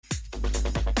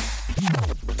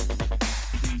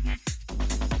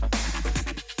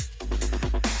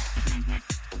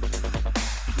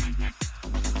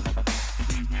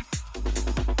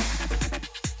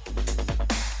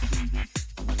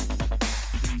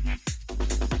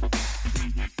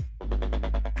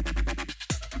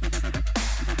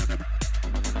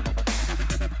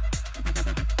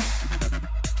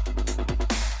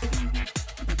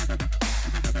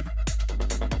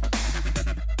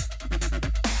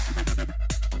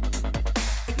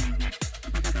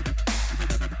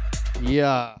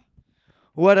Yeah.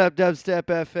 What up, Dubstep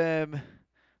FM?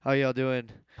 How y'all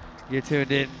doing? You're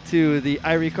tuned in to the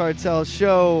Irie Cartel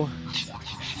Show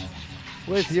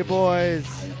with your boys,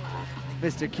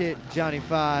 Mr. Kit, Johnny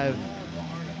 5.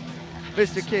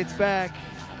 Mr. Kit's back.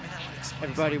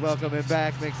 Everybody welcome him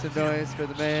back. Make some noise for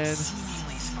the man.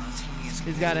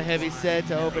 He's got a heavy set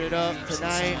to open it up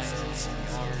tonight.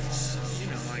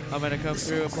 I'm going to come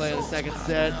through and play the second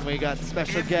set. And we got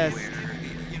special guest,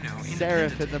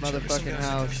 Seraph in the motherfucking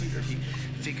house.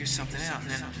 Figure something out, and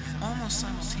then almost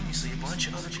simultaneously a bunch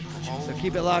of other people. So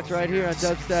keep it locked right here on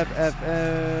Dubstep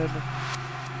FM.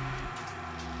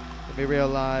 It'll be real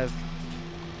live.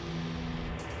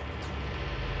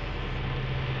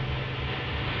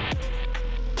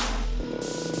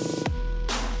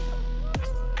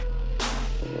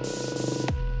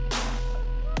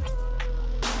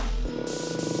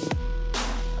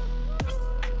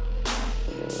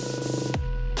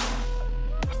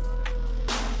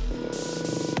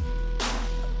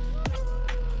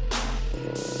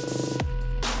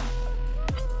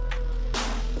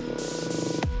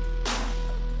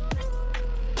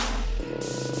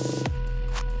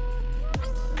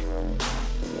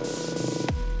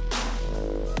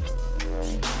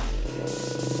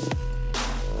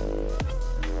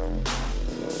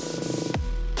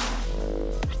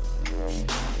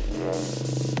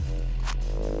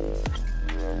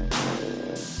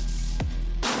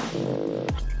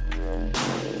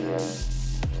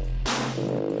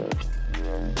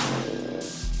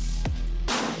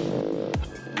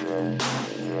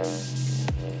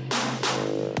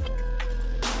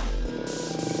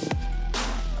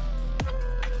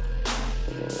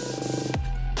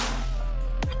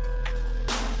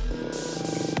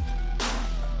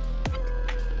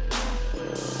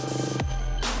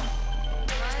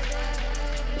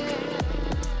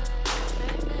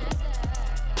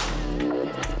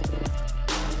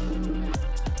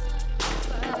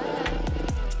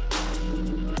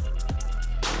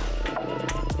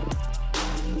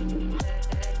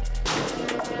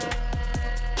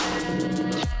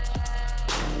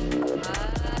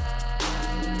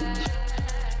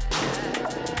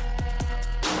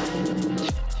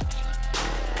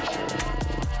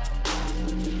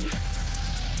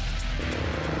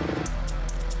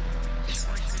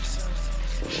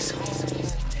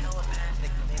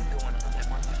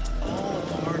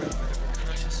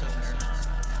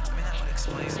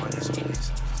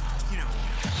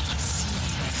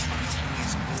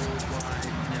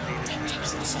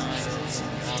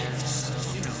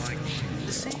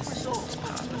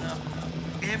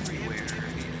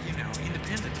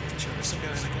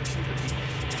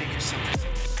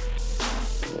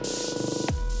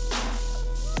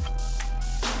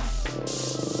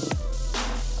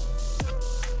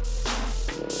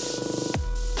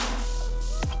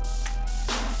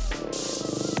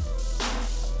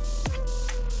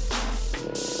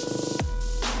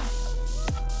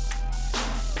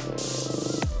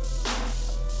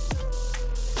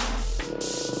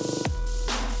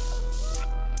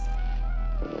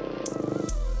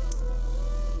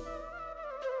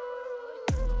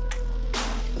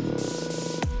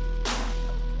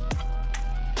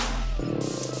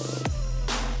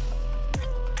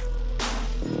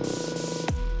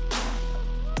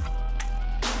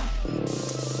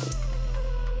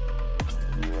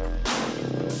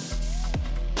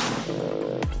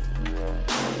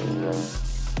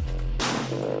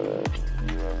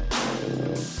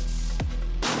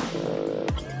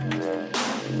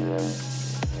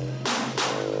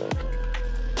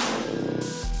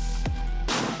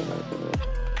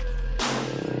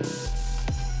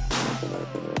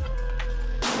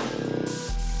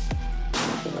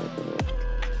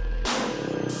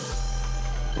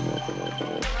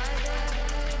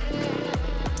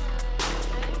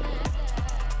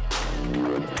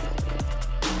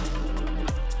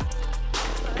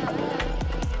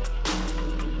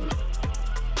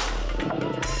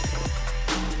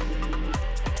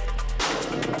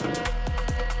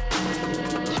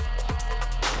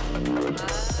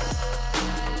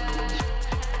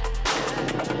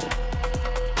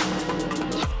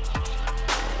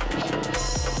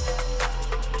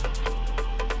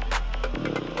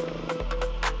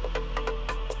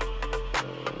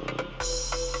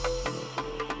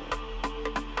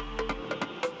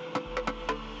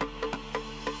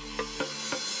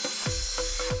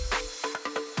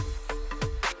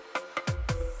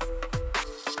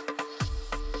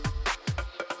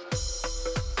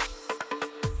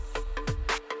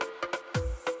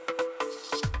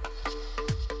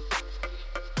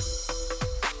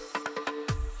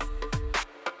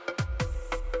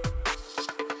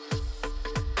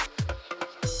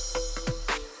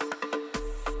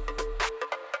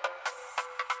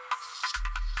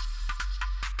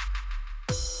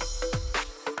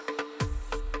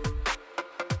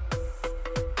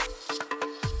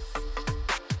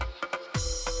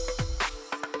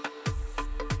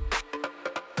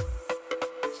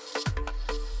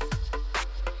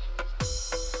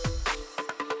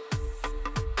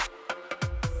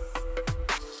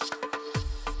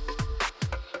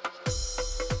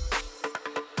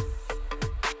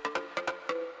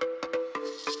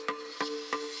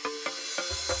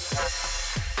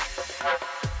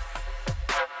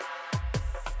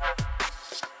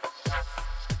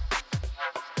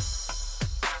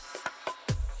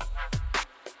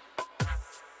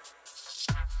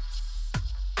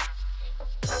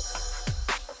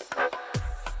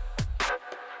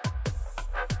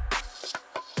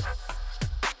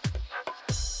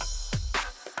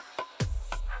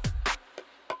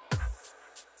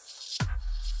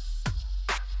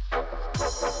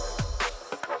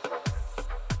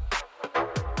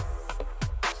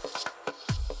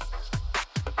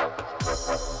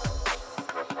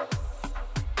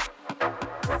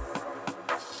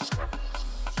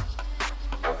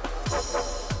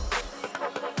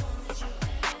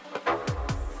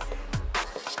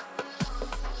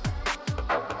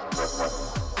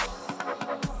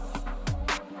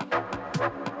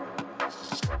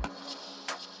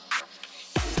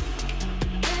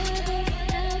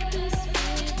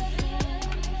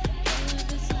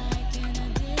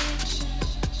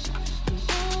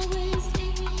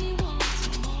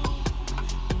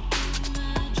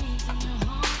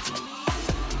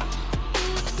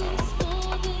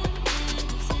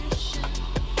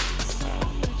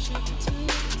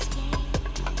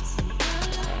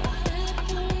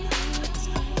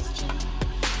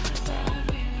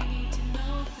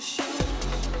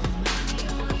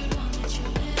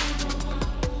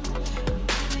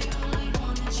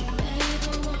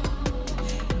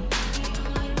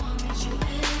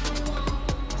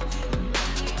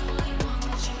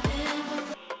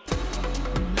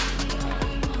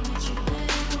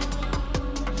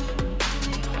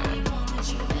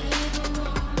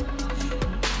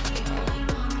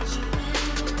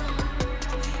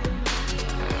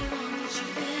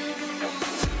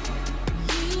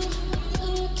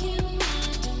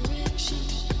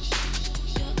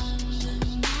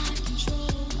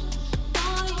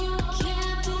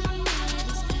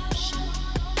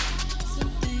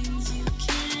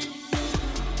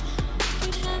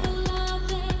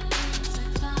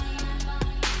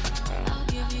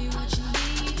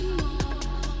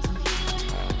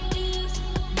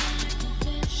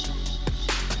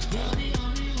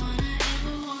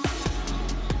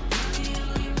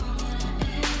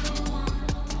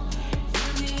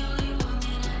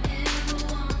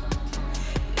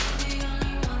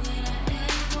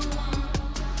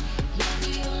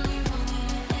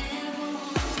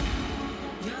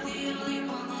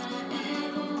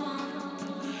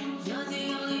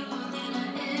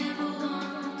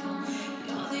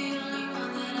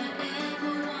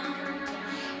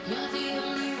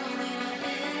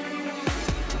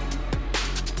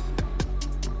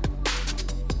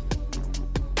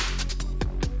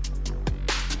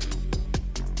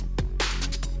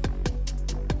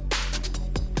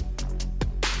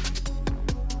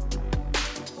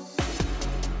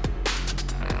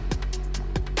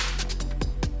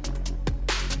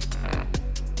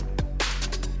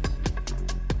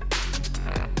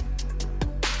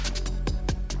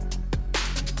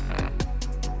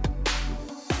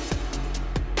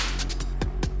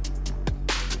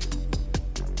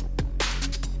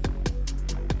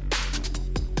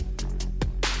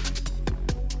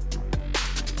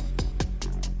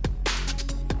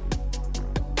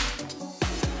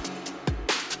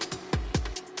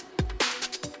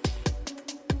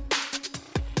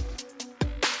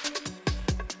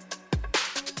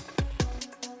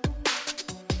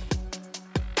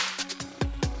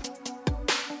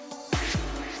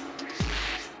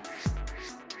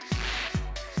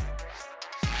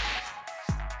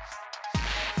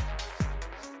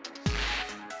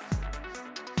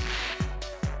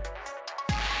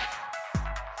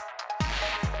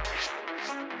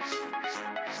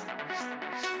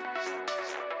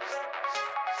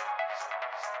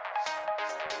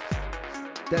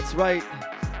 That's right.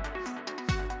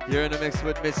 You're in a mix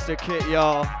with Mr. Kit,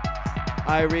 y'all.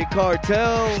 Irie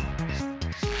Cartel.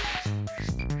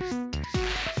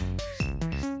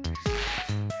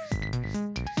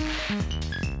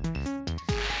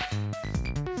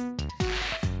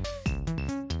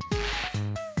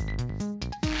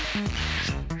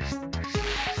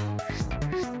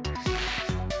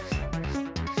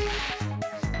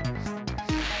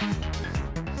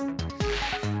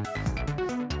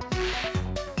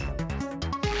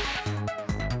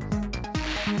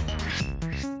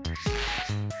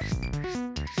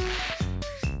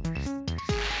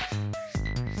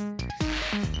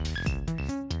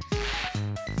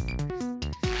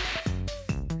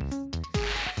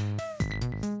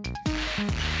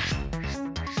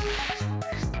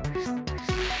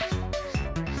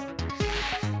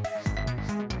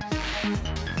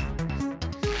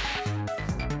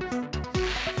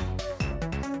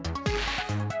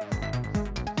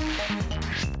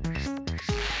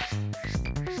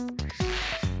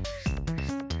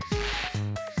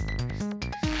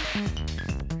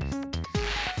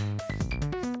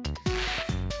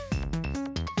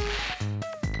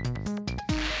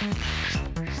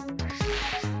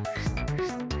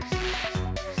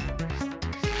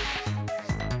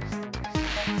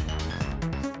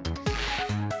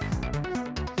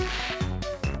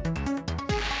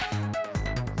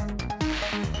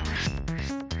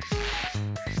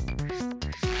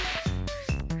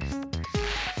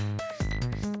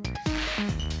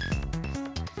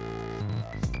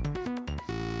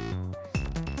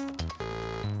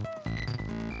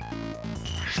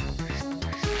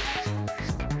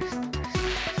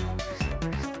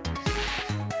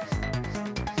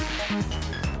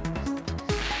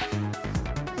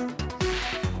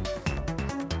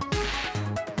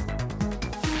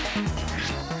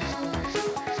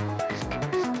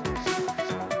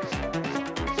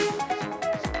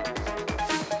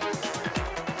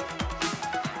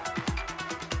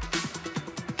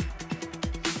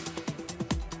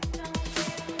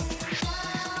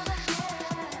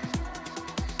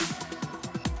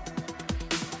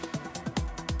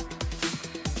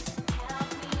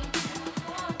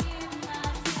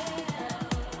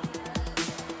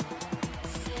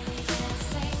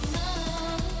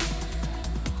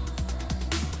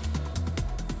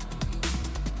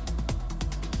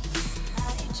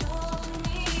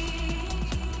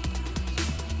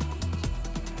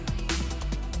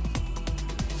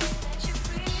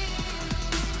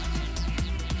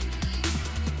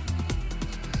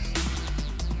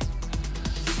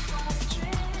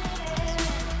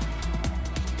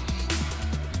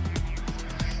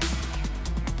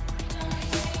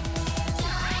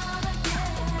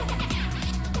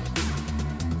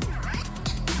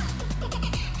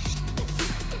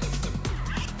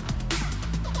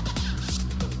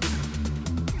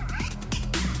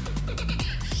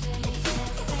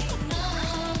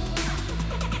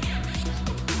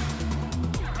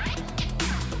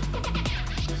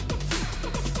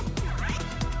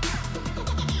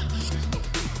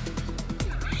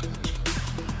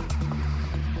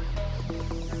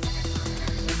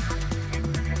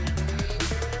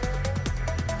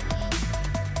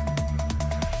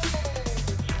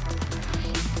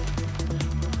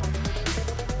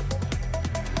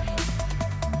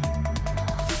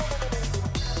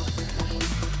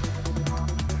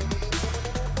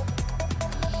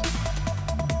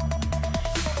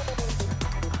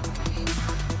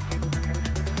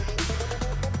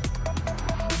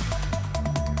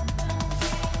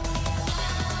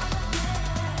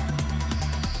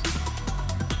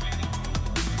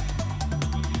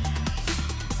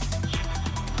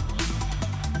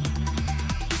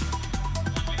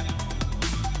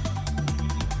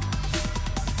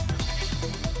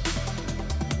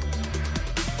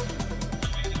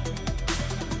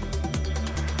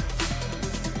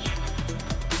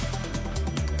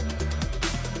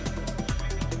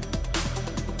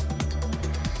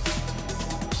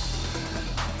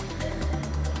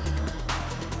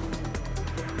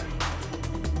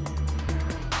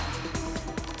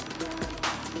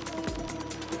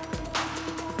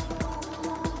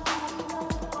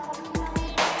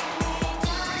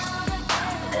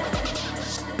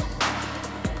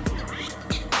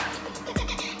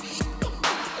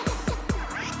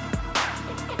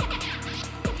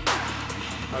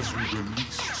 as we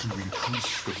release to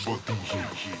increase the body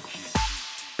heat.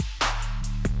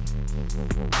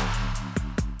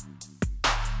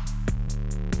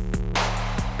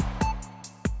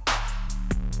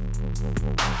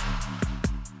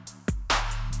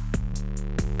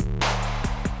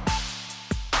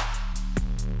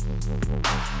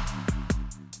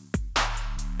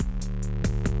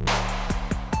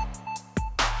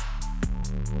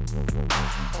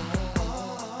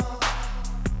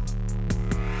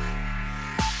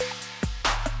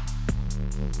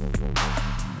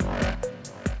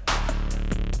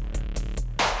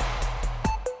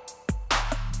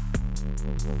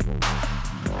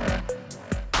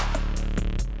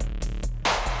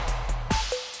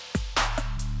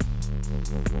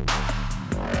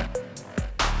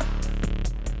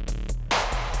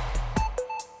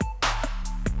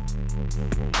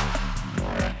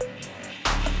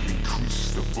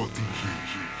 Increase the body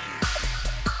heat.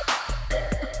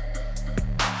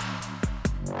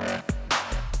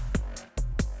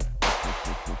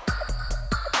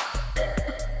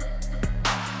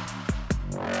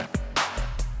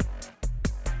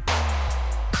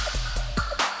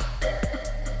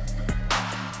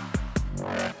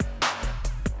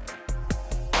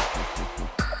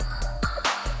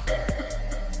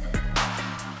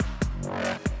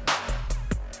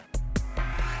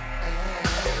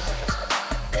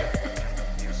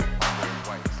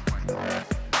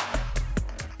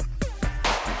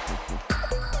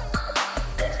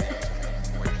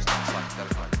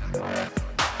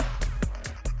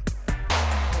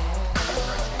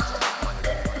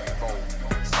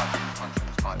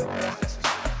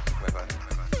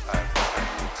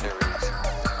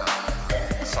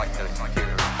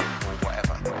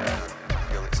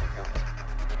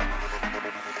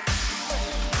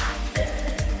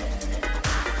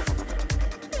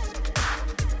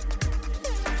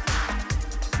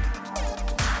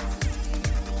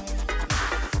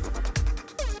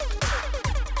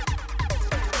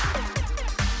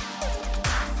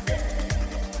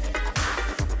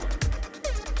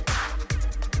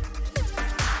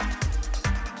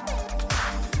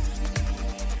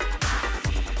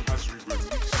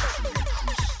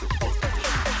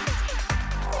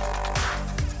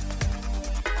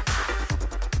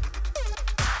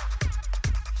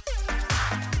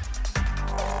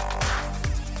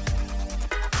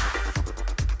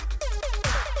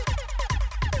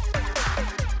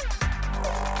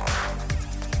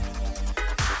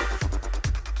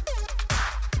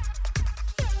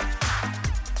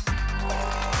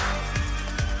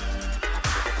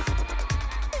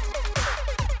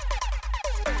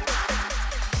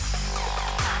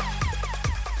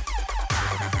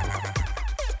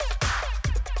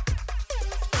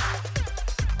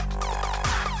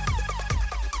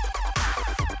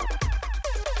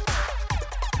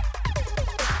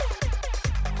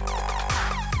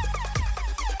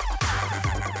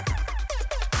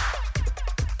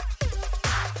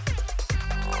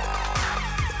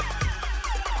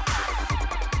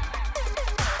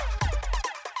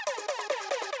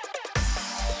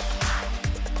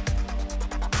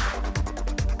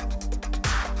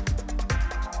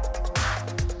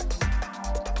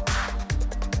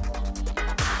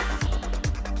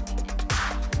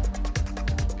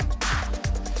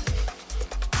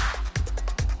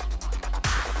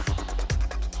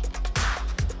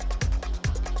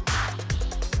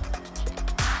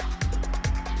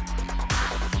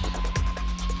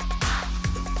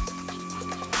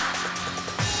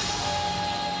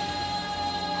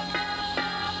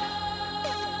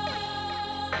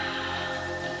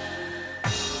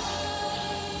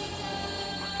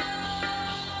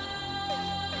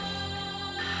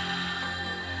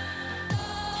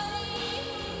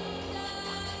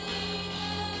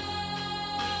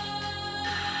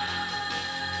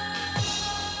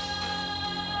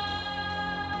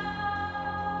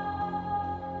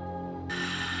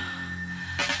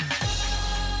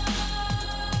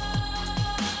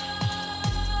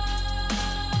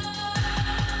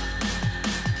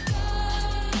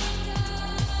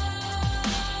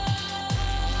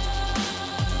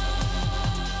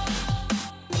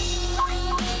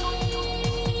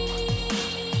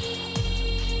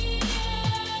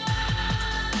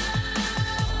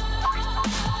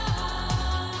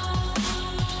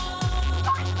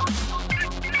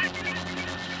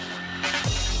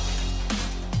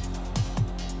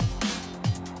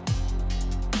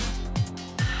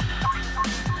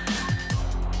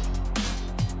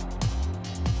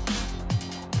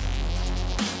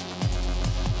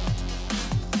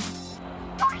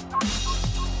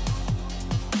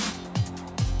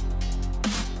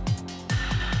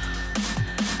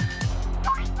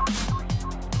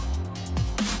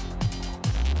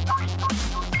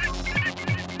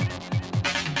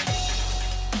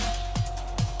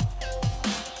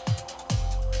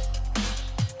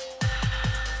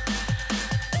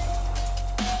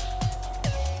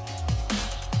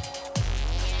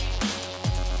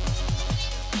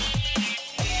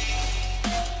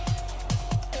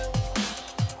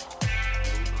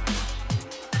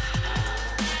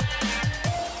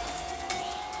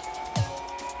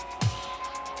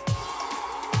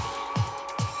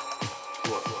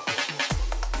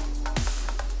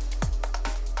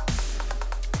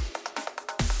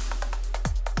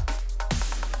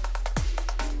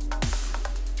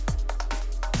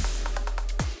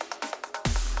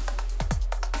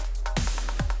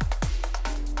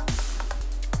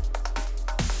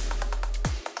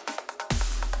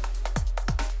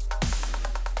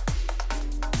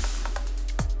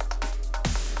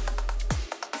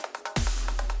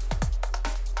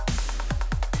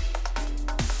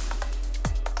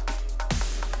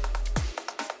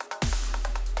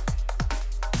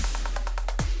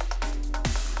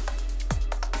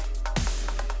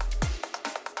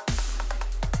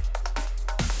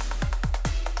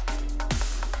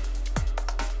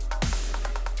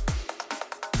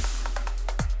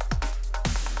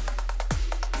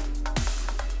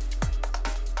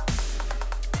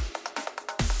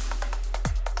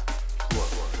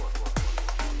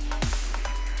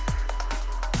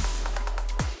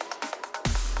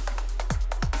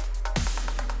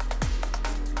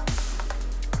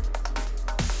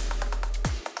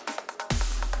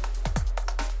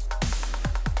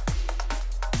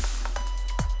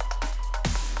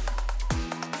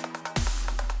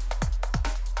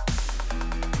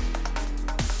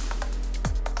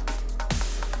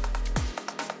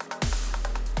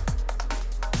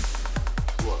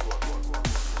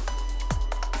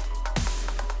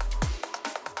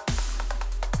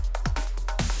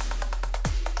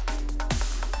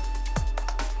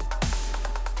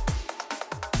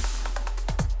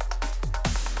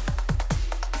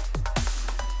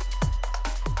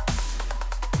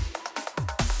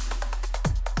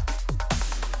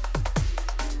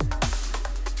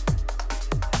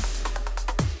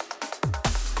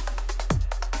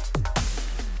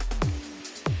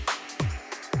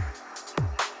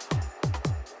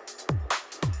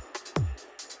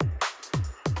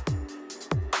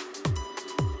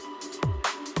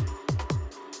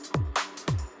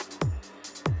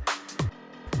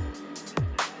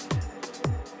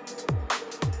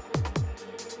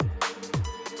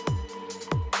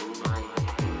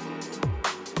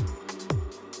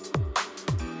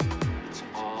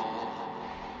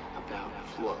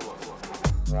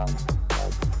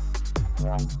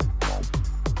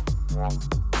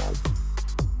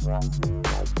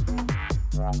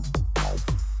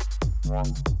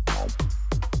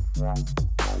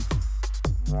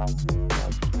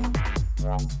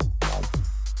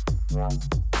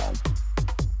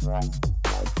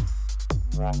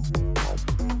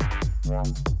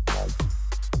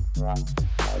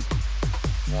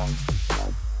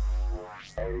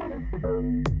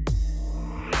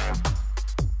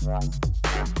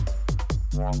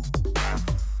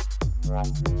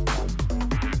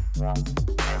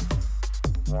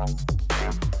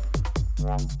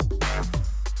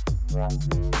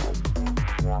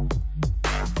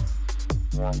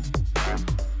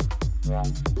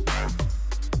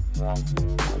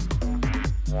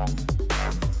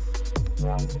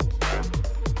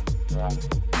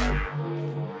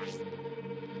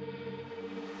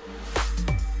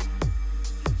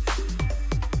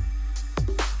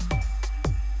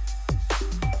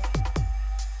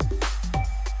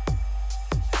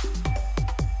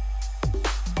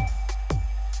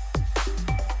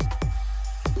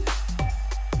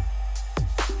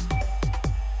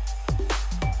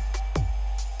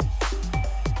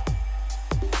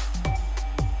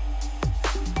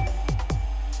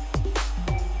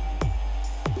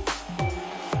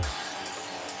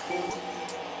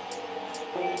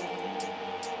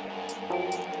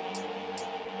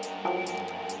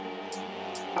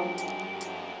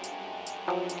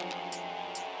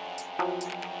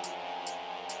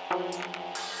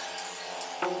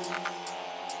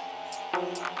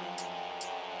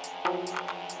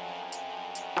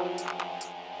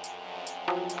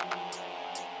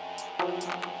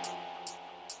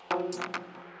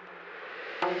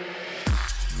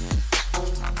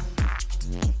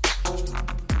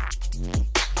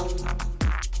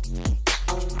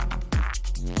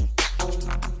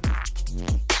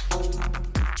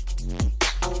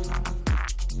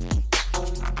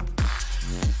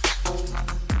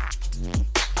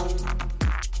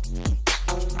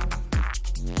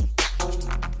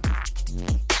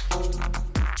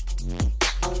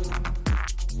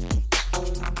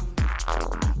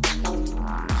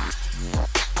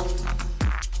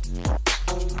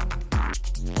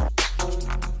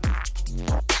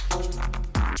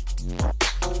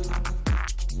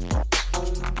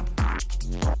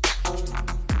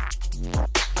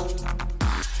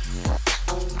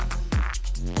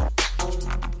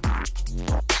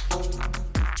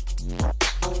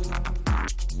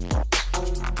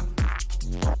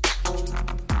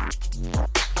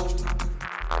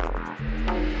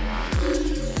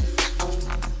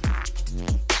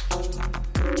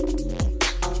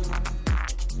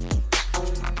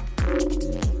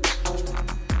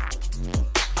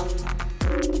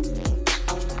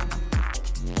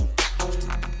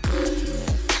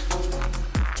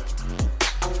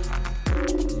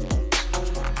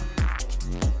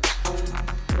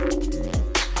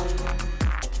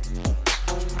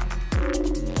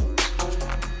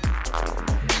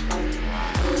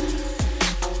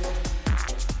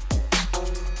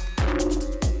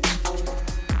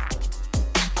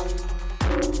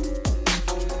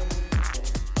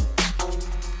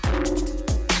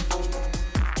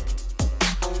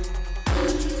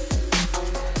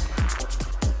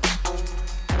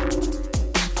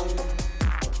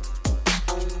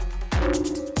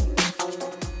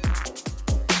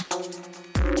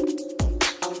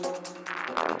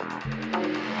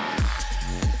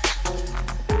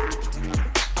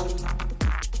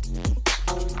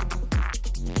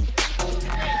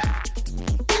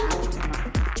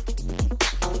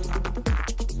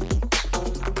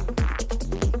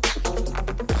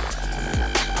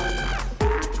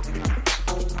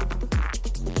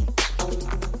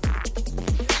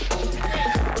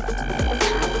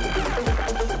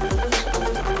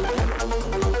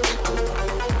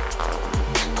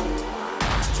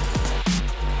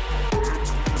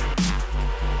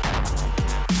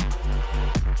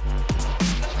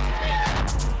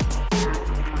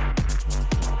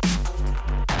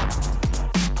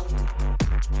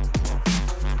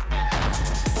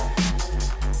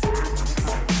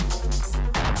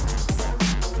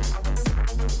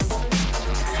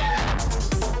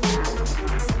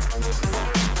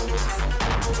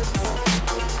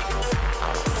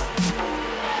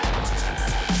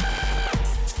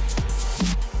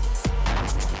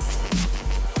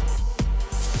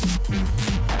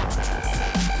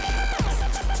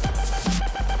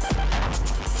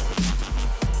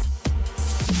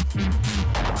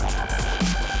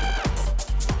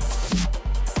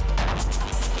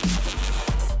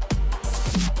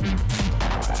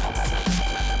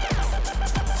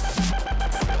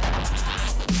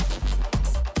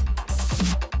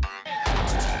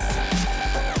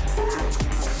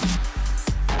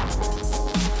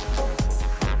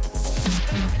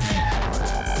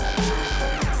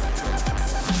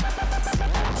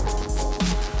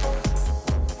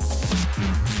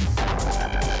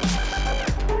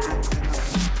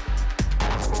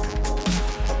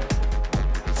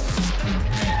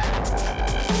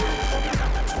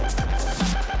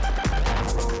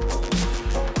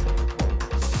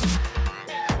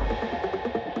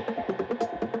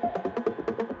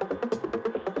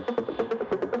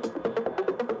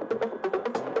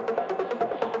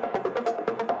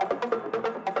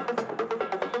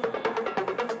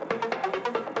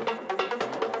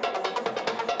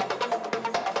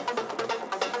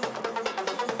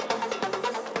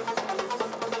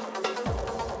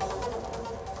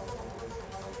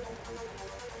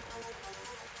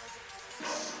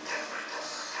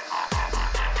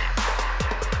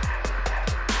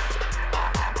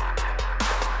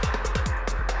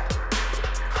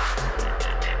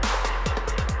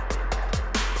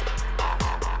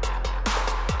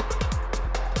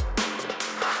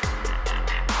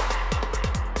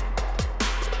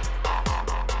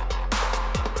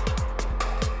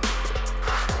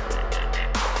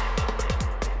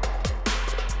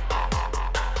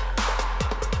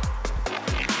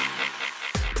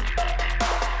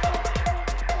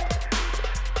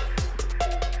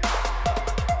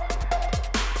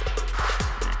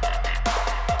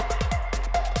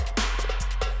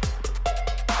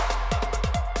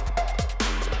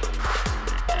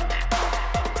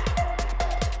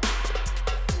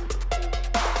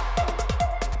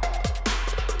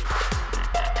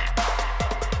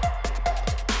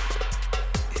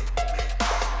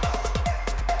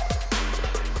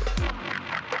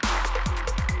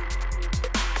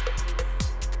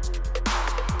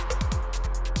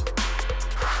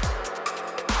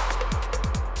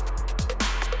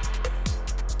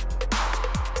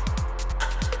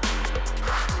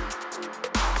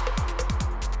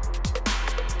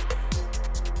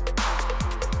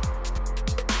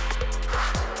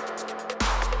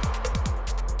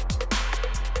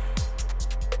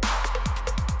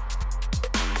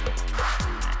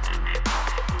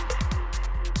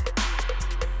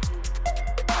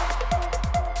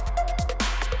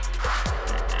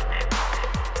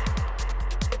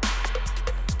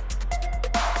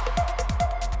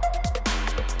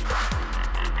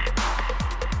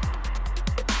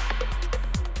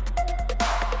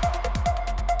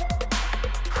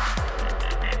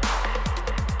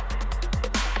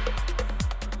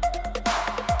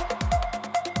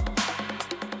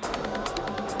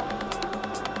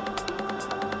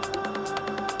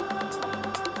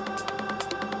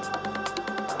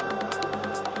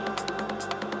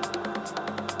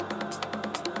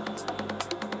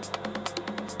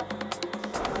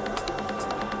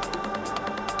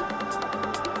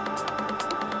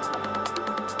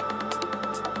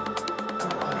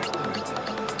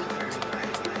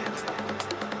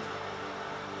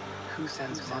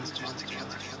 sends monsters to kill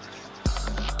us.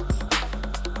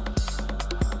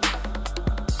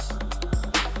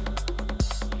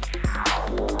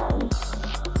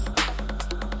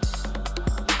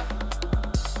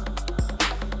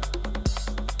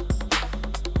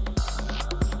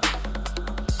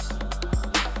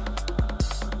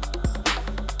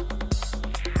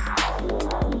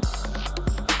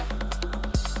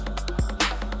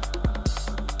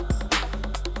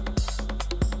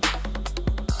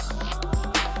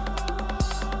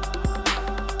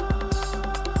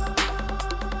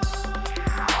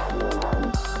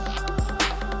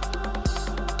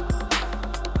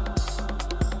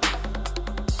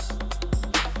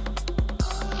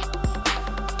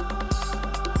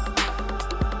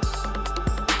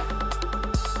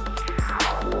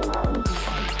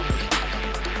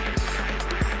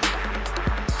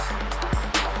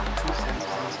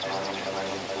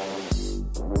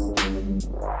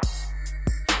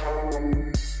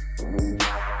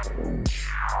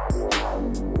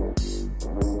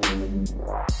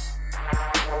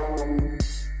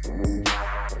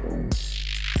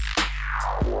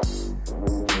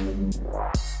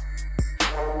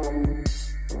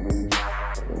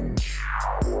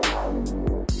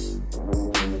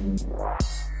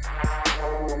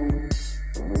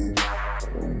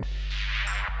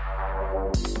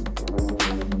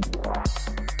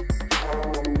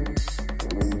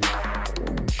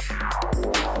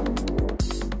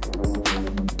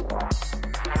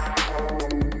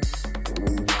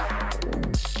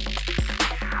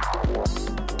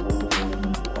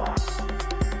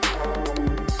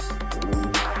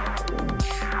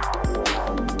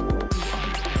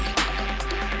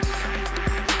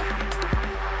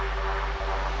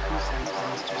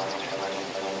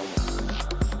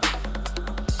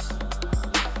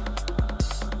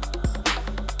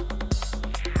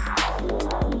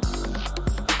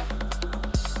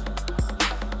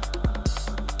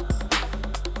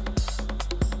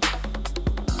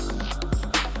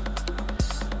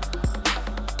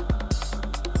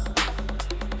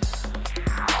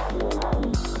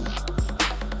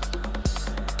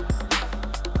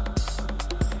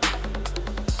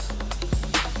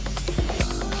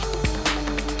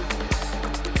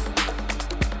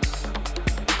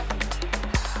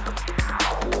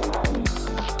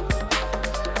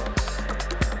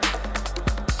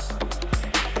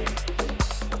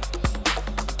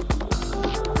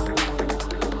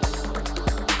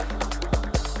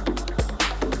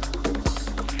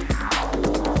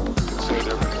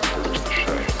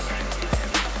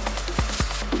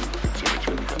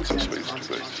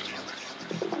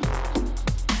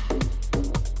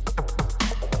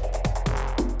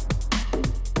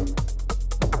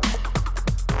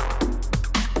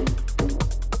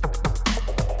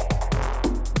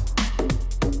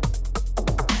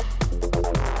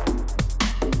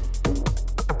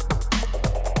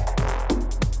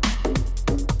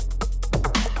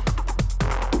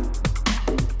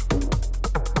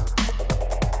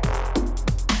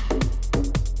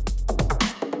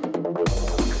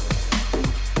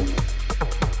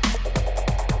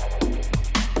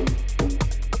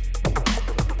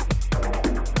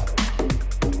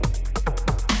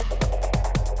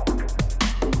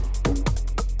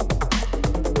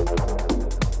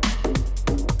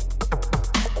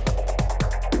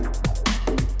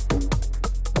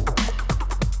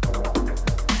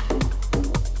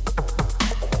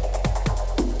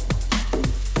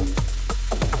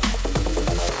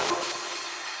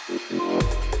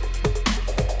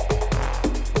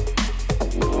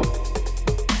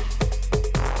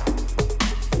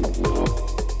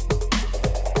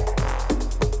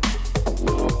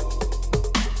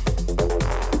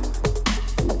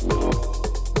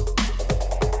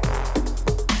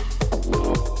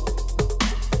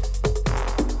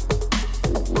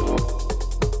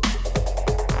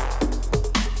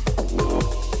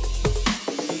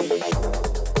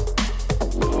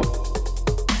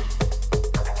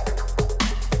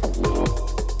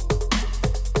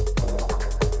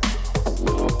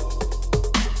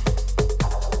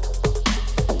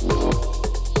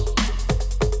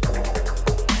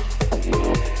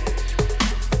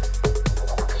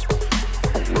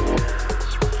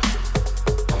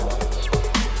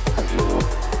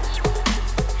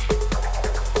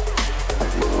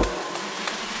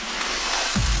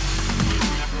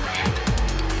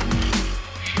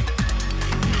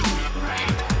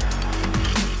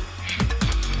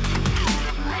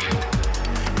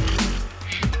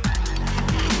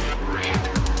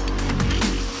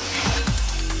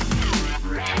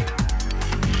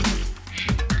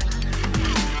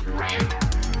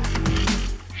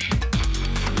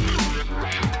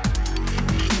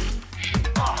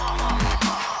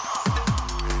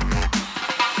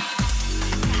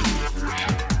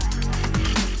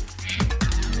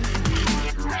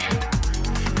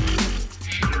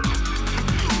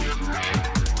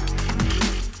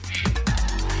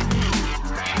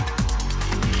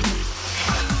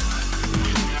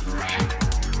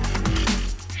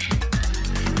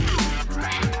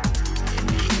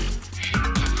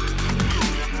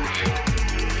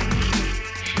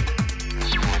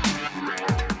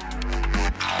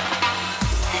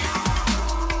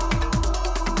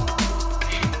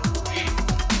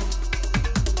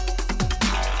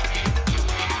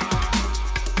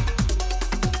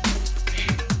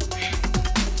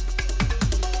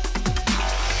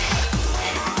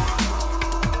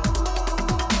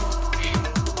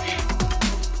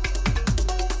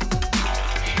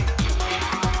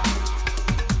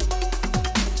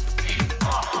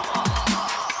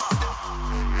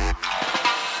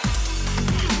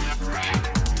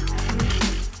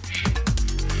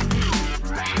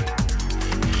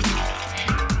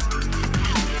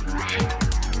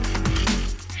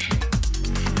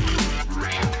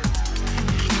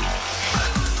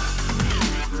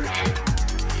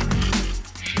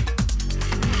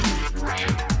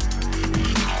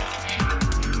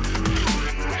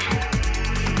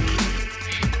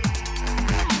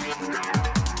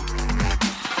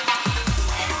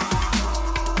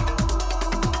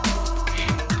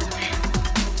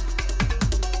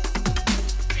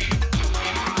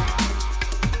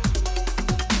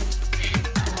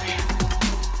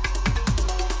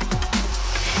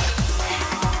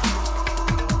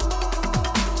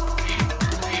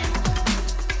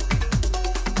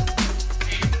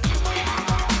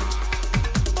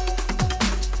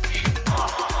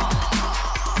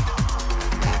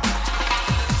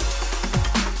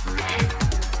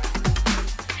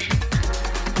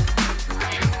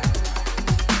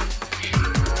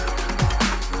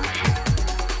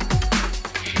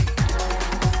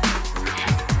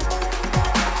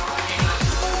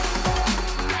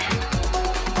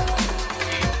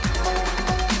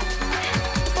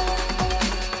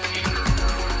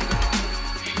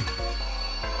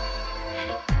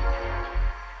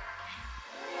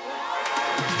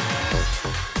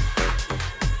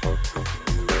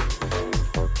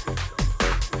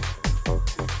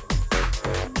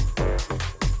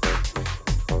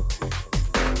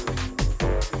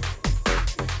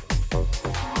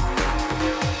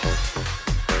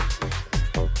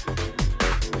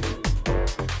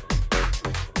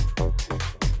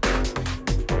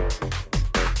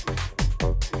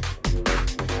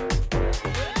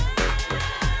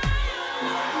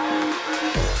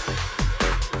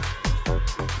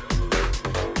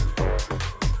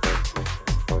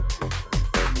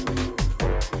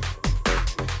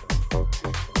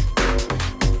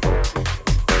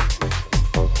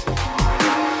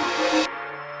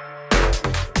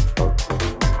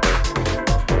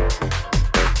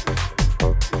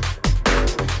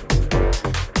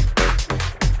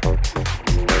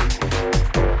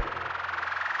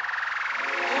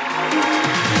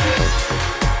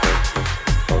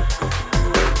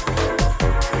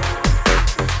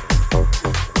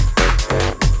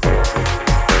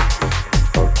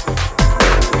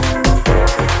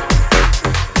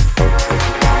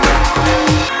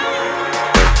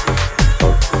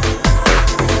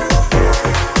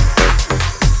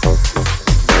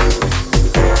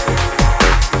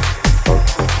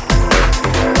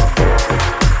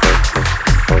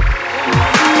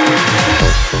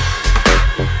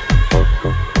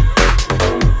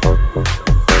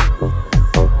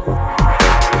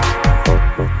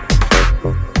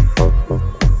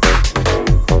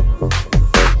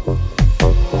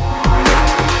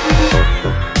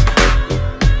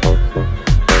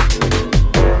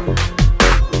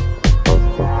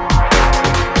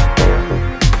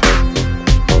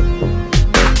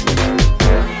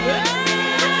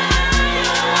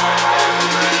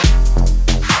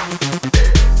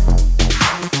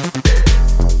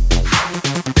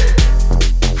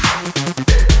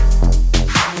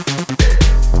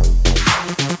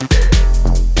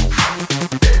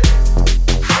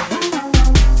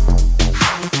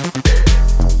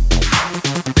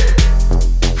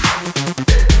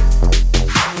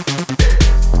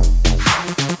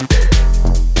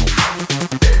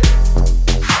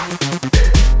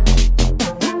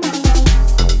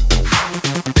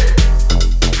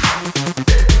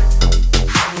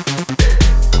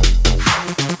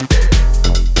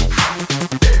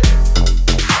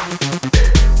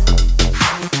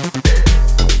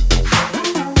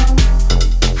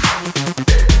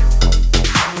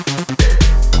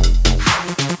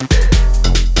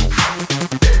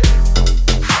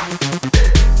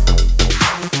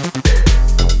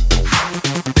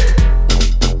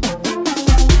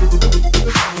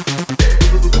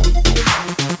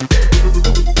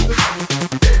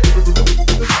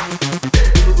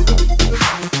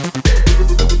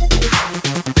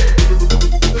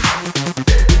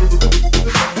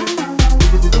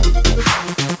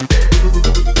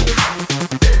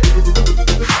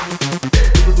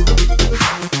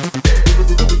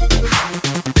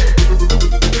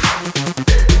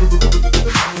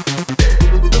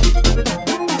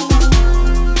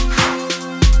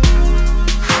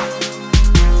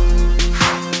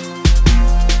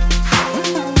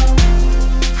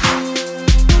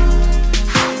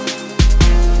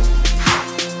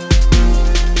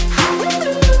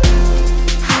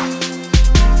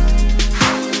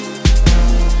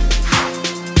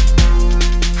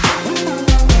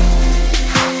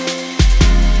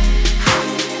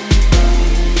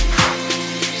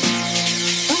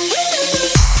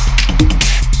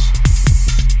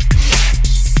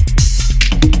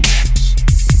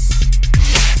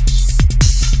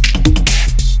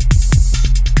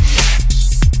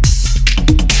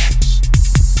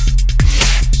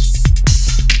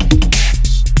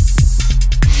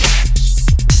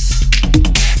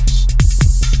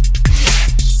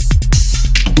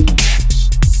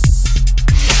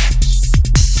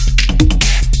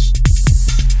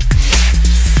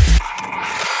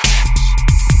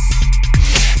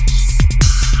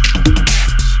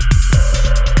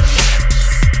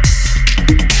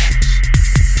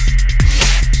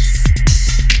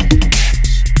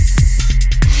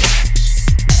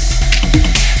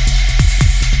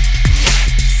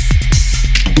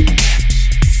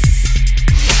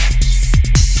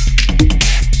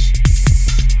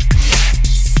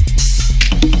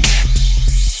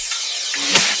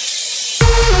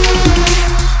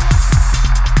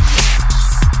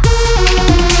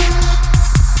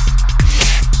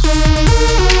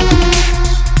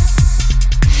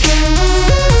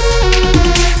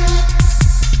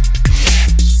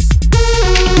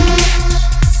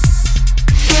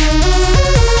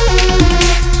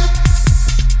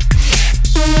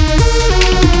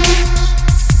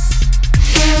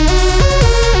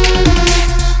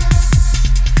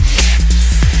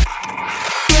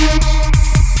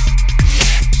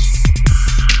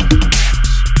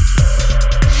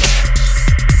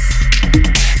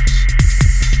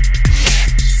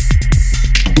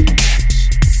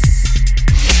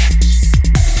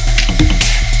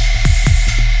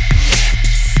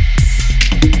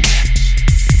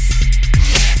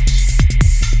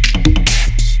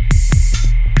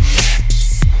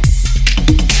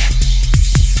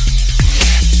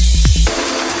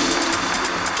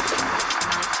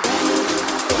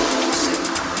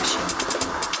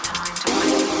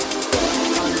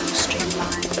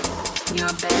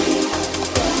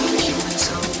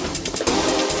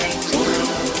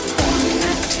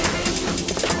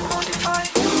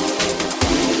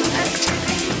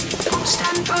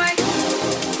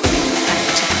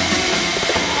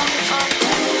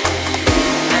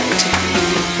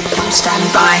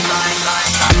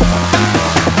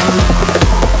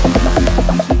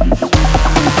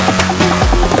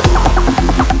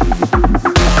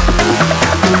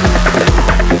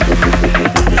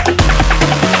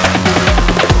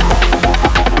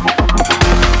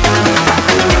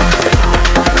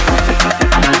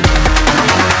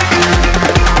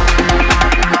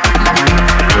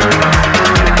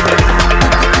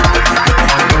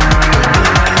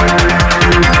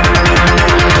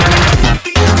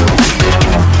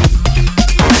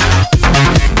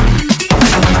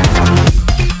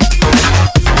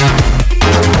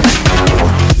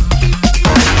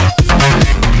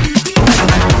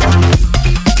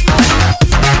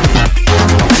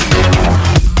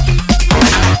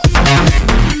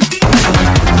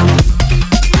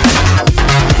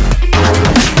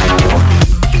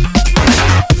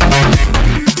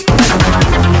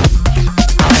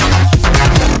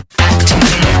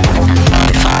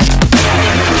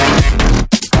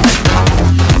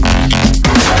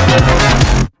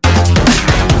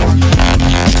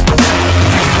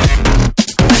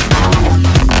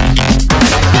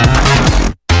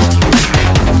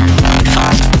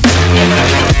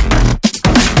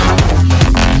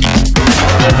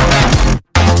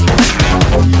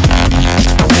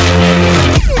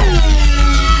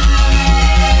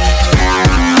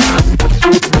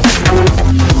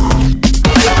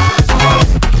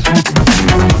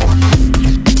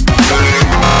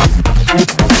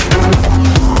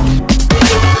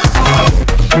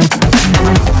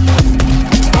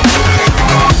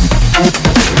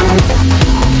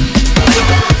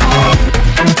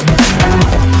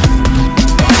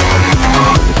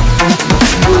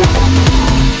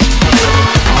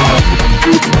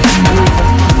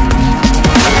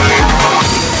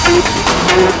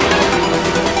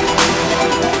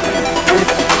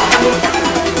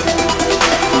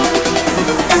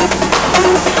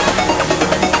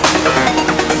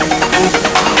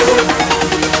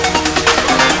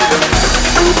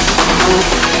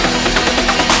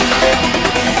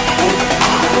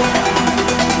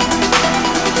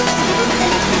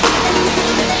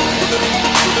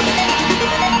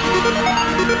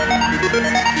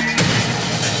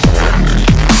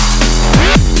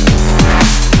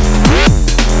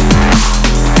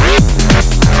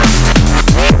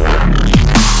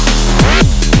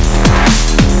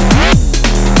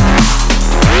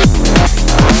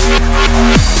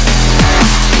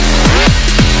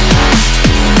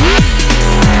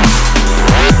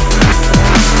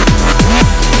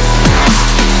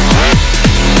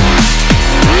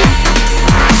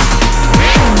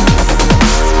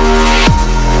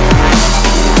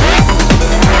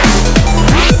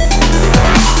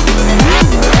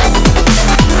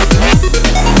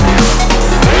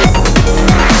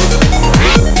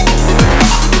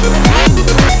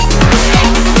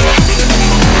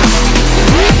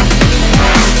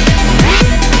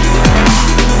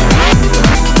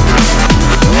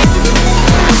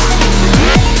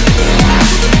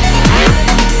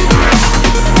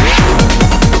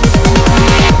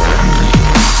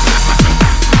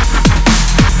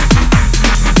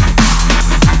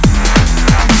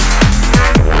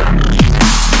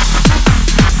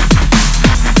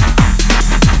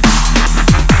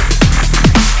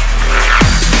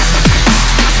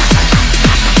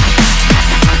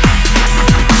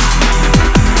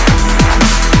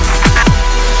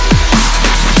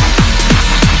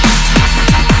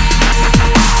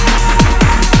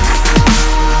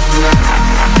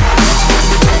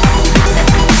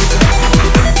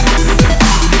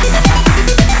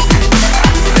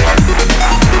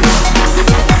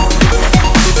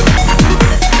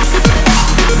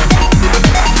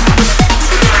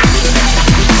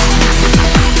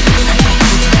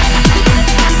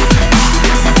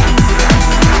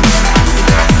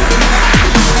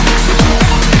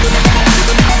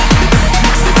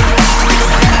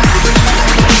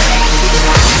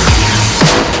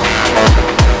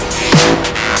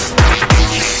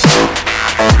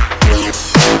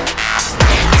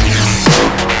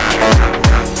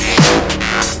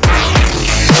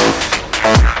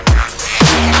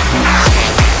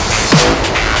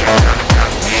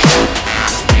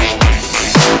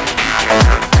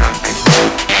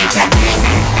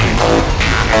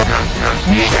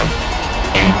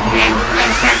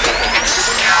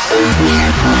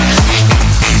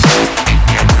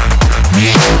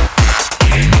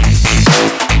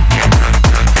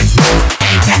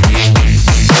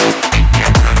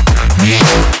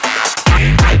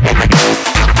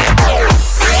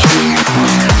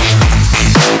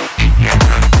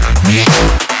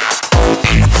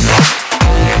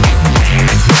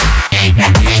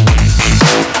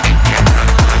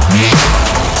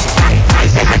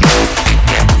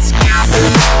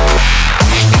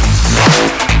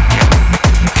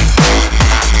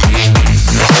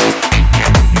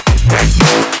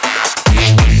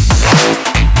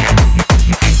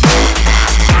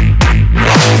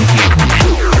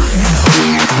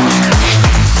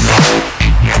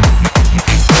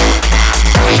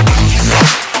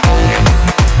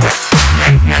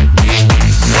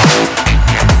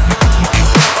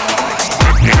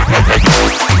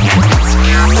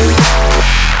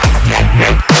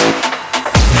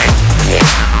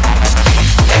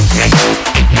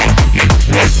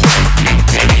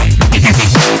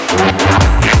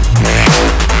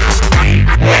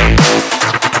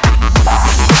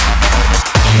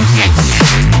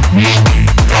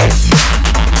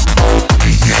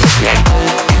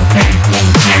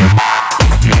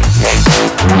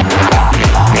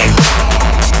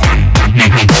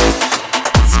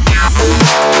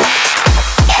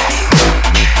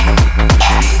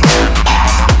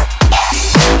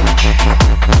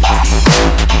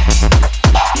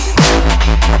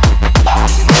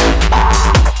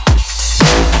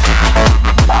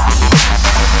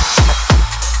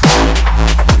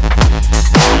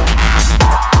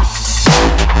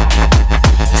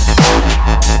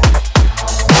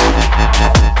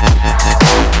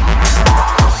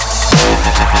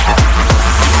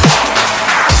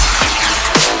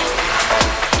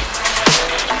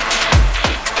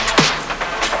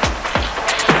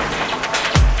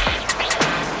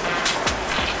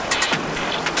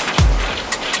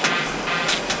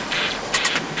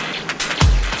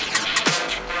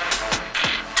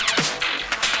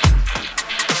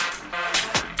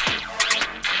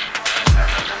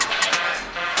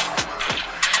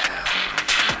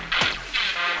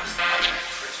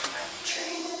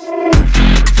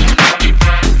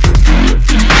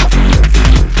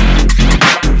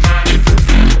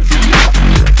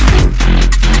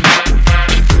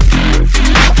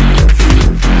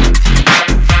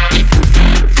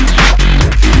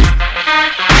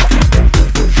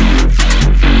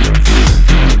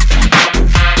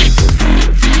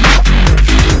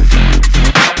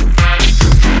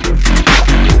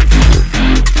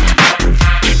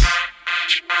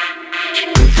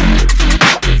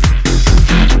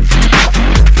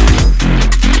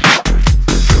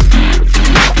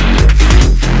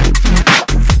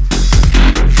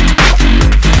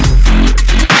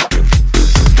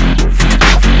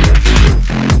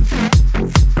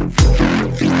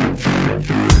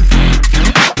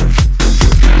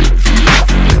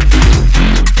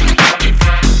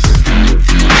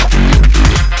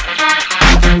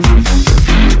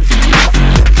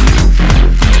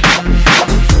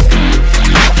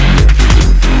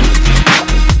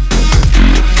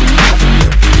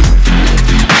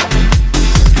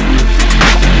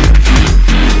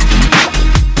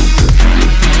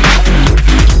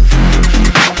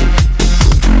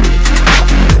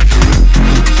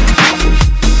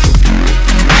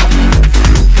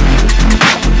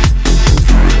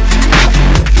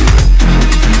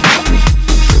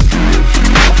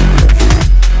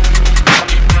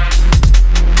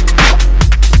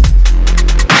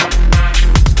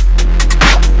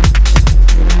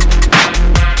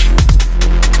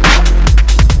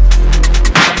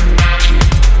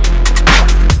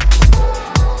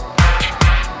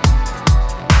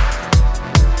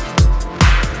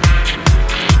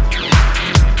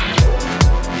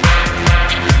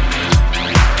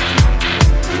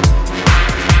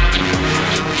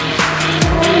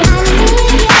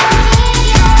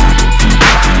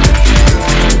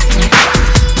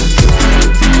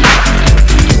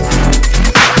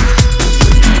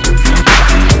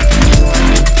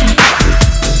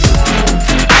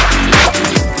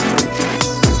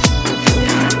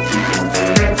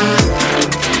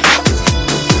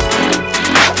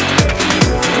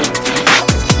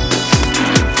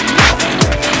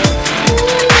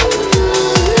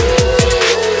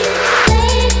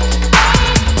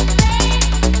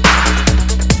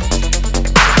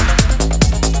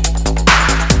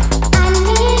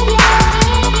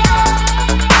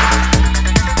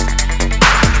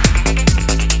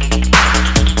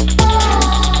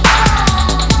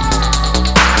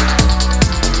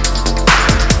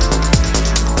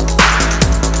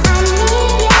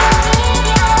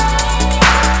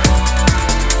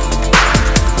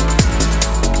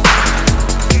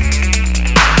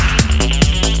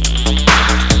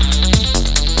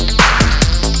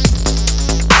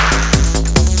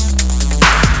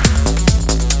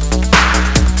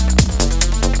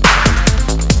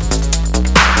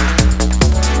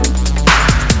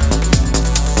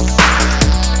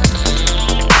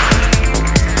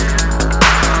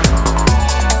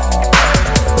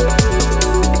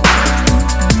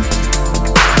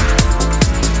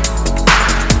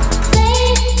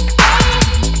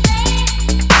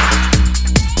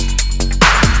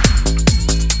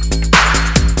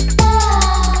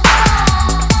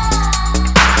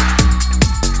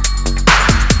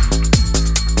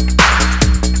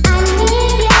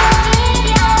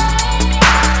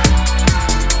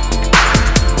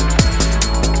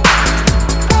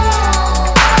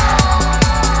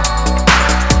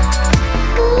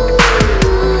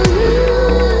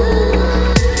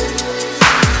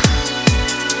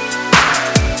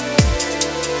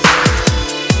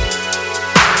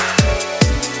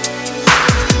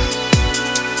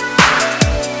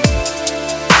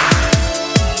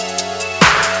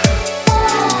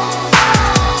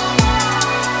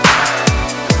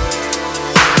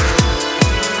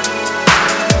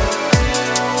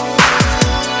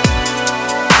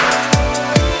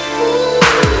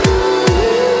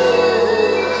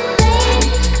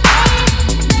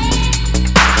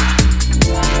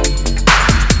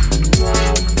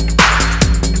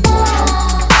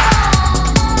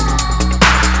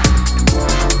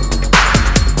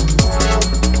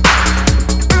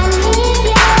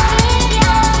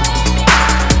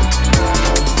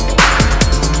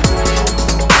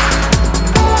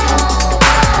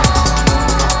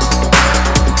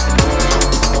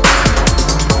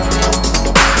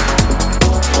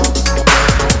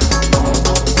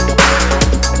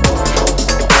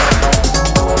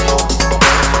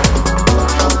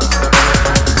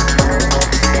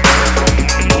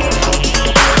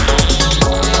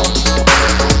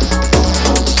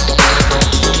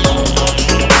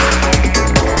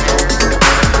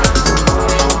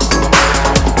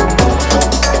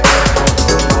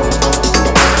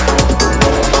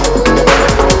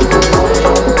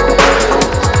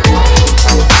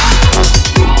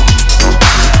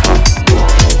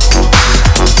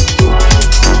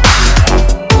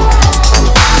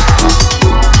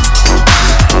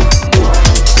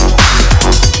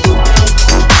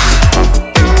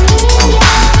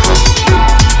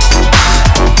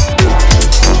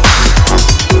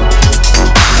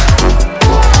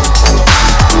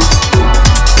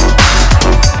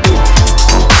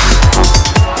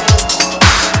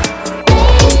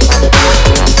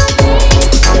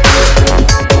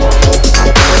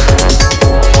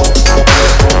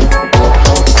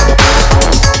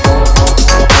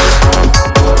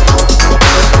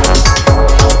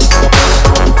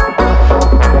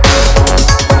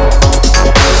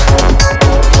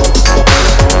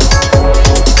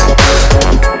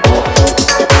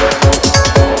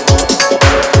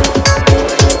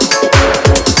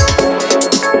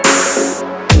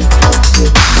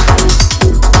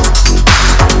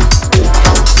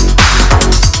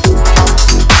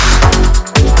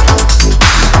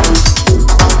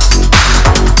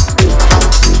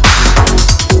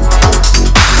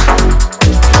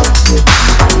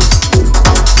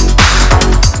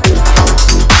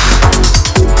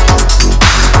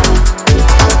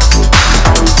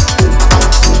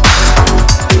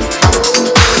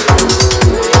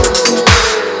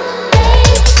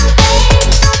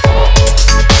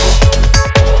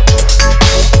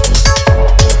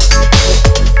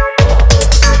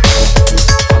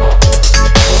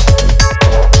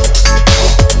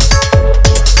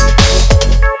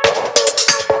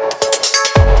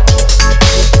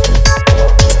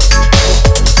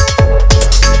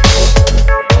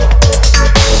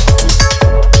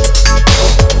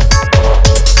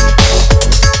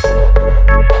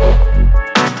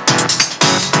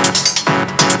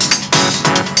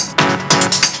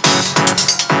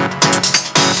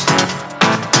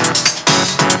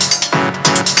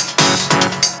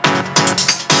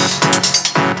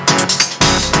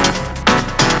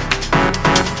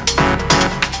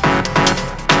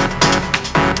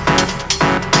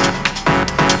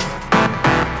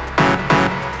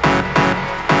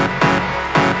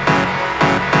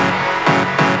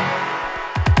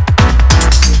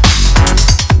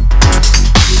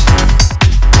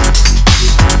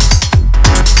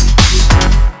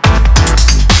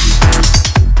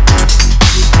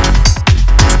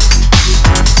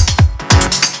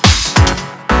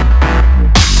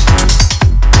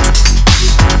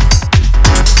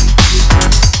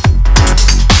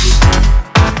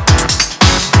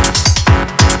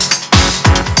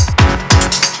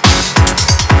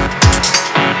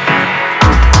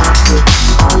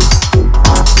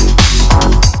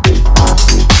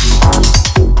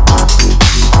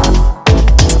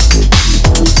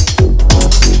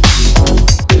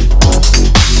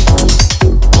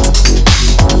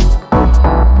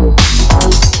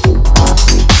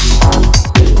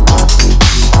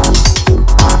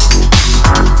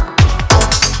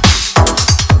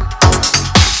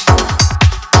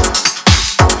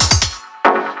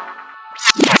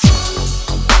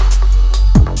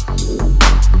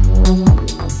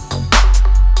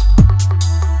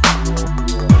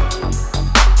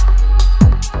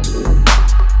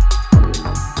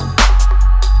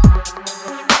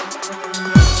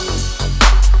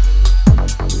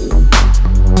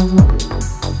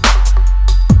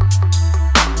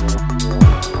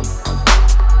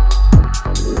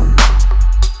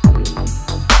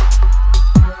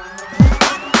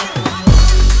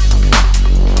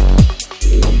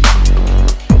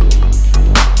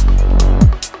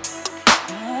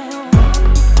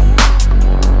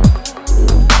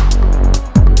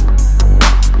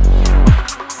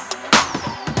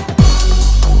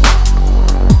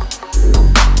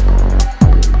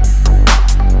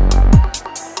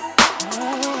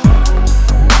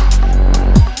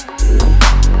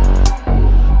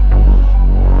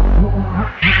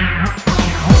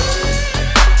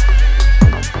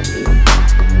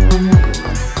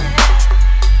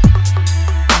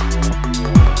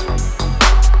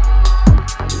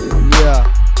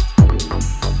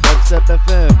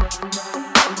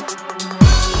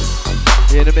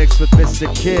 with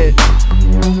Mr. Kid.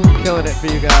 Killing it for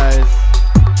you guys.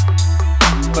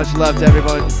 Much love to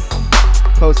everyone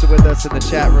posted with us in the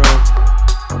chat room.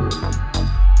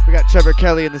 We got Trevor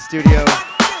Kelly in the studio.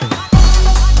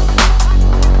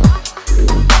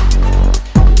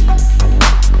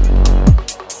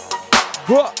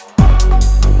 Whoa.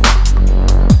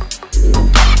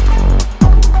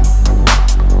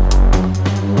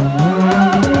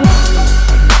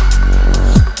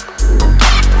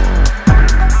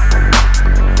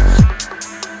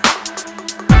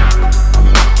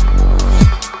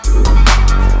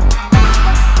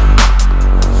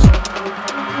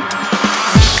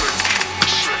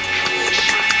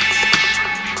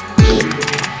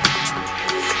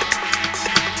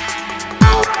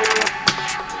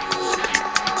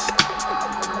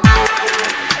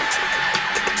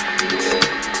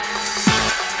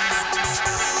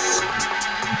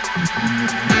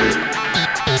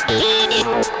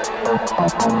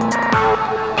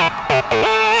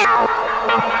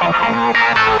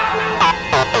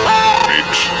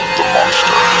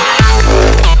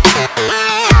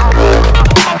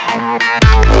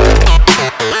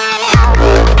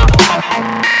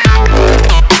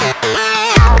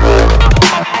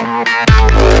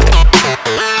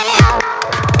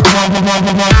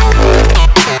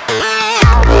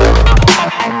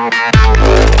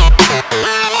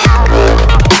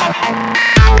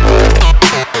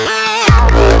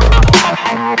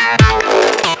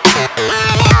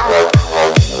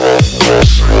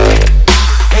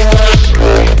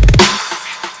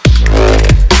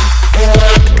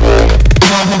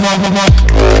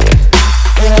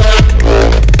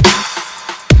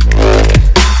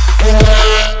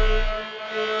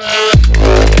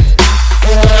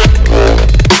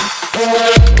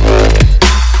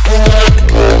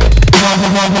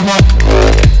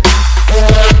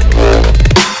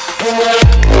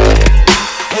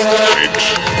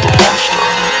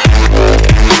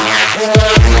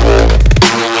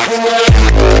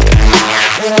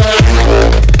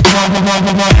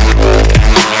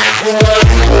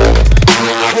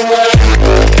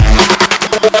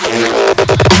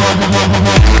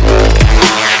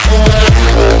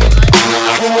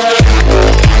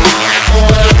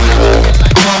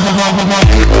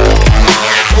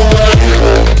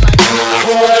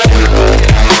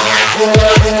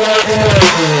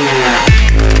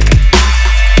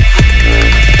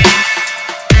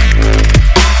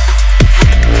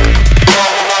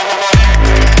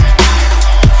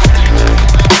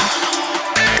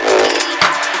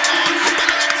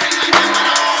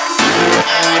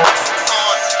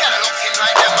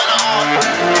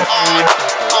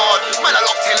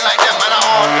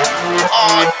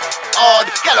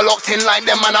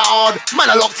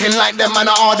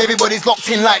 Everybody's locked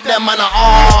in like them, man, are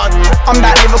hard. I'm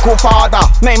that lyrical father,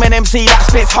 name an MC that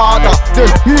spits harder than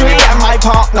me and my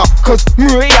partner. Cause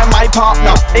me and my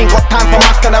partner ain't got time for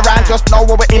masking around. Just know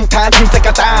when we're in time to take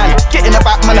a stand. Getting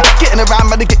about, man, getting around,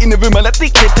 man, get in the room, man.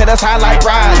 Addicted to the sound like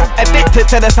brand. Addicted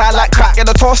to the sound like crack. Get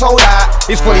the torso that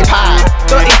is fully packed.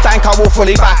 Dirty stank, I will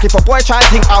fully back. If a boy try to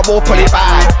think, I will pull it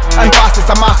back. And fast is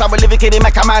a mask, I will live it,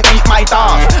 make a man eat my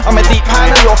dance. I'm a deep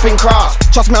hand and you're thin cross.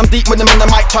 Trust me, I'm deep with them in the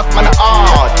mic, trust man,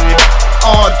 hard.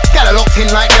 Odd, get a locked in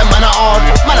like them, man, are odd.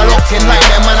 Man, are locked in like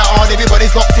them, man, are odd.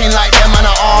 Everybody's locked in like them, man,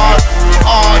 are odd.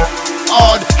 Odd,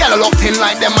 odd, get a locked in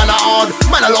like them, man, are odd.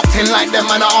 Man, are locked in like them,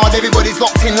 man, are odd. Everybody's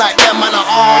locked in like them, man, are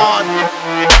odd.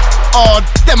 Odd,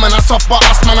 them man are soft, but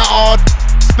us man are odd.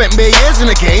 Spent bare years in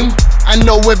the game, and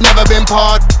no, we've never been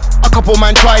part. A couple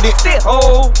man tried it,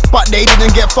 but they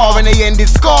didn't get far and they ended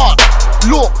scarred.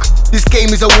 Look, this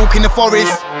game is a walk in the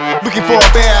forest, looking for a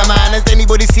bear, man. Has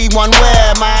anybody seen one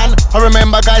where, man? I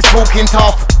remember guys talking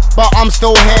tough, but I'm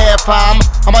still here, fam.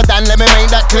 I'm a Dan, let me make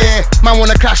that clear. Man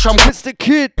wanna clash, I'm Mr.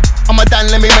 Kid. I'm a Dan,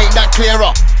 let me make that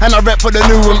clearer. And I rep for the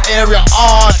new room area,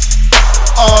 odd.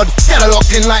 Odd, get a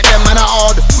locked in like them, man, are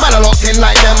odd. Man, are locked in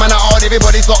like them, man, are odd.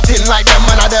 Everybody's locked in like them,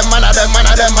 man, are them, man, are them, man,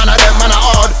 are them, man, are them, man, are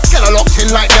odd. Get a locked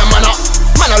in like them, man, are.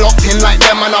 Man, are locked in like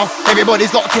them, man, are.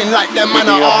 Everybody's locked in like them,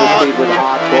 man, are odd. With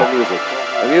hardcore music.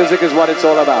 The music is what it's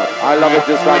all about. I love it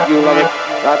just like you love it.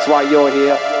 That's why you're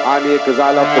here. I'm here because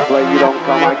I love to play. You don't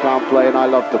come, I can't play, and I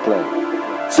love to play.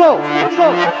 So,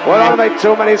 we don't make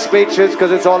too many speeches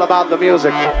because it's all about the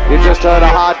music. You just heard a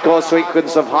hardcore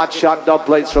sequence of hot shot dub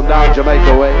plates from down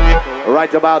Jamaica way.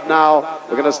 Right about now,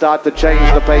 we're going to start to change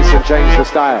the pace and change the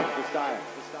style.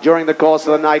 During the course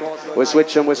of the night, we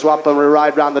switch and we swap and we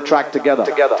ride round the track together.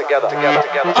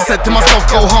 I said to myself,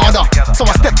 go harder. So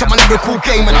I stepped up my lyrical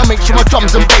game and I make sure my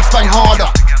drums and bass bang harder.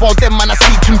 While them man are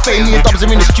seeking fame, me and dubs are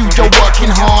in the studio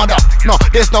working harder. No,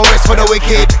 there's no rest for the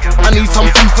wicked. I need some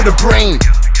food for the brain.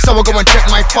 So I go and check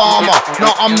my farmer.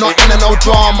 No, I'm not in no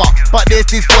drama, but there's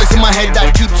this voice in my head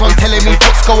that keeps on telling me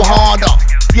foot's go harder.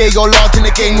 Yeah, you're large in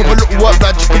the game with a little work,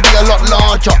 blood, you could be a lot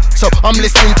larger. So I'm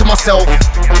listening to myself,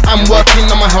 I'm working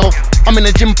on my health. I'm in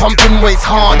the gym pumping weights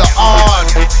harder,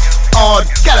 hard.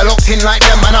 Get a locked in like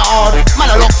them, man are hard. Man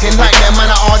are locked in like them,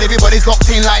 man are hard. Everybody's locked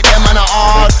in like them, man are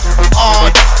hard.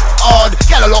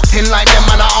 Get a locked in like them,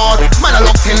 man are hard. Man are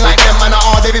locked in like them, man are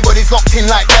hard. Everybody's locked in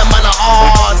like them, man are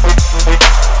hard.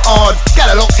 Get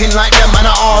a locked in like them, man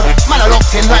are hard. Man are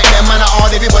locked in like them, man are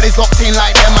hard. Everybody's locked in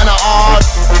like them, man are hard.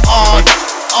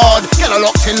 Get a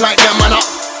locked in like them, man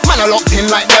are locked in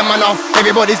like them, man are.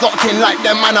 Everybody's locked in like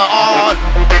them, man are hard.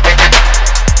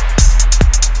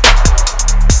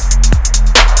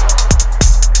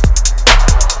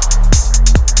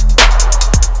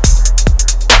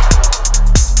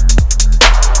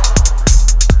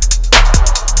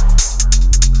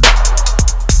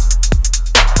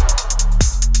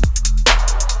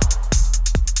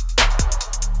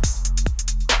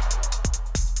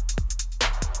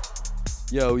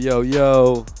 Yo, yo,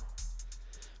 yo.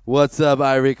 What's up,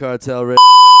 Irie Cartel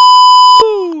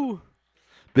Radio?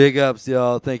 Big ups,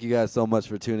 y'all. Thank you guys so much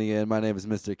for tuning in. My name is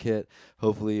Mr. Kit.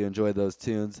 Hopefully you enjoyed those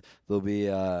tunes. They'll be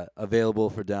available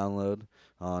for download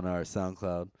on our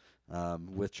SoundCloud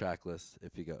with track lists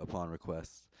if you go upon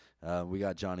request. We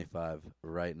got Johnny 5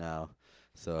 right now,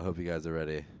 so I hope you guys are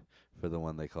ready for the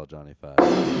one they call Johnny 5.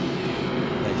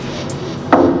 Thanks, y'all.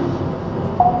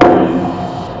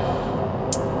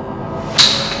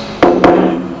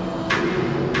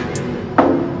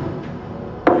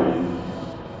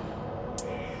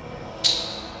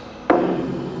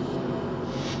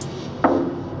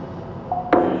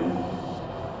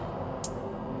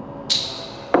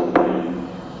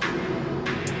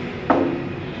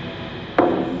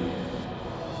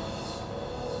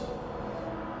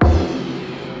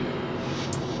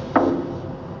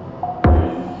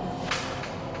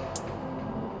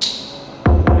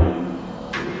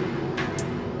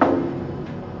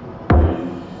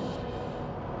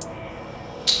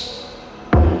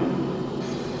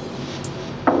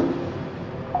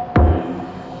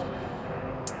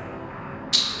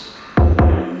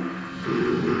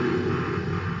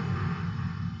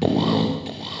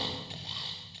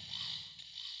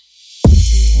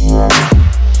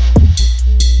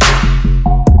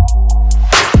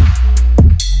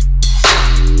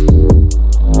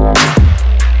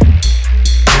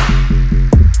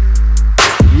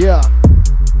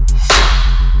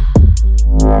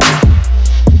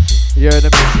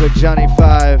 Johnny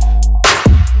 5.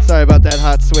 Sorry about that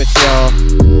hot switch, y'all.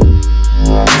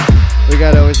 We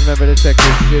gotta always remember to check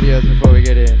these studios before we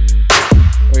get in.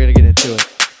 We're gonna get into it.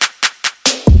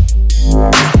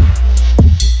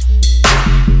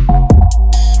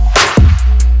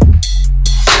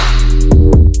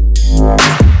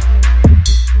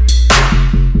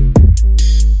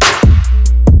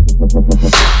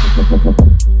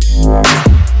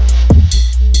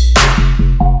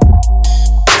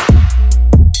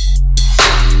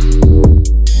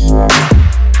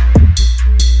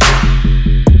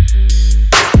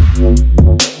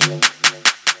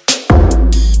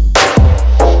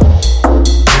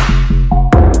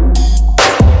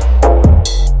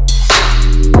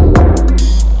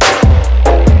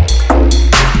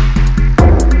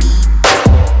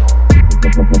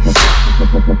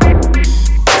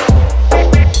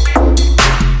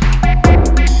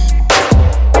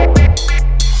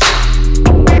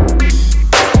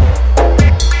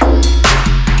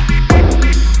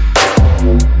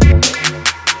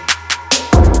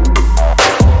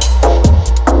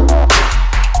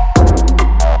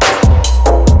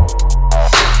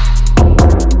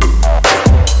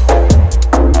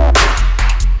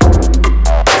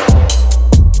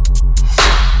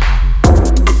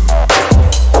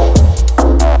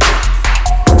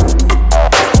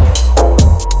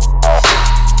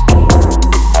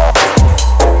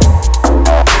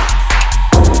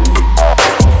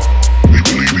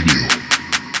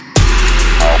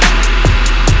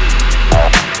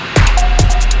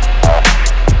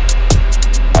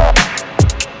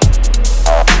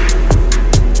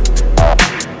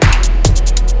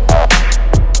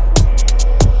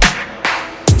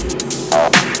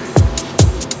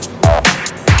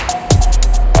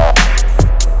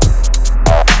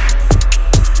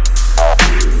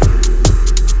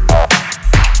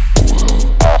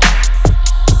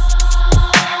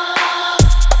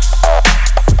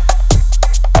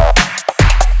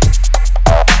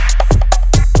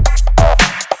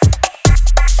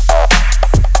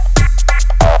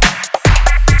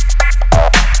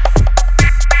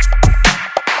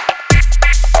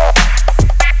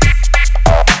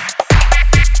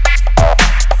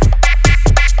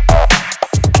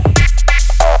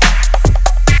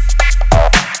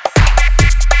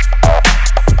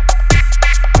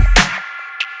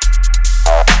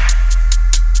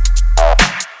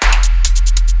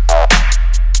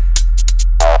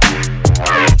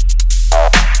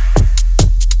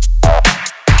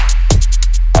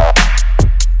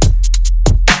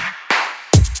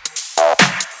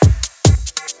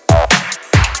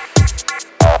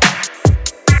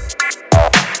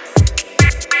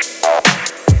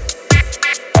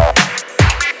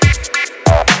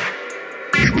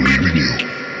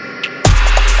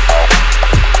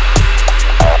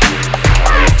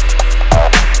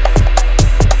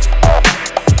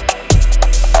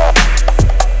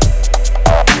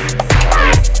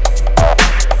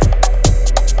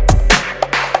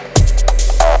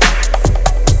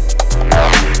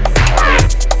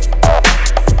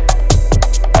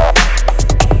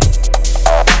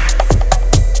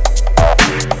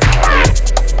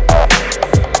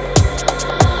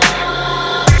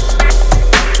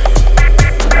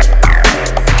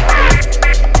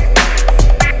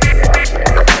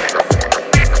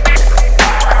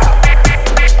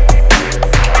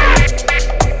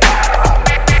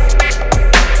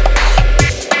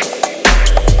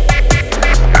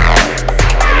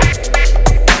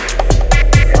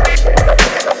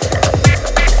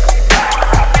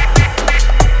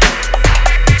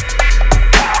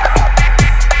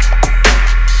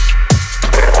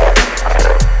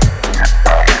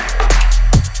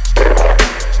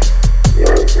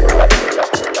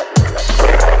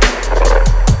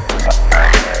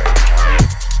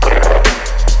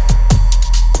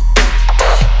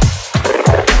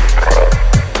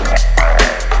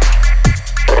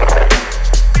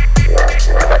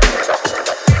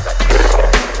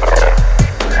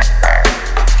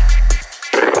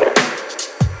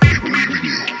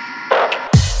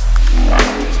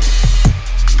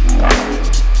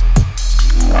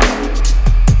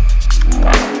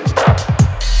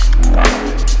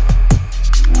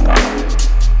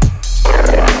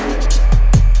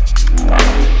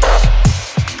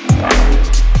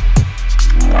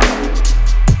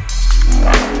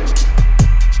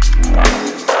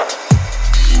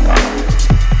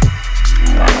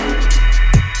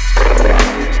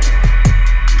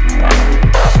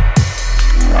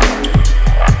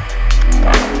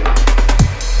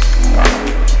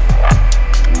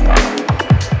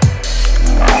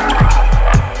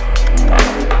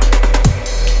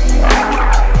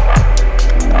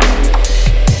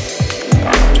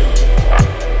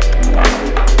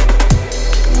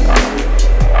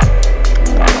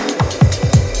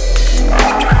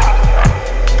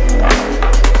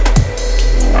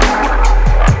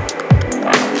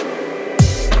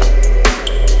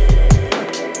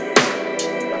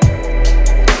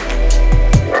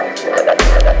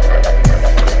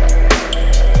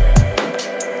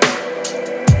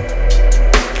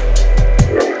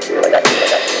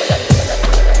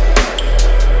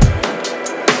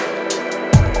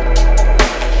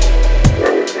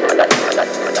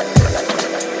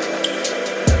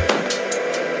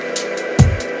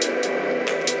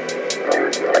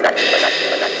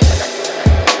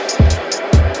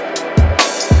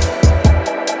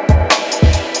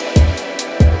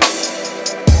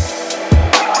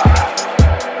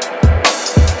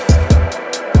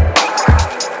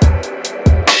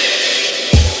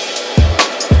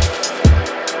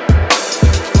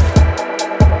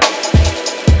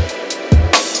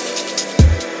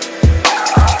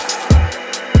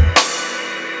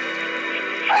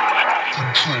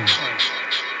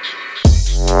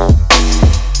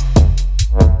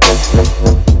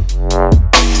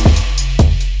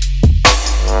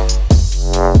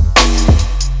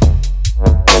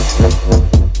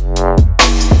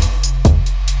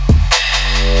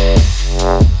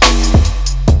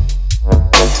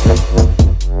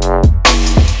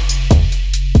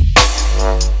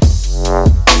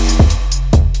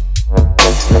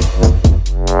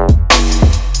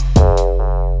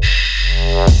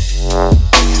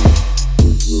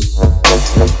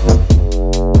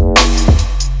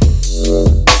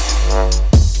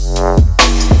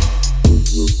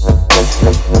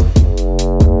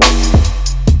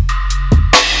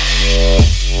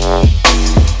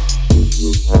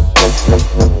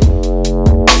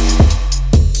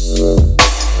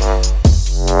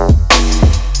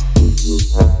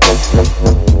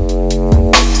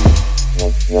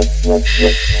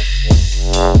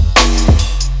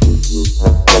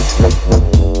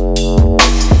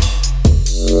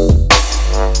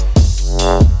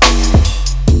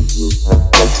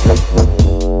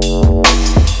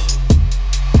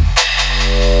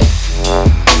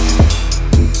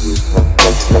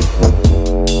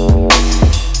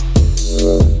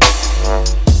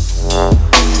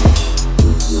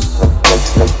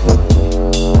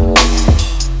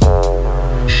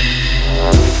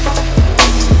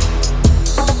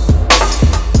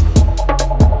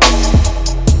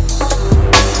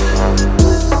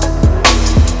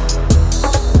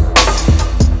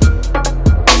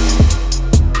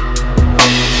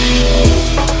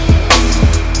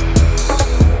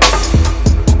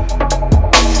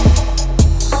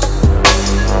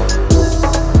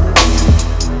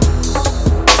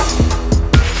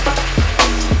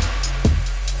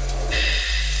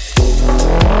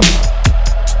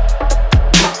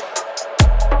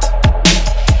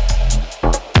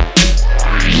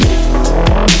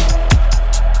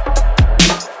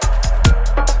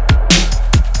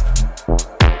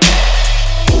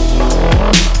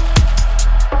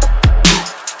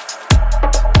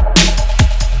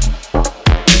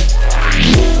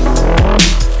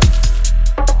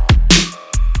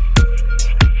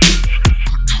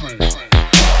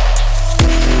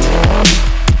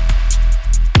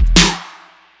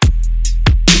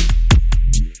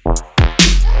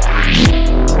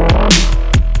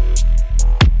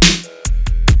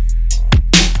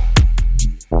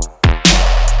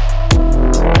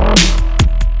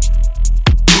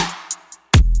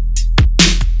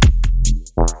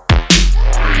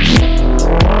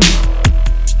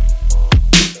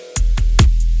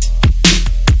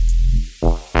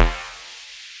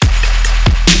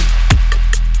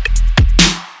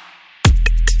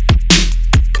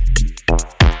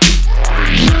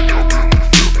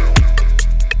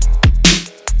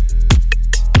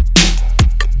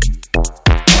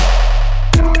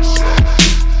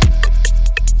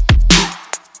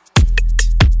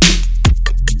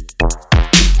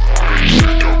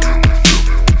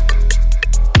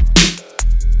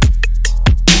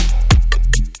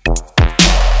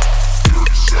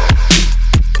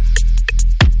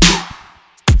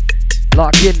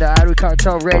 Locked into Irie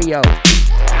Cartel Radio.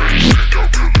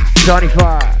 Johnny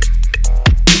 5.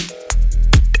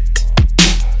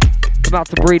 Come out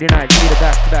to Bree tonight. See the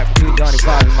back to back between Johnny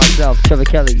 5 and myself, Trevor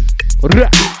Kelly.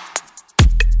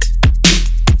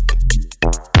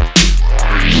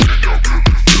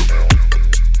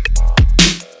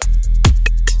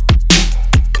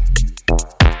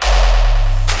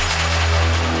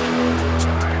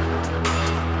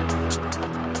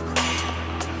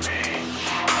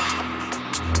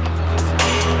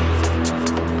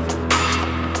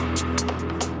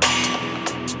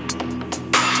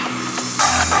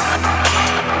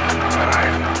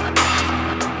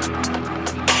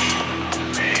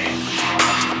 Me.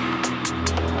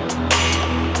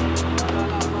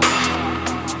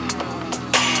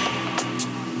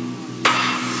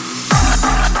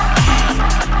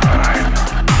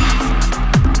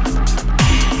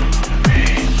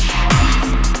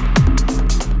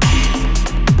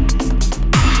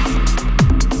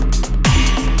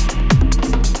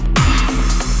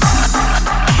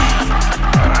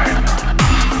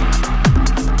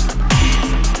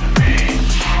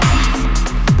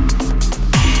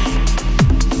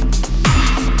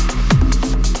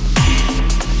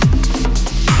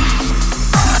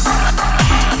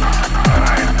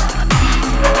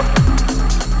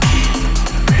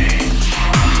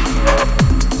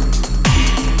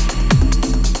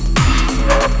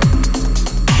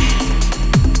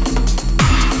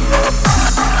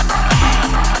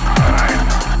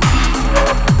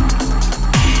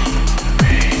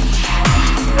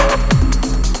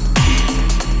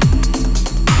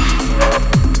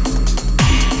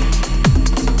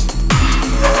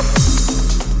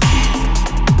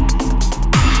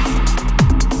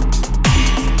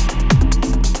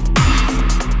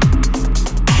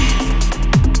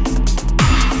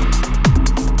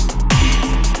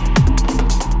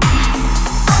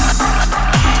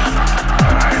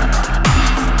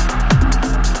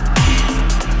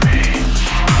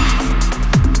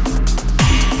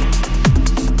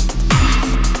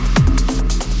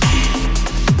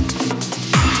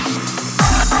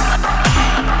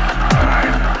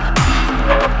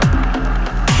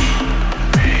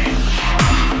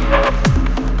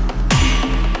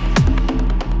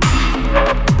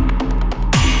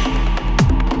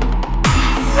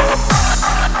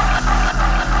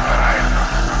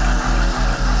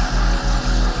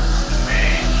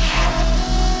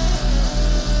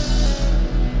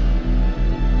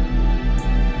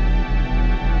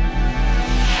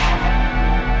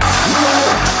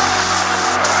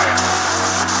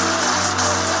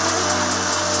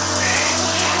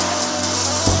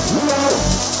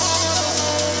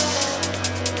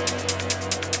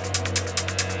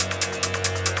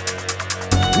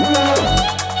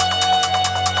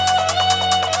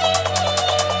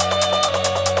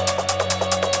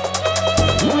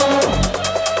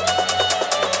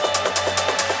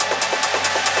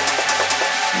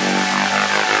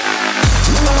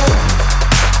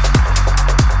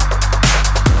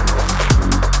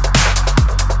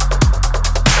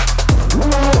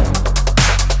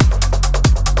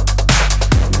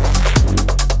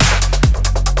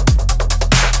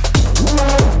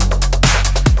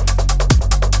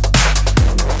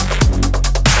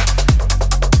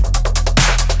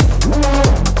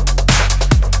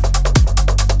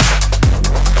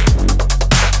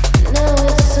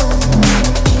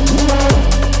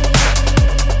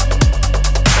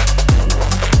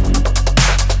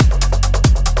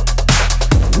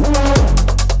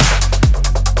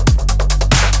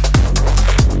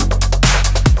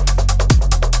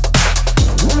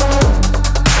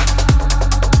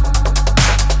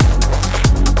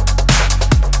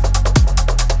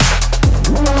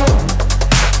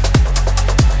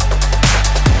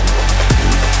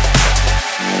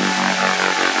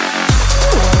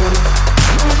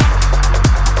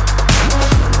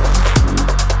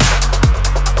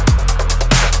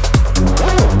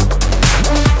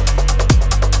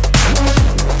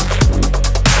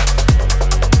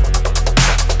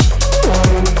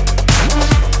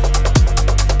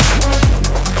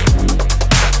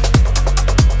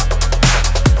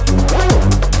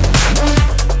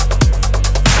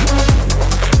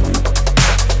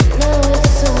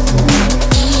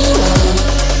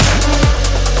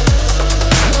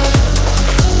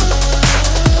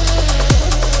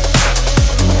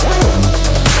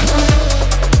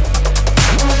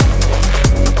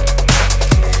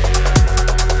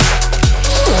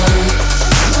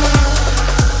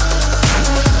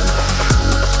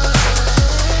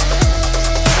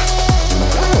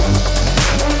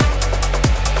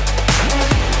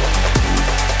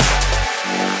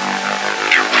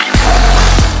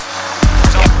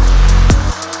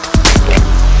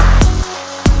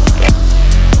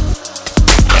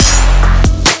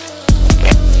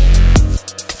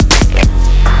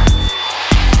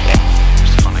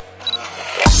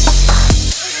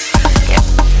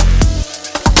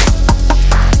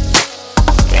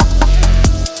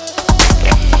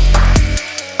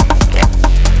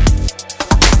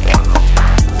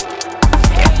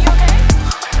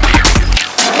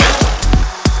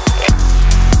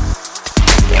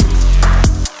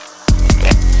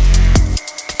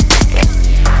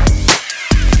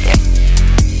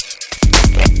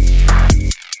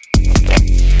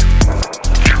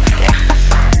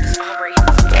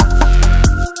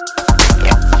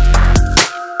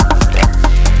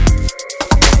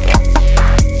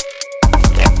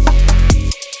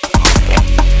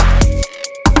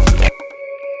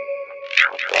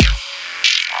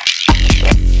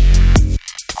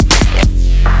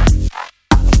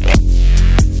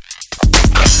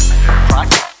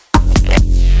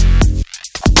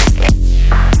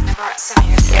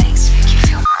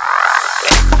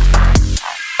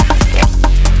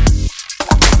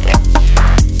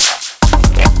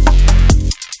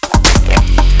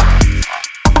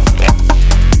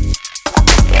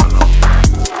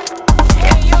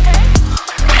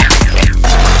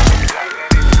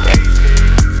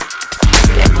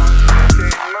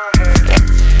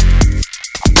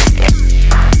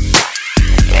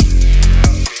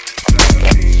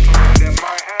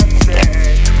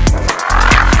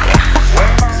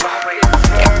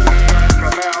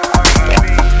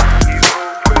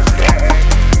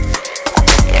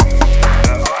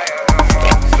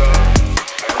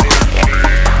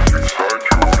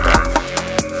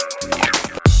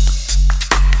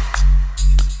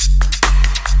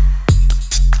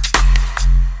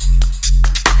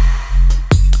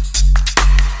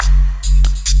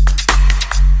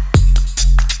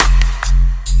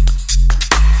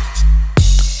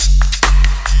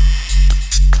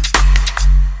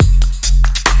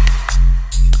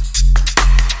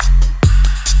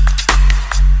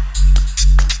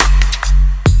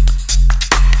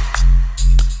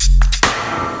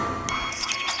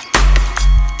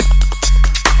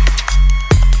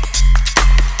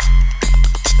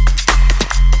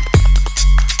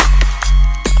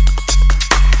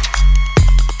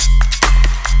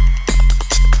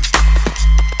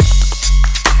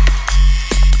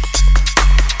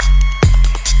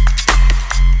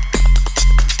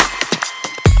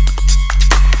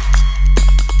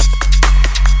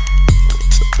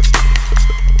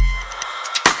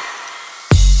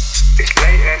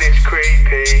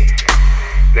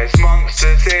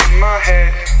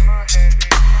 head.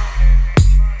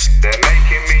 They're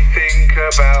making me think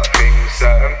about things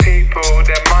certain people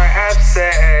that might have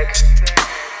said.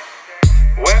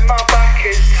 When my back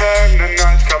is turned, the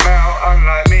nights come out.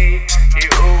 Unlike me, you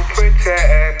all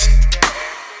pretend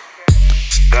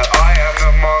that I am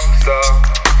the monster,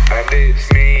 and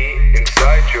it's me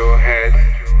inside your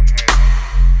head.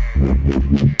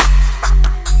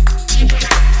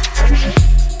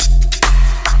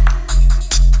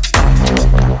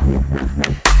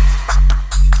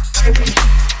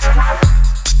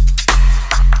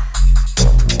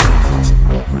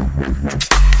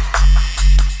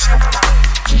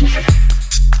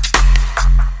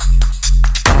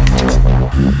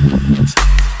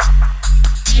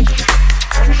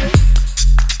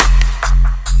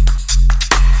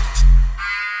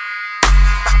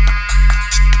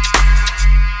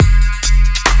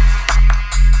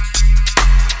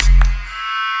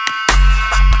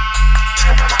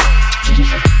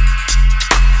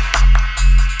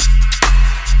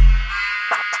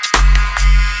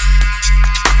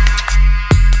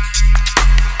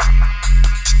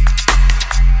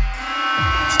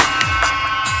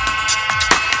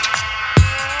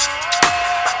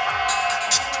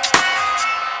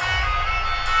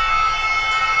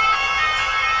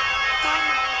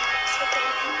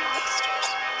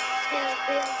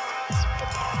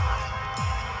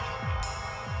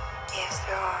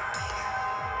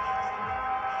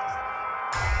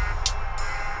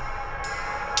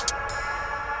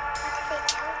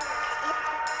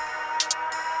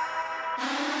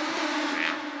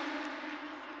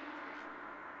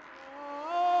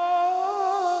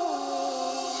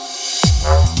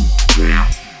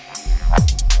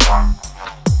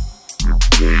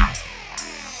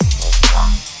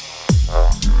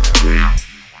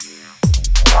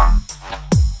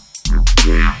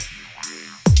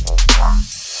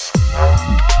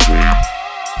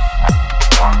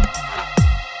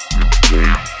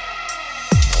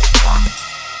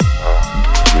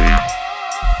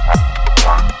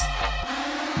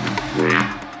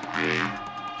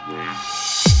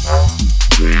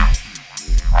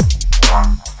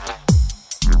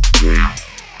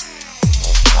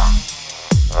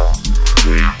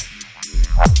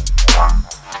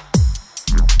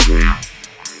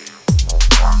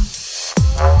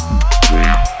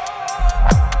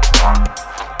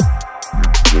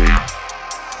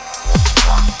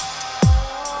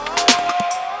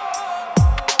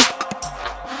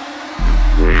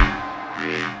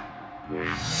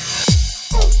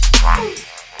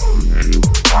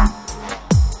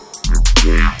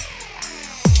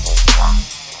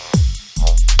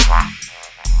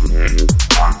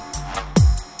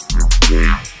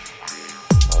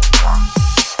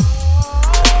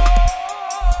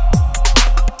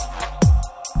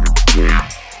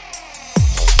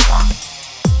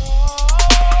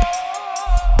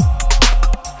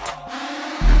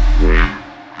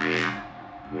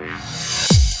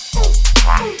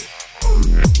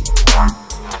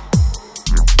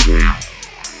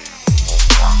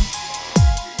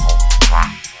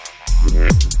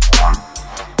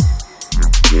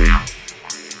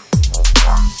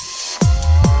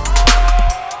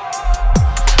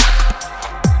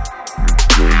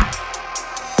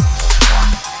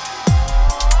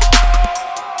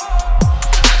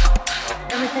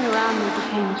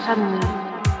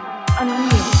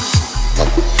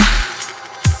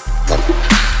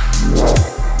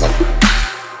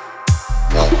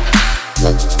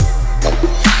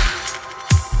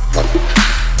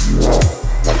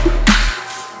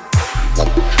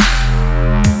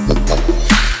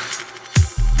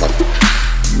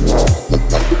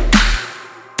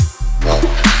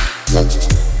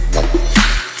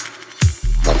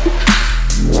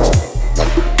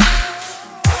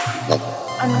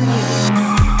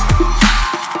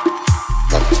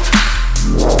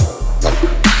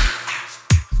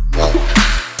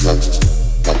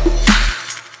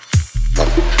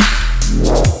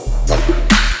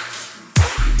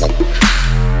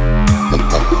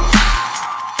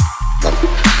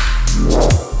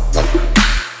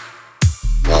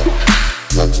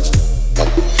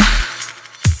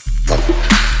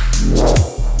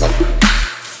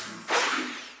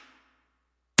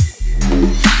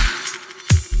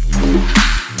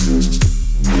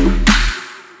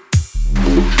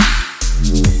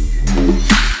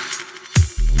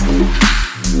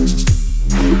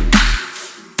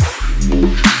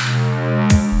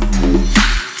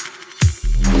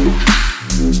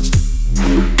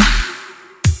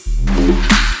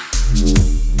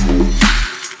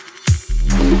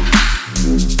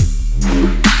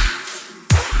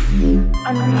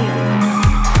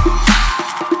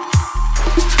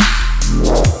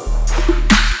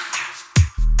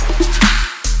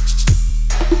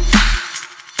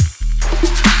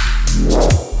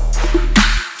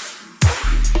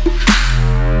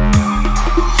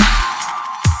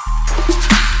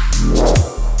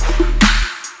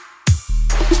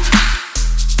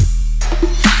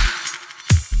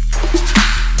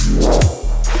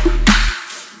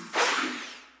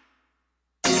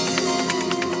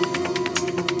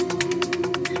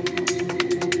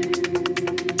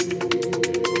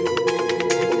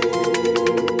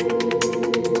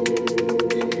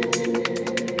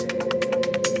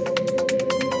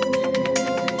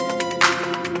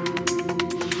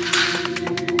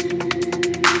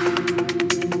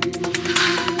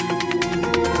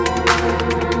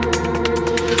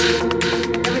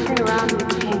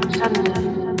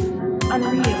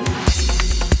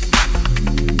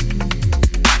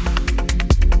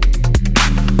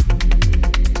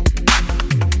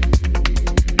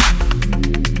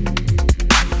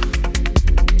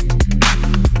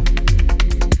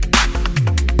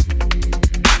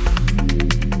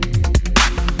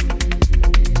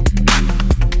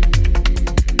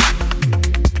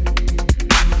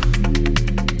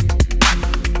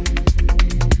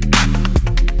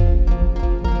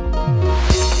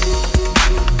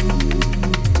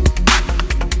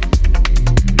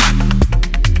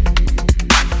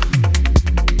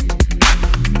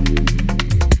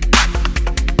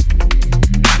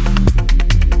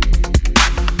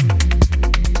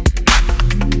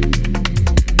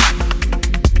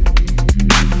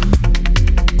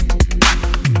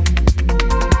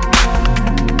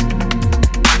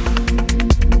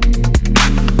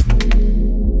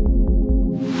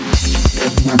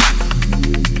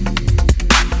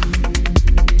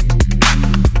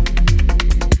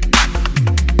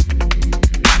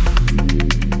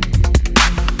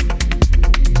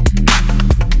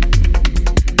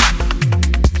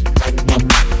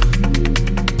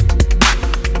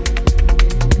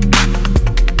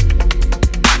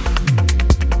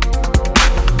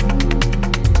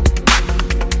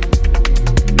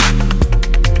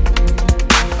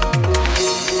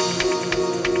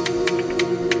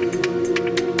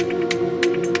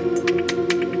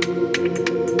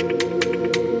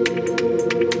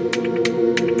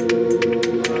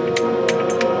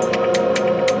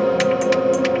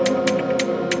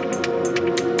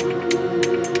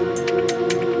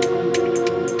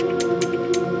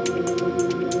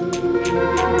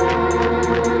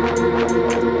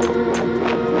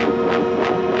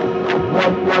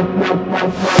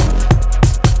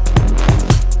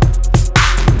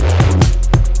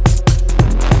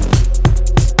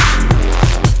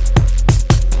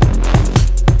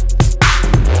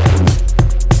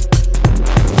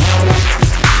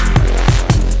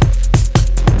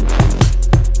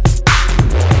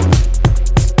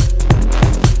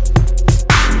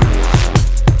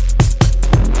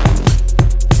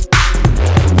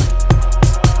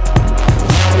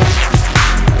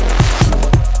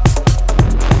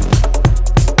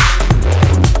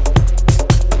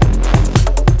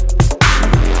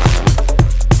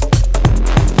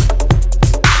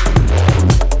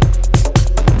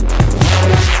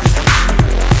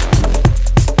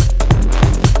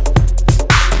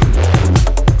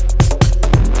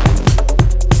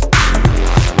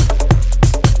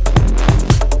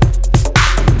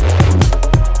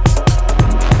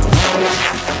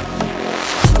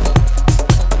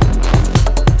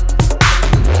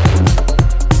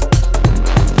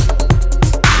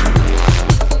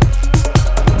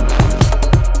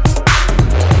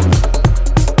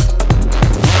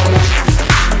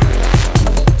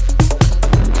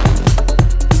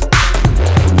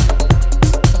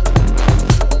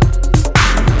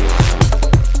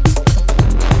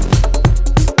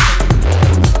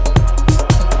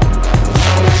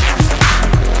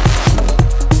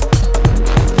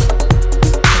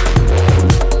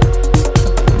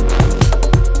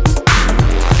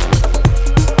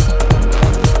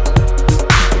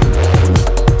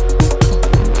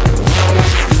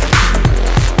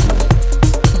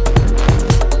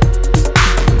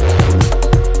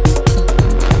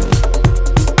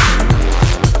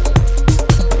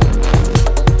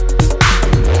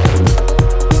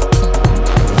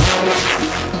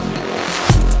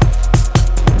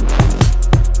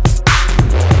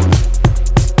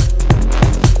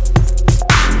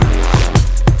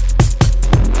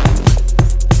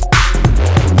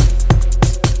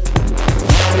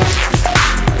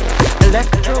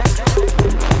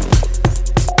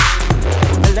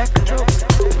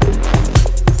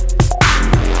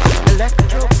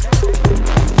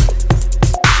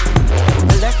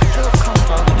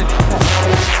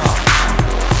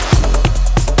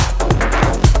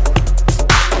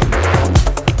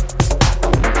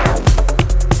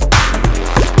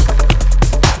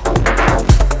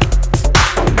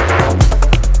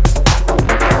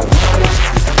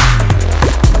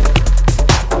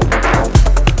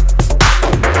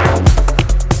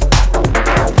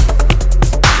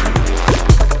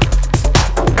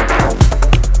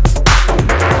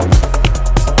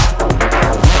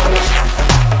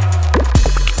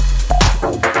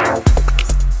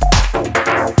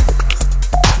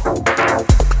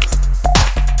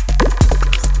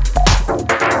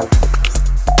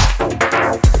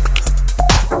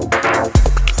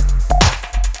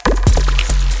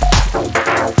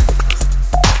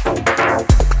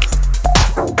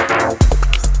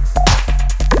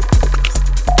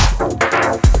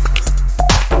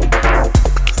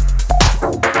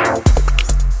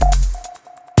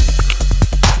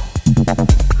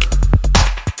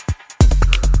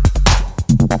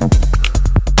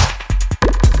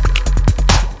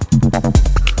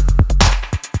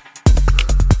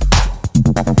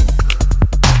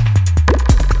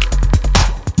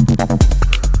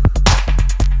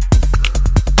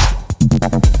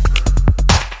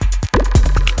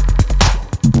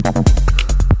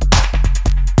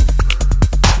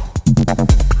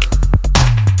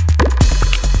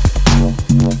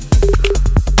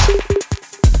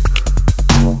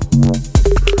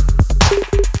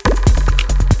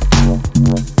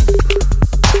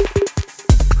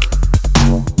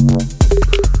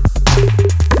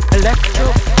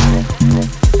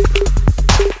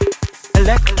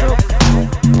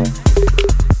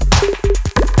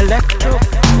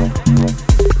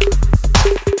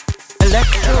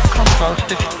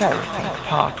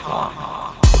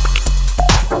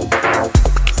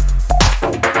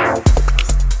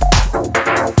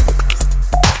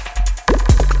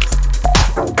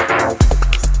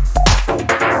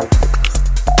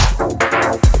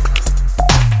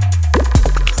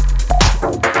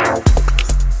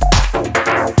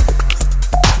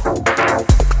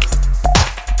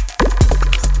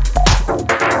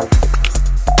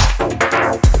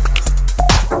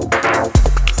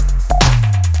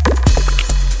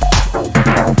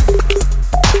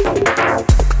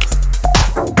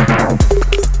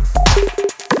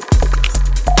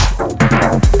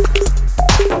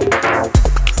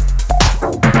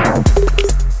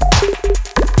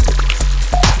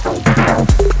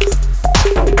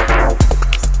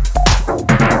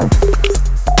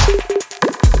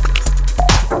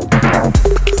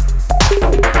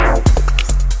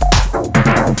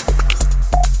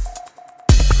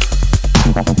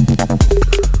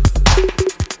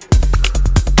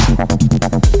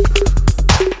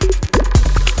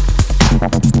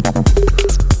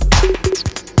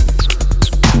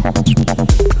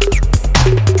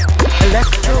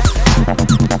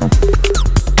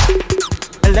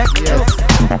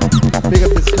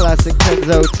 classic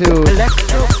Kenzo too.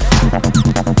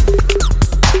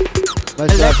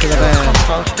 Much love to the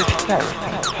band.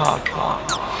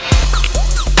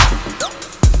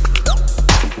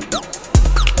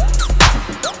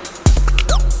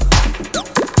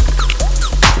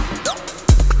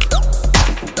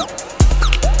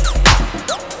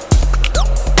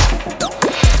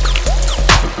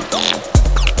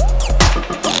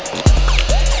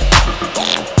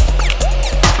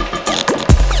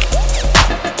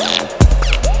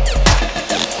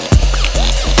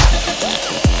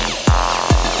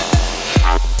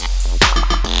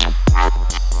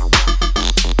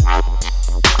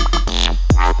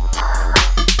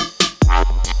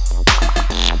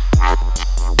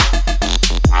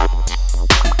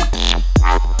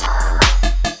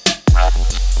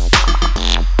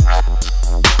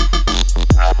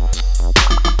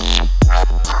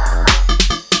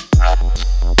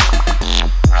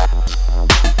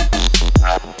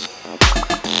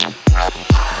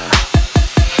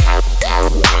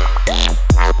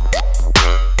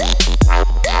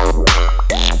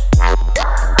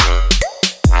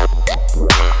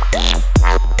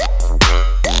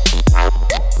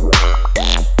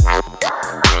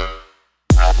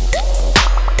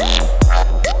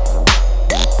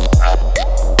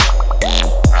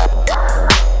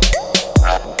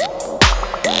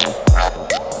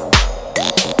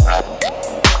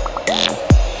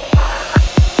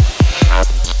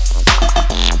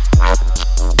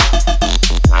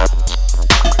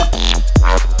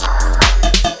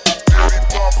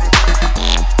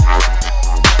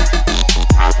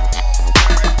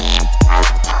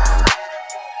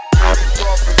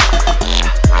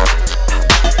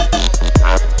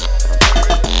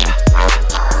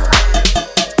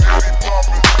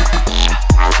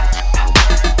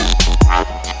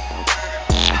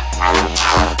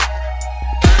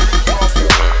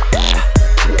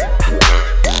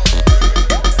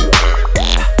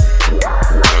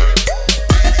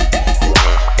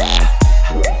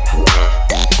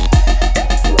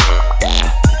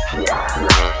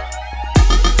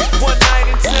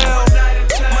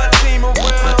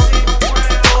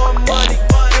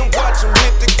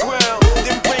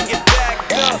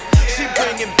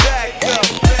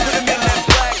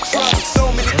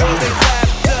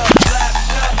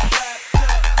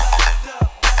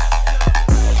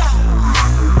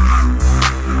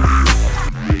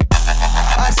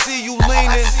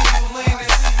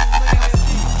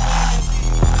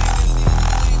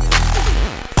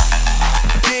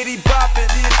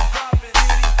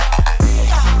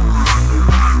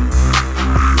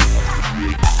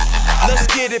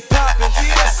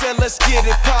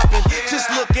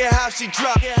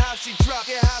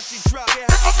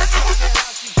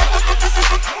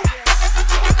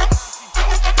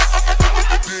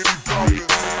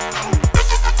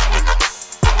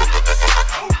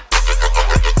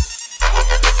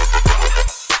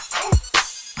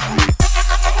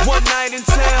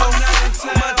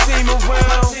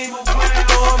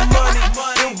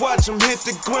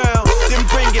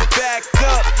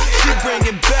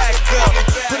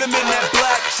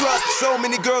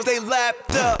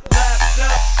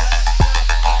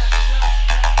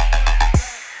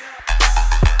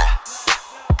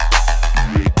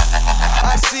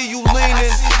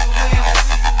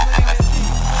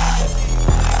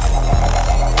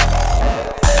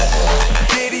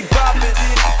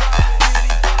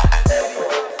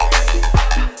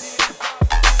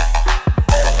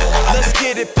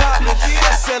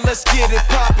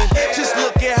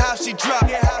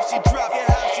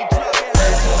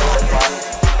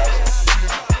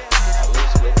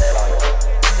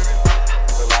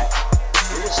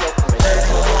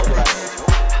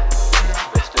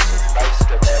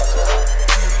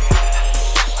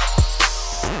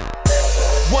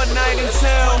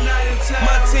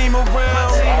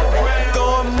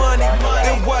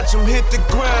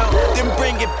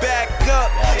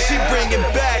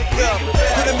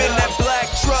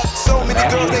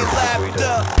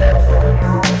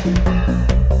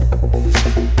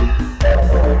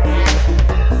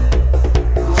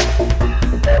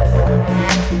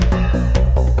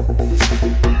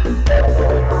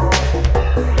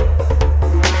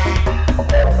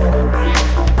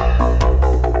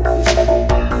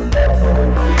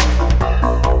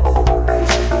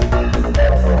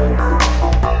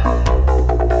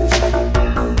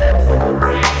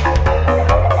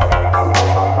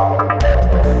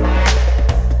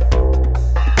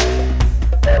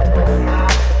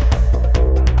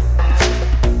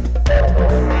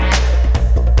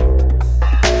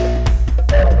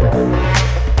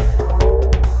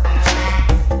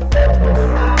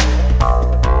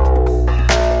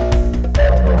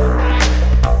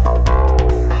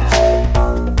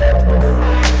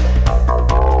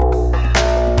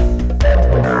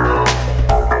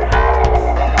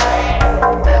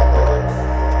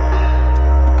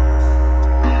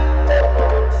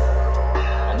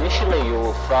 you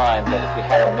will find that if we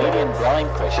have a medium blowing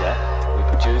pressure, we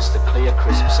produce the clear,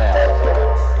 crisp sound.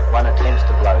 If one attempts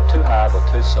to blow too hard or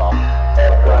too soft, the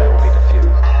drone will be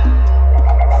diffused.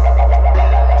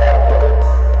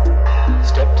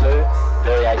 Step 2,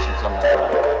 variations on the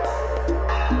drone.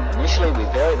 Initially, we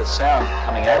vary the sound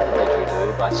coming out of the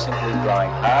didgeridoo by simply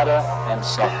blowing harder and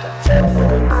softer.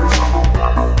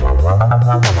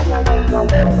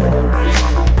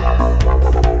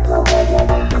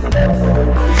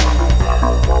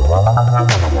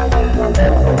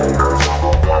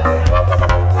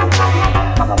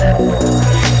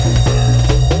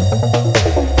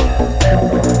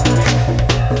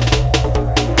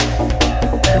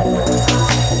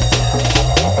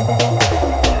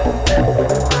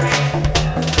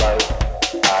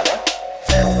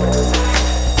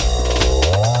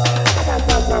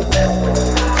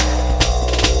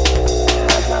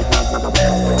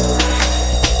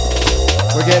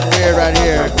 We're getting weird right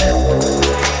here.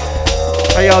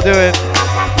 How y'all doing?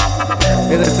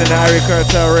 You listen to Irie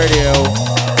Cartel Radio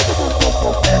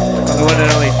on the one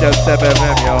and only Dubstep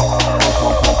FM, y'all.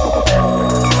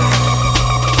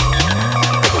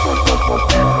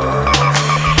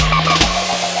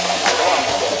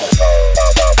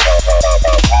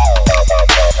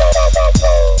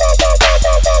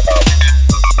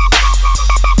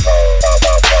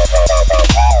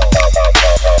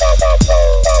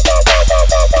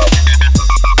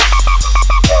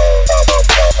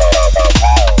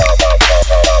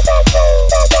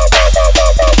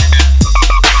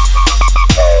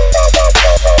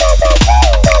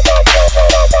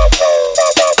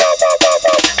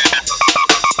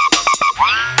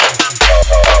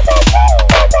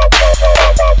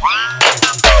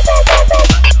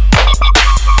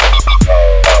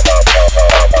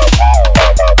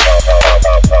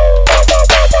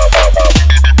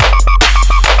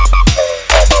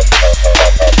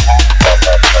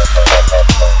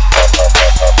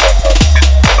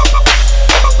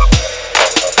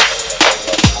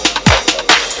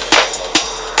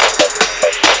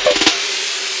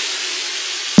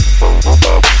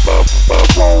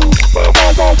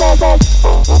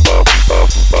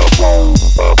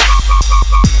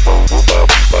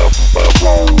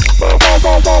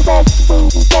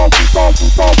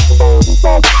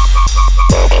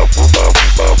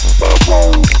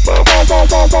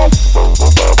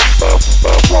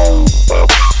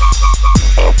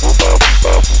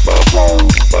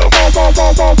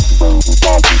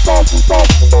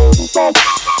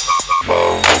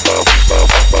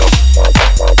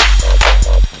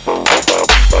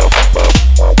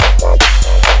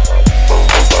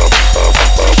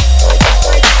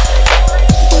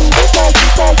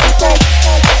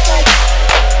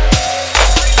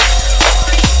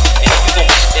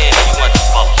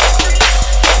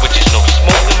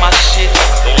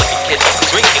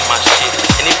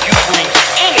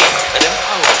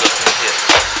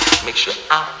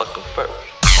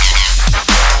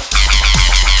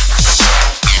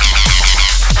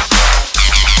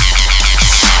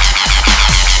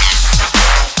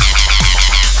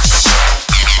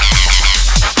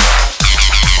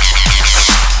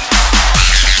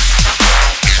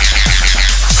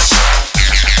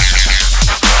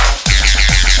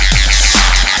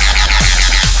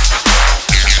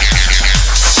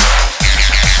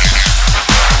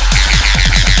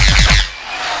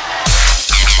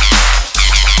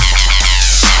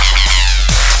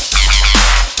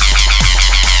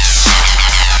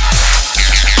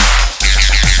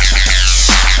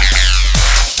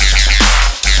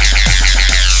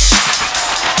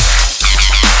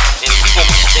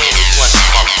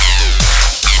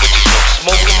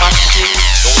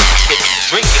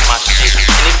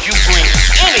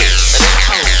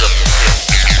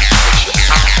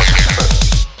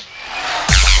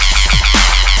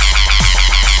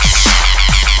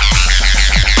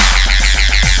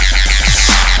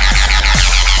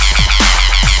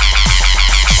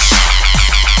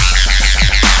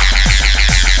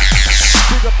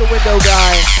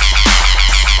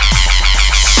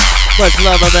 Much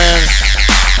love, my man.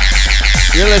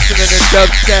 You're listening to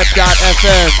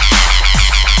dubstep.fm.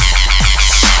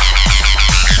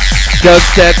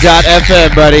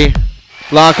 Dubstep.fm, buddy.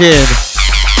 Lock in.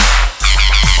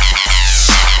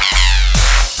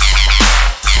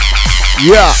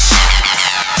 Yeah.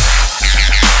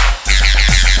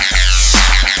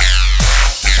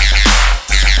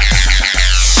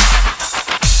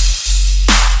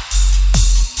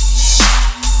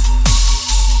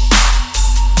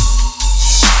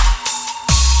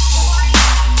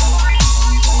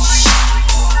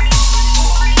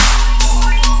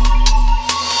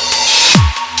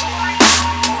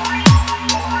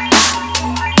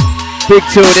 Big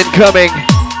tune incoming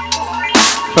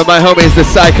from my homies, the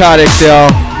Psychotics, y'all.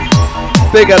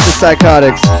 Big up the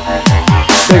Psychotics.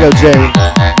 Big up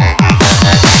Jamie.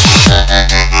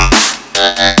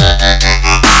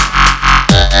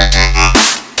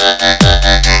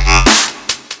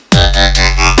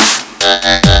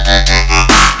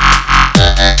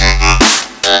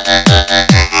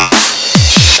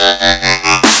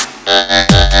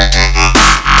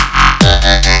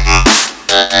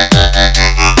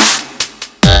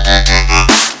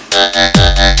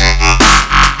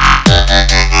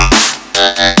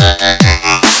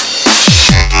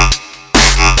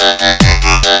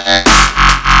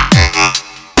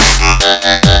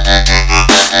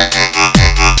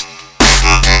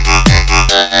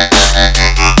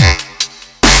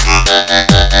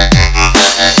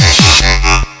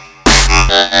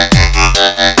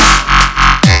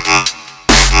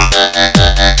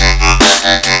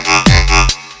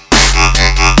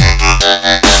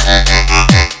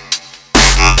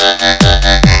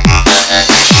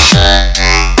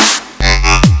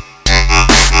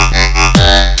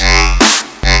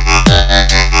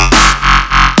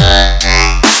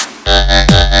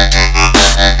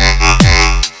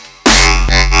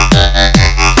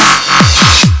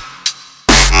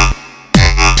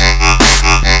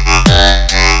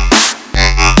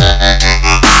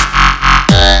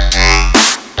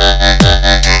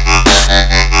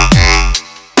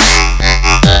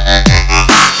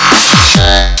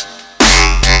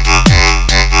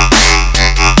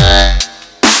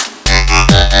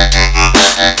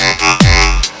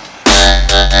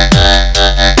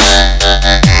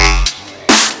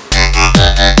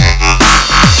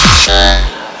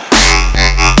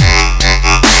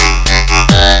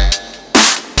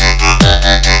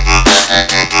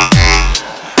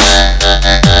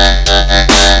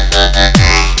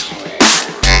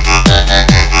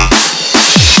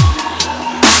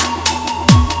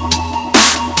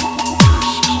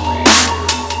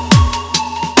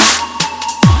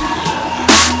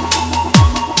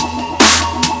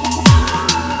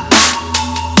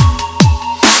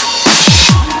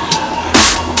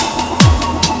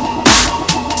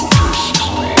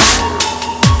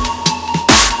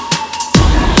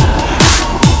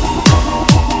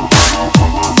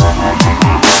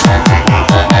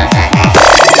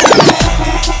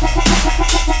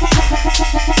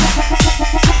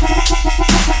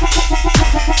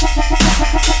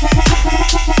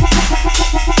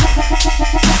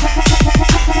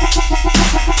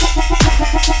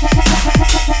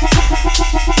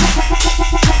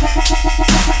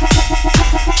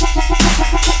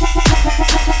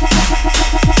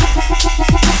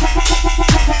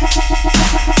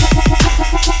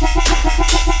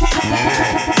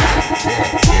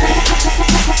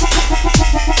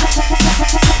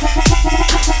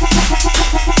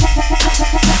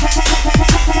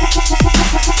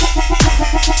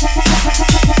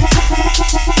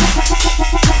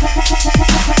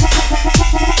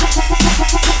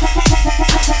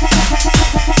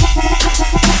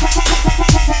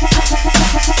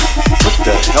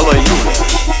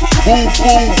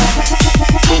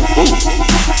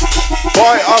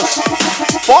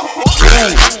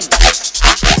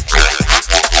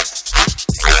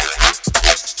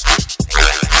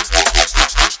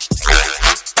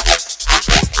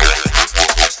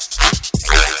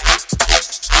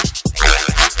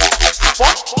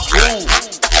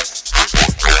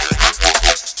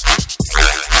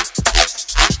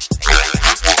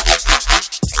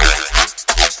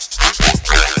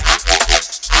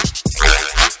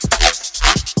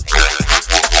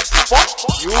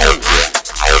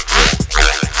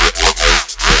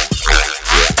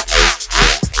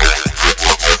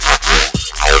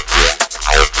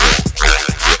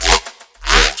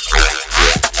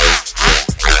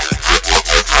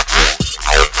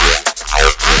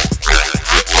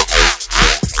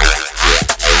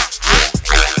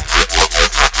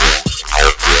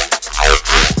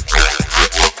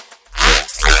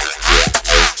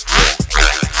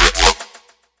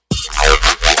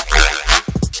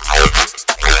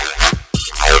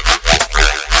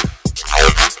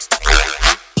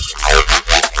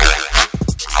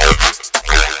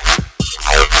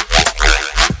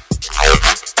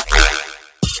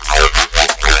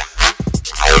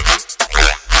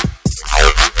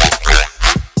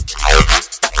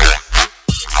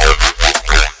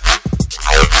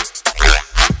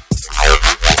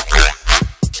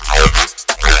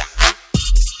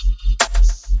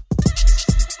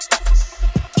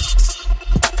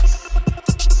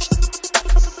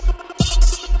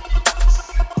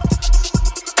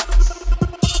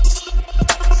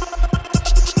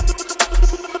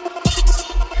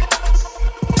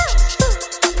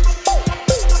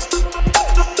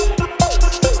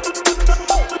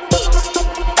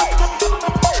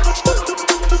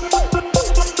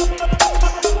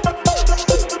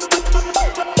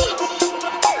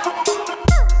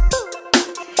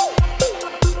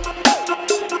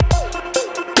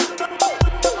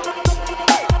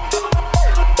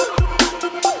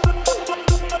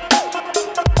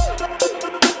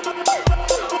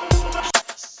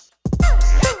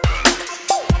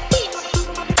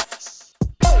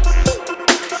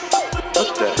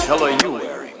 hell are you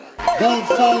wearing?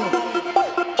 Boo-foo.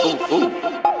 Boo-foo.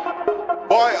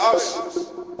 Buy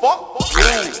us. Fuck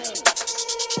you.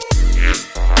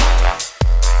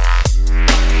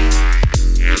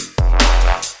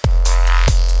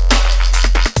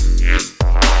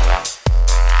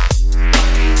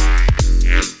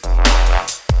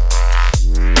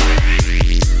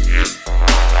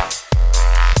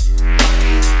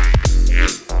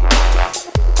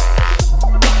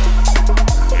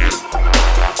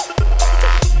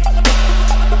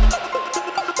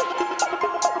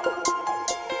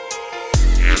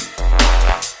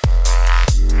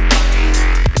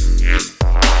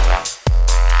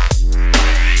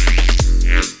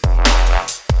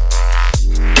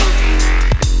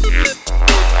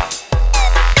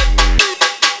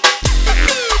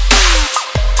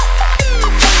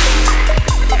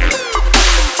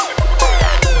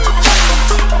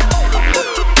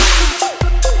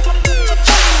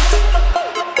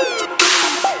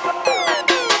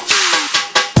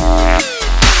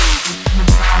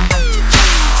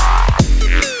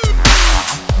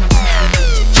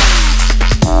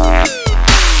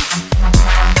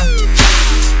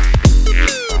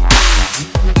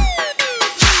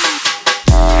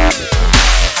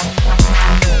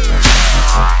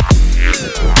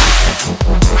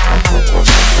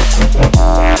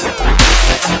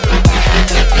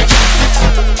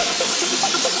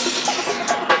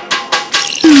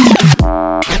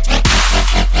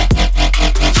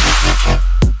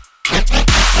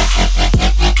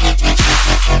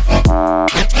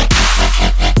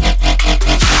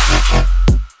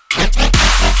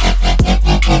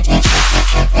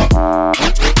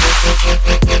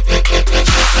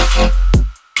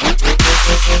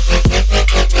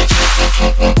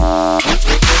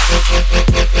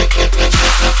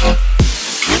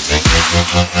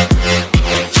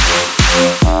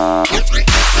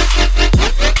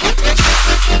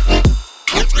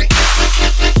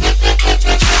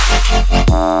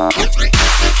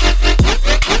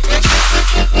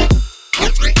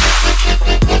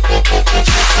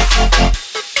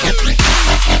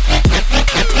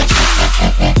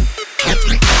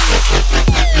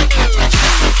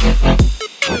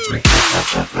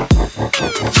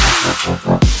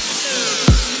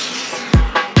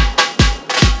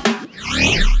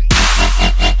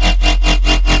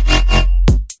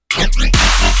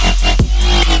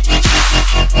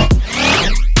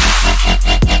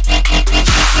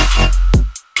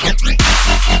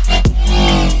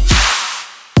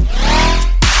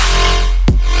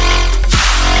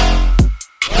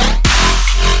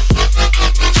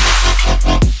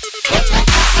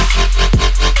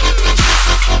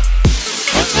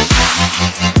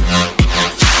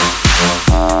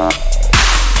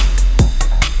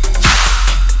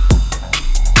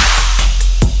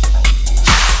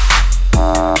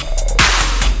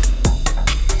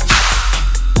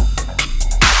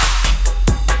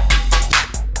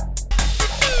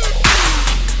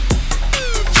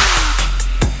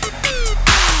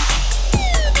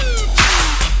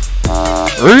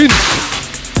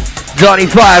 Johnny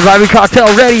 5, Ivory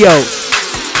Cartel Radio.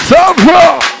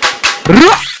 Soundcloud.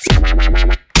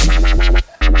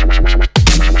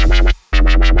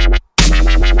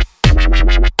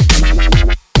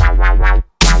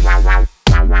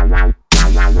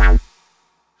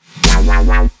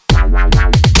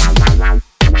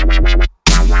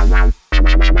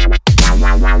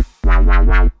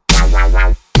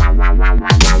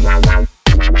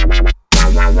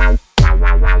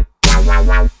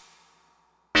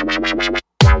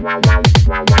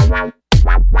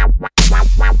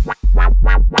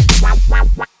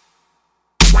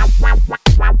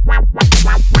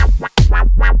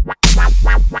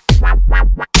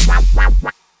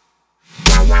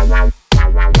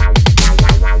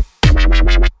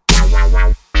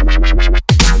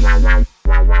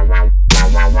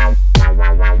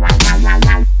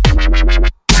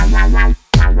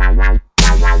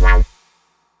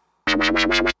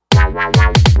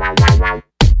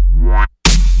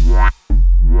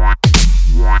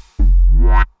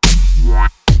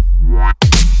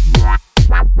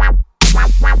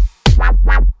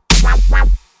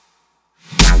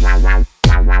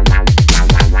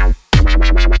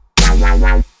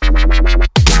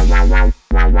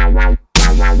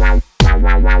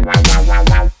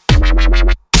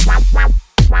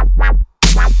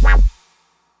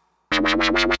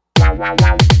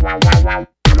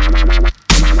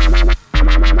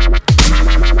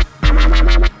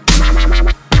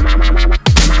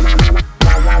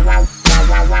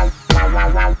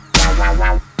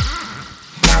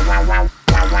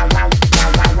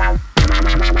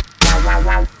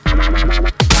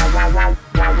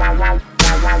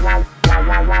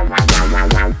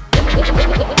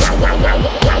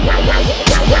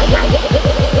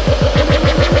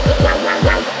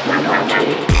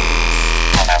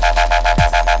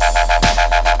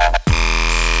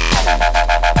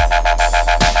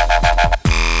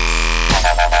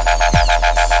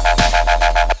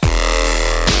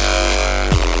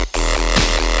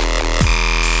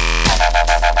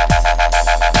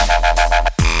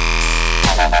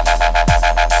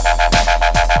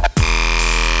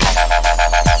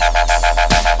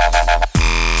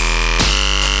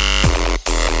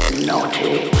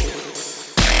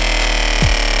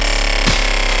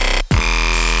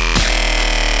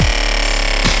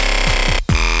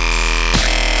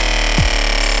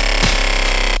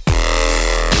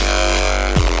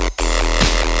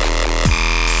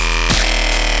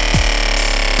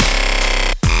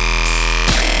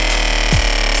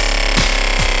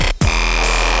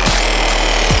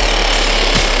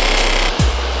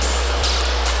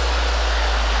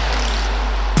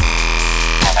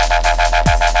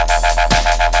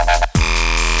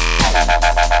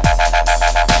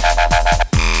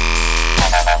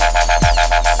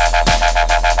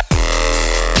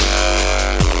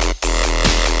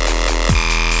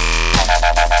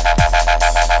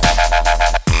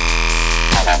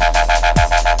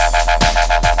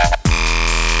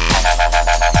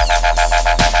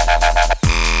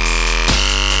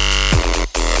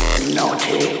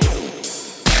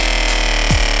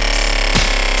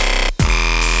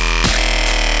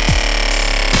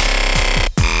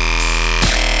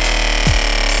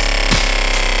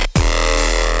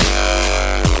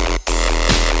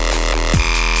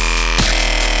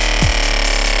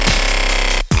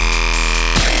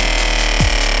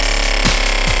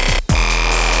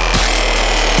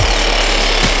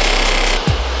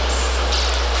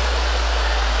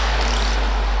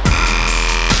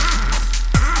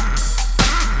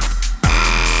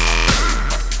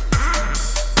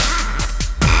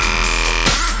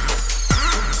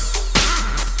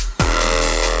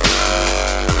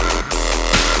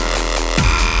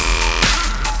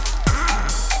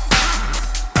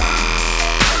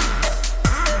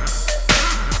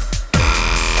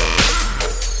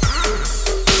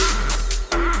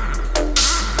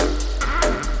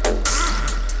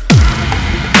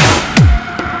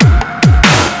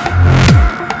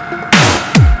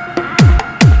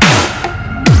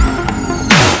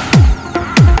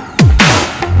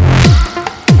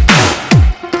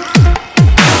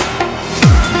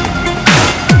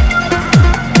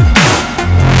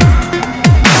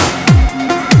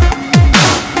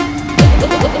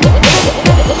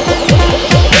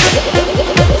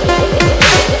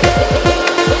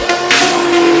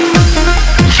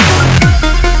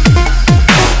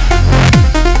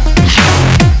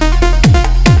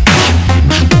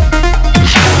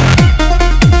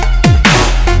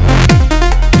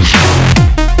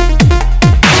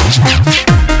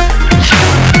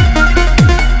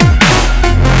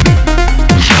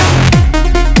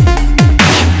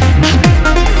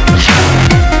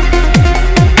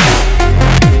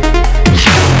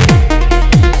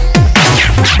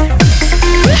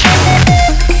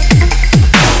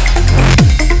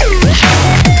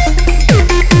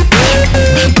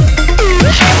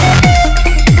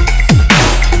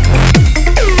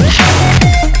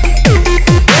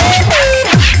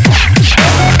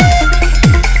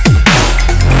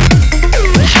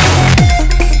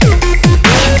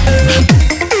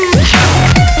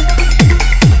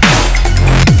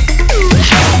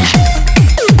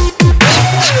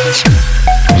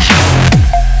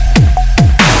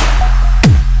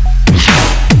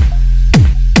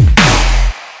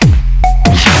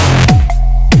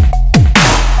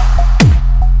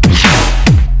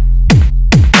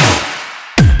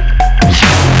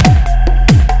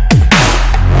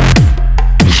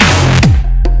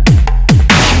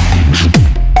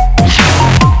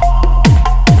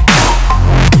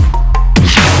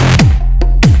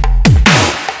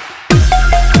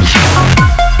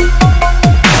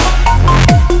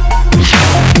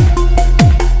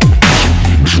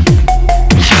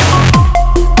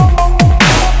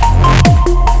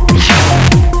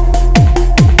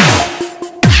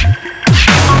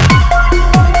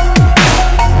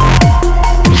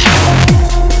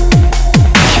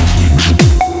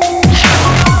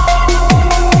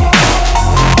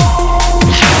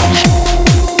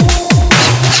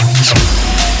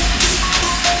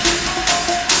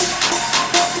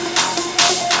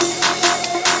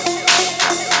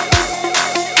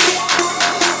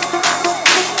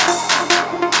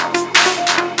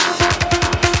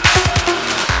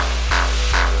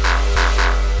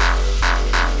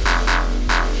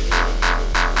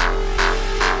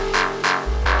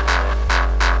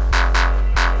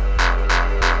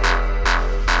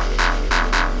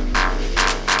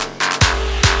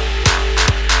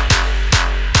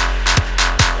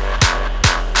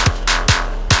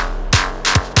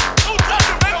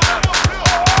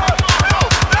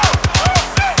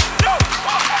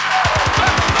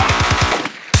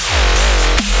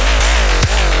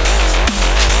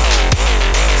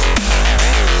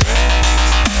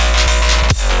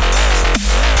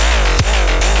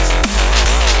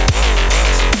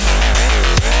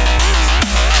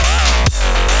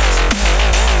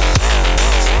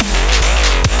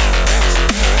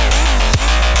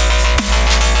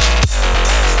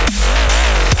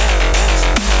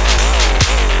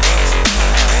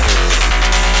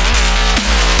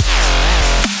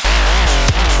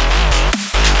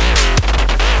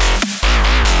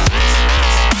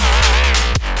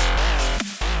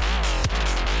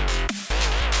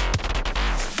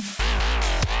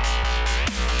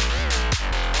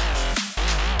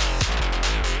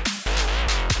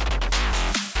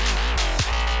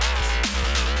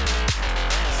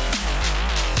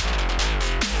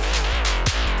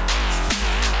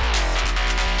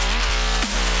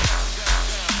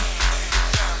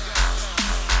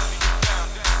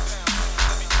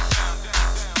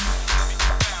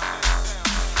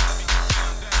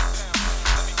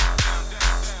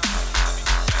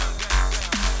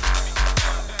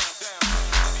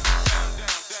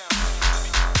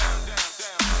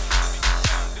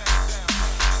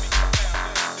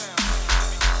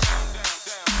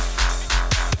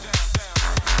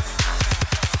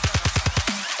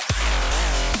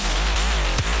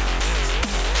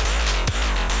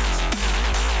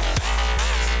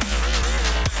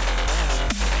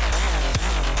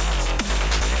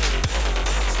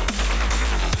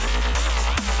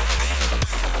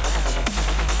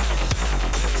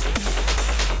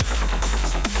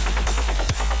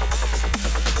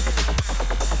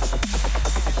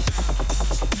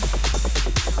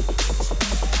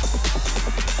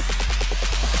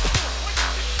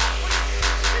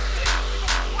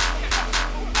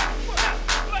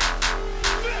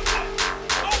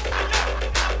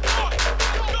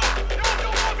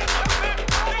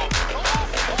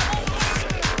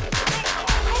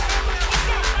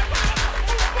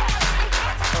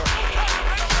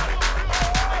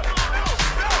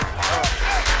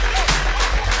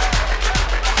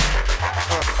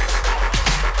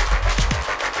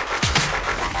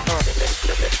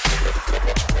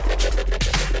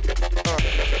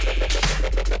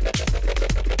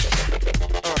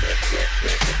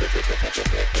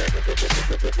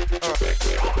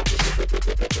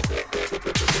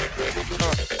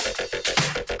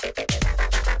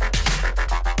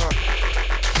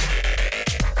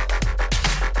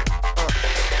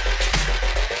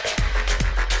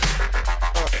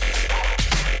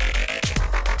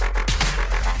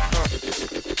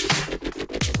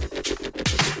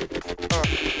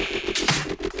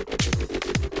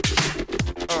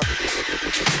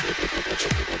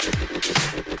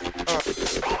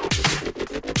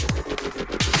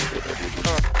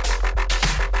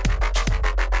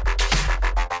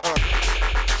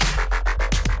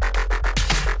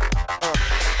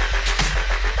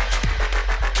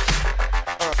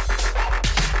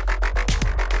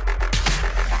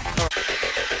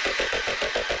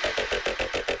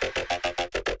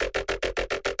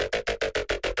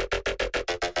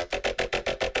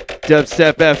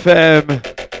 Dubstep FM.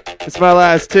 It's my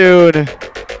last tune.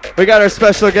 We got our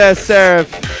special guest, Seraph,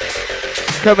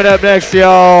 coming up next,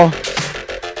 y'all.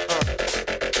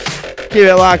 Keep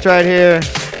it locked right here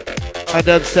on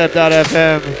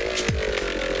dubstep.fm.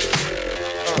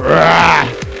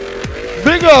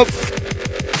 Big up!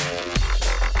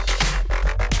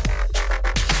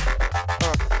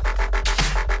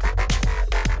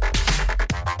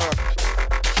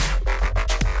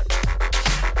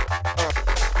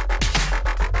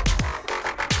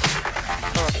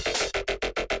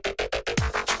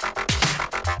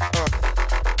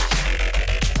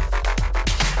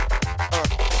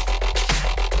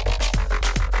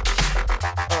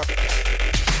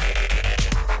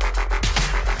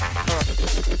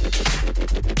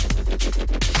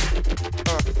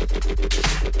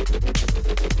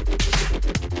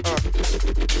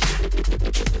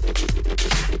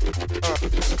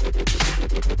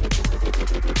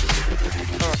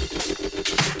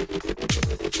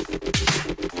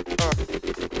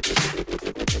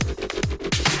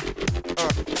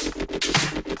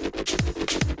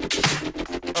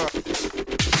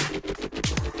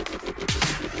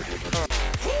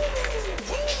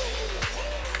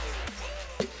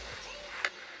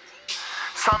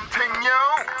 Something new.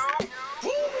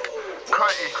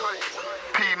 Cutty,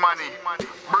 P-Money,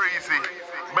 Breezy,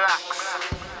 Blacks.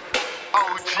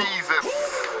 Oh Jesus.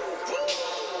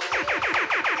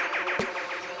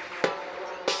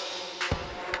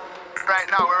 Right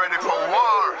now we're ready for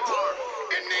war.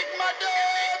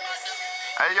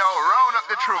 Hey yo, round up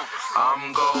the troops.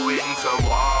 I'm going to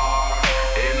war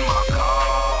in my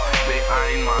car,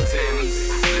 behind my tents,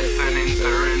 listening to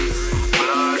rinse,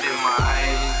 blood in my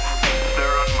eyes,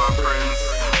 they're on my prints.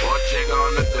 What you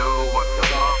gonna do? What the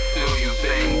fuck do you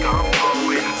think? I'm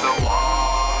going to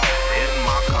war in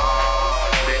my car,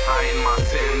 behind my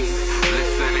tents,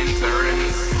 listening to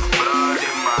rinse, blood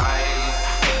in my eyes,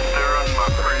 they're on my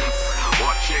prints.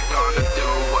 What you gonna do?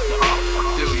 What the fuck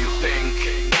do you think?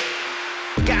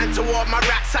 Getting toward my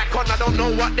rucksack on, I don't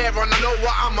know what they're on, I know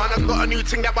what I'm on. I've got a new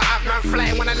thing that will have man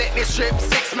flying when I let this trip.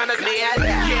 6 man at the end,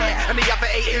 yeah, and the other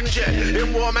 8 injured.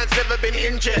 In war, man's never been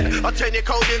injured. I'll turn your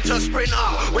code into a sprinter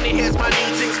when he hears my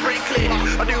new thing sprinkling.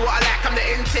 I do what I like, I'm the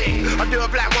in thing. I do a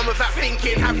black one without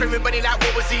thinking. Have everybody like,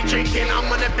 what was he drinking?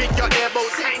 I'm on a big yacht, they're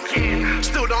both sinking.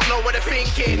 Still don't know what they're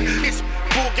thinking. This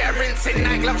will get rinsing.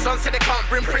 Night gloves on, so they can't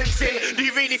bring printing. Do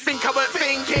you really think I weren't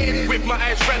thinking? With my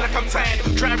eyes red like I'm tired,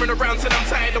 driving around till I'm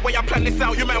tired. The way I planned this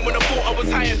out, you man would have thought I was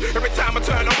hired. Every time I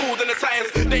turn, I'm holding the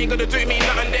tires. They ain't gonna do me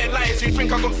nothing, they're lies. You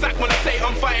think I got sacked when I say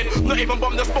I'm fired? Not even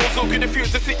bomb disposal could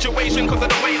defuse the situation cause of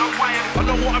the way I'm wired. I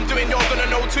know what I'm doing, you're gonna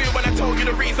know too when I told you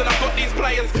the reason I've got these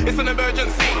players. It's an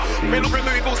emergency, middle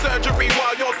removal surgery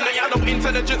while you're playing. No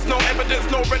intelligence, no evidence,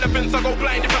 no relevance. I go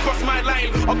blind if I cross my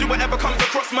line. I'll do whatever comes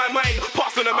across my mind.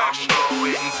 Passing a mash. I'm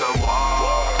going to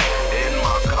war in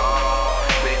my car,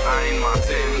 behind my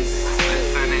tins,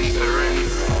 listening to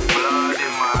rinse, blood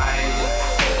in my eyes,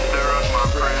 they're on my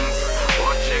prints.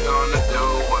 What you gonna do?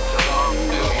 What the fuck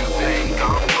do you think?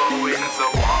 I'm going to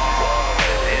war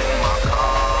in my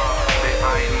car,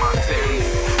 behind my tins,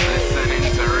 listening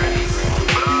to rinse,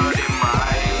 blood in my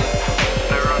eyes,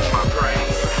 they're on my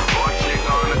prints. What you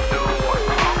gonna do? What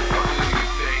the fuck do you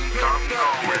think? I'm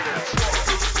going to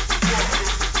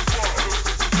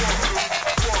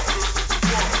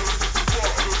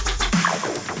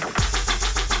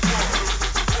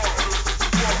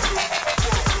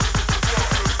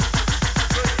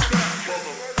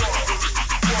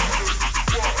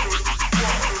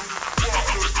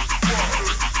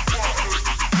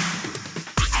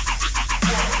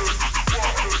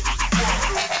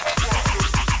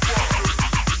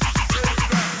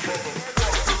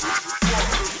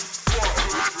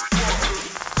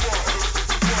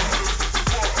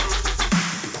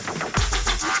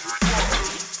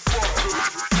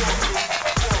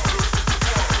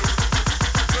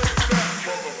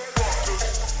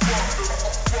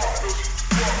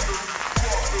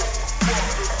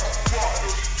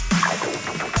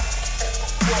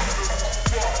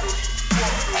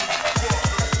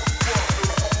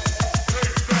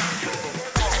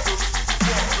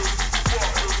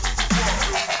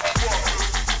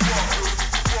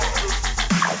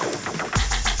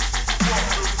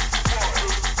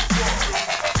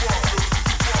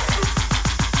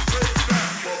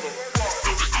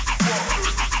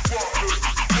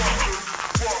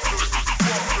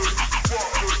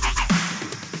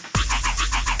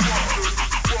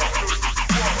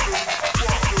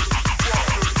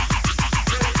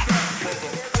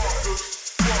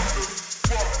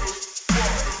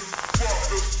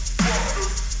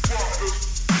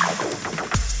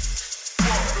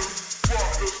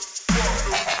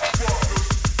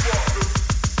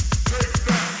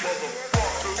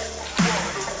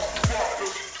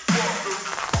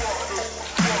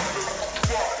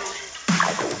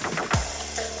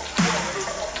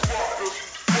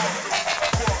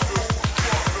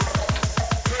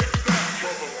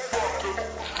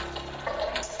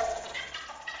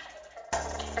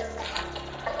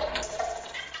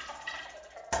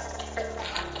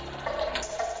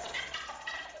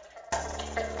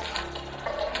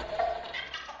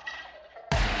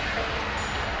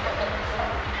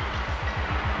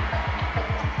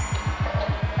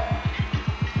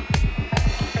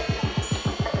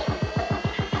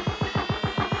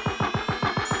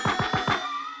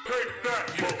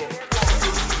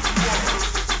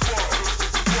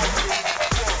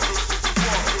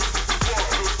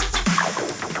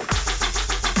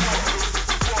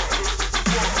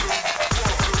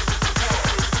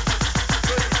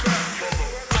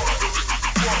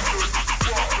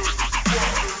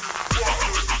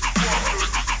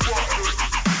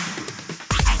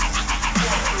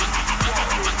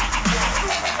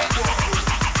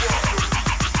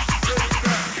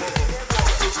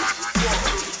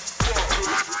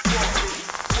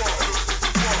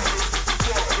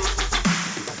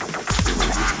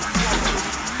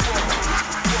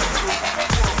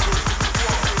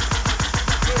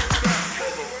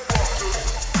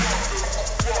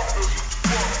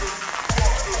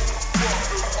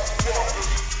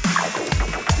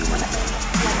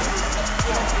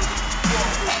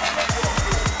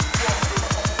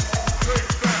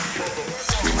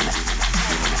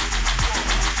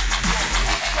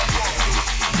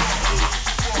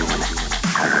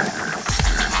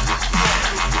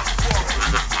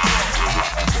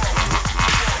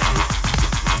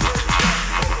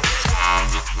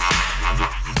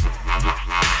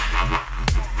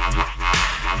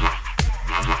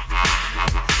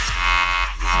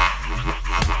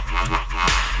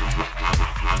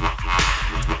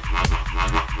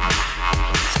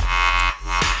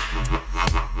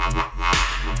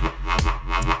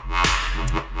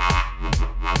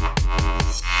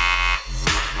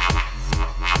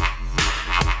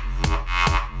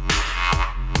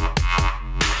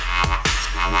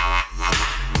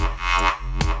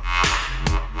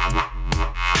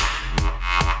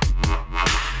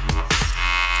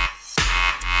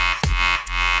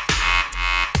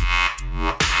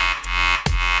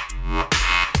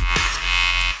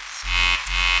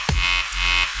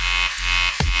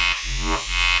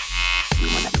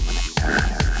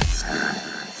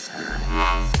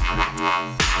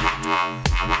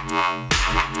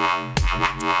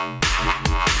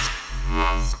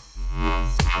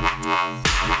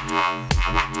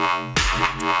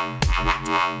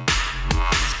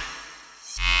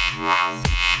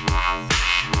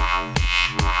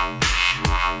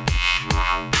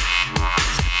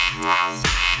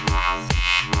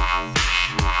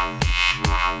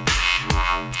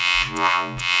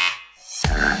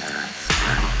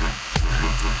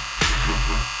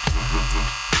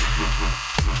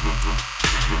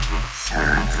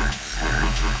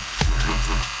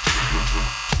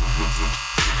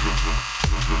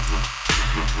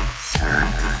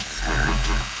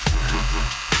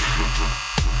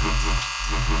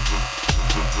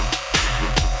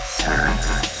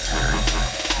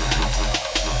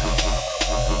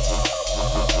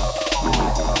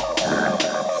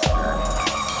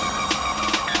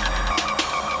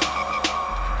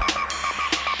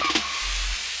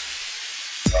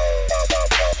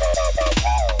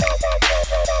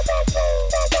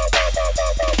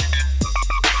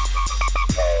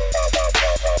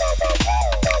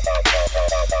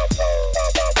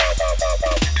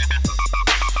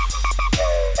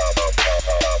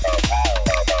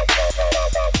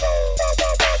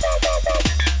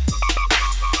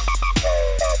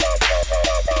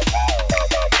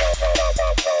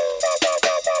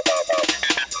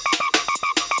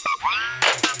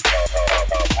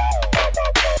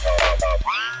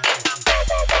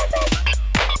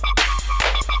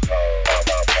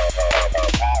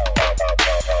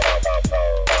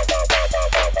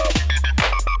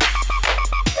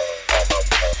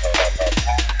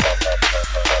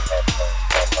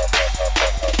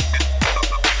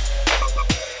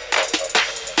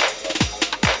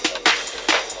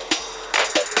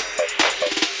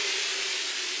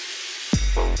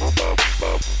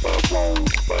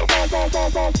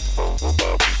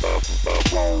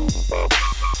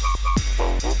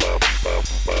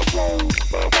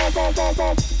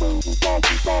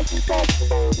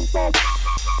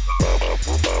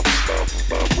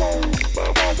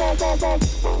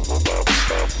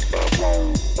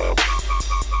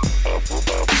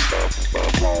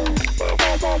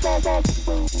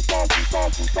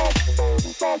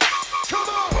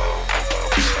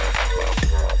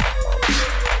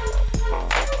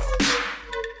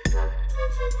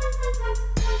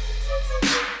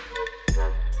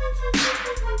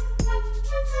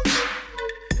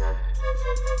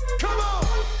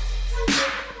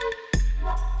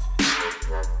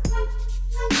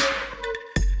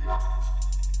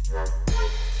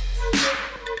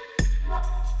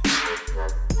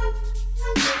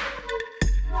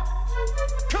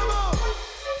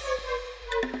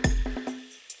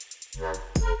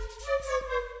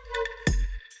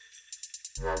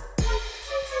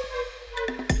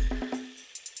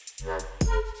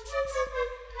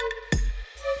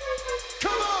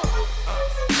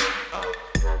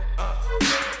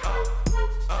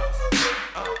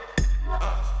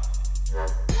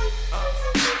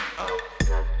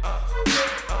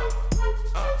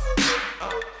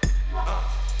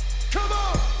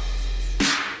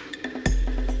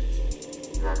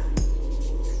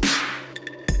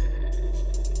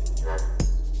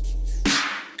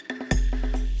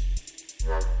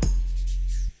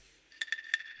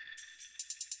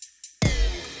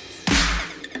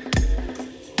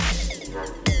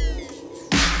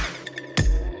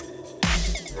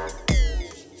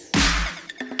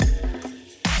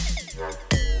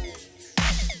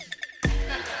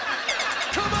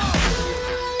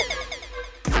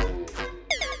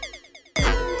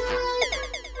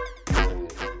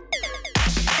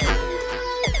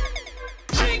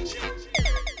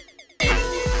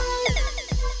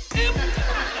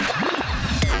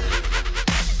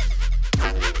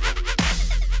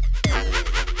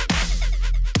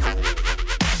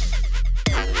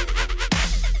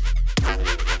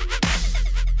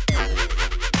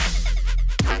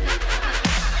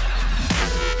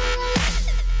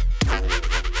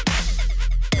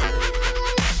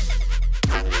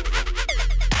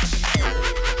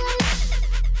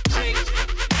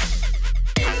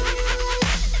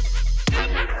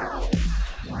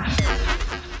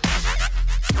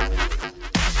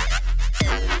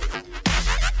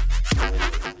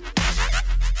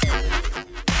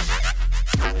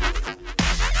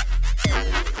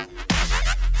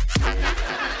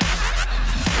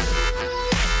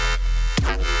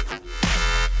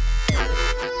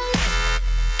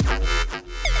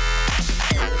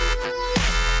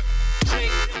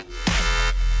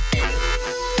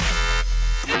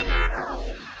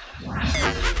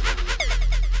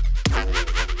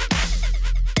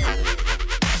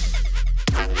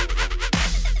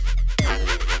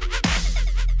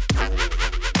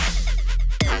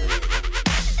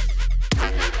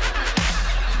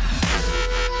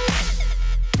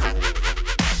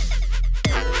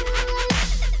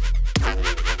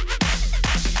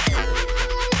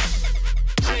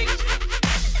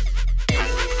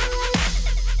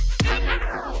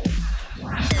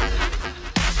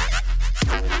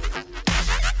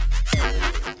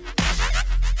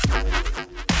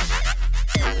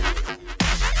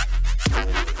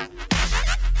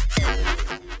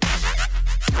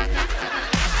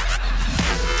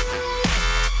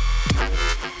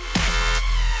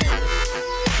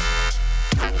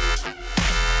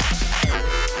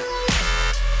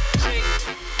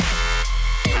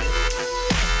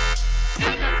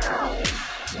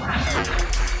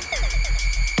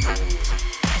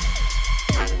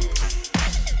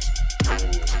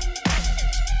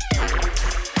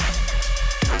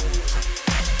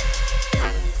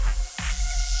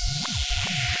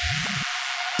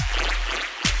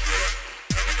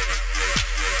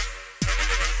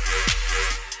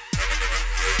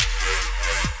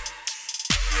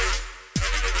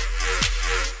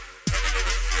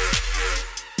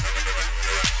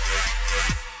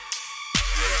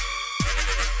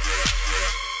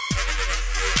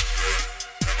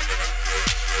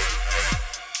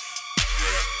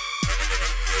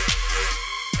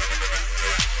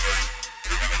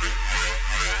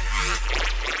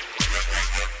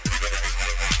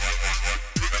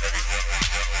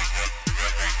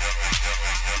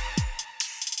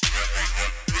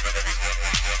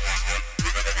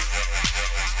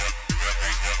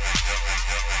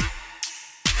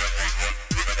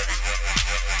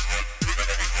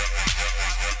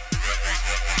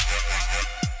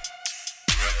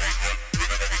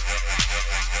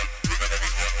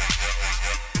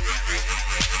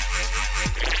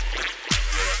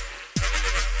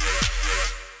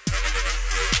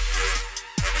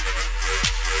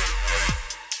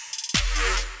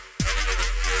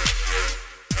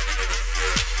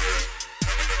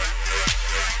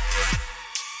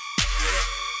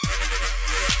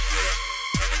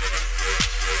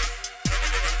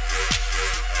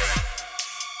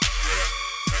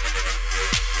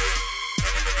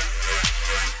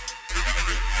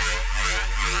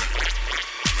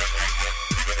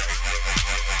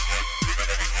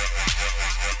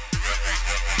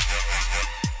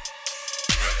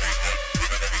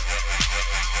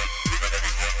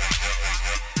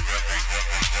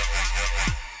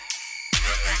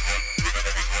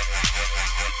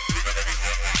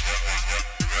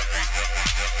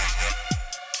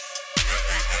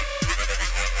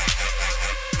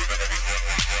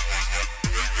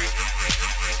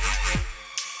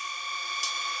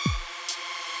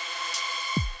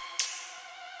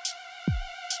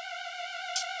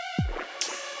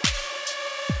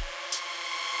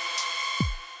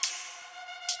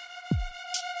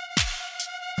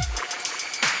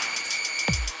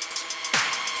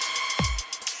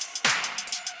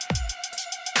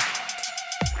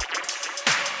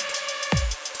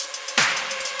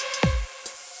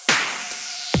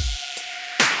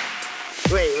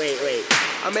Wait.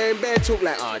 I'm hearing Bear talk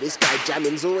like, oh, this guy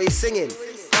jamming's always singing.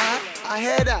 I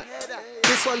hear that.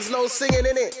 This one's no singing,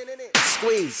 innit?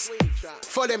 Squeeze.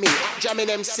 Follow me at Jamming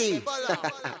MC.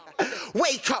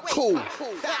 Wake up, cool.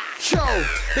 Yo,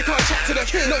 they can't chat to the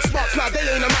kid. No sparks, now they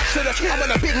ain't a match to the kid. I'm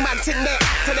on a big man thing there,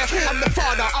 to the kid. I'm the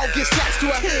father, I'll give slaps to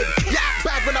a kid. Yeah, act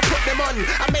bad when I put them on.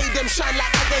 I made them shine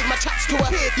like I gave my chaps to a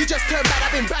kid. You just turned bad,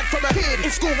 I've been bad from a kid. In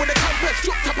school with a compass,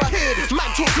 dropped up a head. Man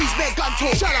talk, please bear gun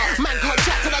talk. Shut up, man can't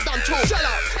chat till I done talk. Shut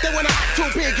up, they wanna act too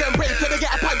big and brave till they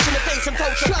get a punch in the face and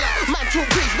told. Shut up, man talk,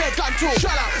 please bear gun talk.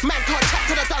 Shut up, man can't chat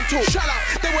till I done talk. Shut up,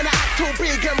 they wanna act too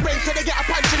big and brave till they get a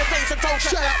punch in the face and told.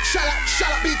 Shut up,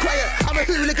 be quiet. I'm a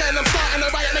hooligan, I'm starting a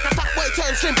riot. Make a fat boy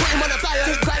turn slim, put him on a diet.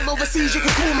 Take crime overseas, you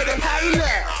can call me the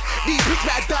pilot. These bricks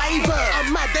like a diver.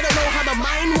 I'm mad, they don't know how my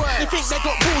mind works. They think they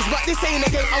got balls, but this ain't a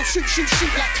game. I'll shoot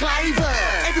like Cliver.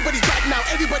 Everybody's bad now,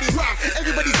 everybody's rough.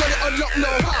 Everybody's got it on lock,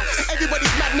 no huffs.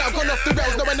 Everybody's mad now, gone off the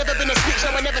rails. No, I never been a snitch,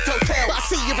 no, I never told tale. But I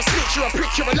see you're a snitch, you're a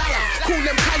prick, you're a liar. Call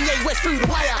them Kanye West through the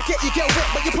wire. I get your girl wet,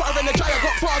 but you put her in the dryer.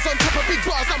 Got bars on top of big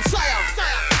bars, I'm sire.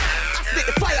 Spit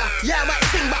the fire, yeah I might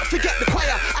sing but forget the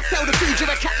choir. I sell the food,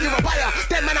 you're a cat, you're a buyer.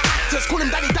 Them man are actors, call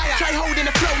him Danny Dyer. Try holding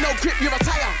the flow, no grip, you're a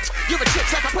tire. You're a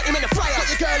chips like I put him in the fryer.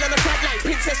 Got your girl on the front like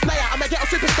Princess Naya. I'm a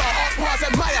ghetto superstar, art bars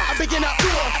and Maya. I'm bigging up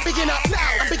North, I'm bigging up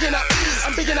South, I'm bigging up East,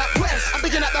 I'm bigging up West, I'm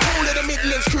bigging up the whole of the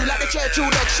Midlands crew like the Churchill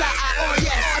dog. Shout out, oh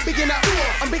yes. I'm bigging up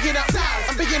North, I'm bigging up South,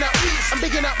 I'm bigging up East, I'm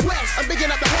bigging up West, I'm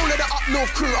bigging up the whole of the up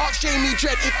North crew. Ask Jamie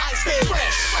Dread if I stay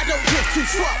fresh. I don't give two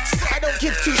fucks, I don't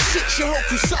give two shits. Your whole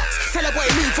crew sucks. Tell a boy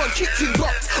move on, kick two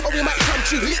blocks, or we might come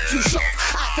to lick two shots.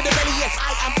 Out for the belly, yes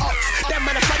I am ox. Them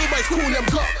man are funny boys, call them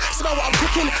block. Smell what I'm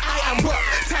cooking, I am rock.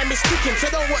 Time is ticking, so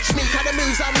don't watch me. Kind of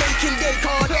moves I'm making, they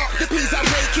can't. The peas I'm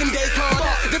making, they can't.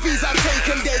 The peas I'm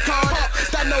taking, they can't.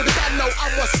 Don't know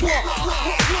I'm a swap.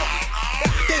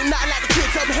 They ain't nothing like the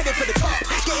kids, I'm headed for the top.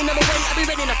 Getting them away, I be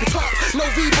ready up the top. No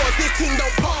V-boys, this thing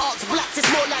don't pop. Ox blacks, it's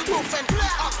more like wolf and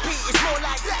Ox Pete, it's more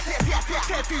like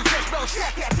Careful, fresh bro,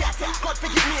 God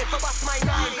forgive me if I bust my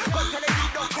nine. God tell him you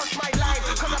don't cross my line.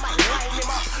 Cause I might line him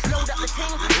up. Load up the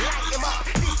thing, light him up.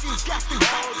 This is gas to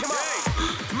hold him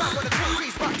up. Man wanna talk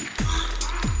grease, but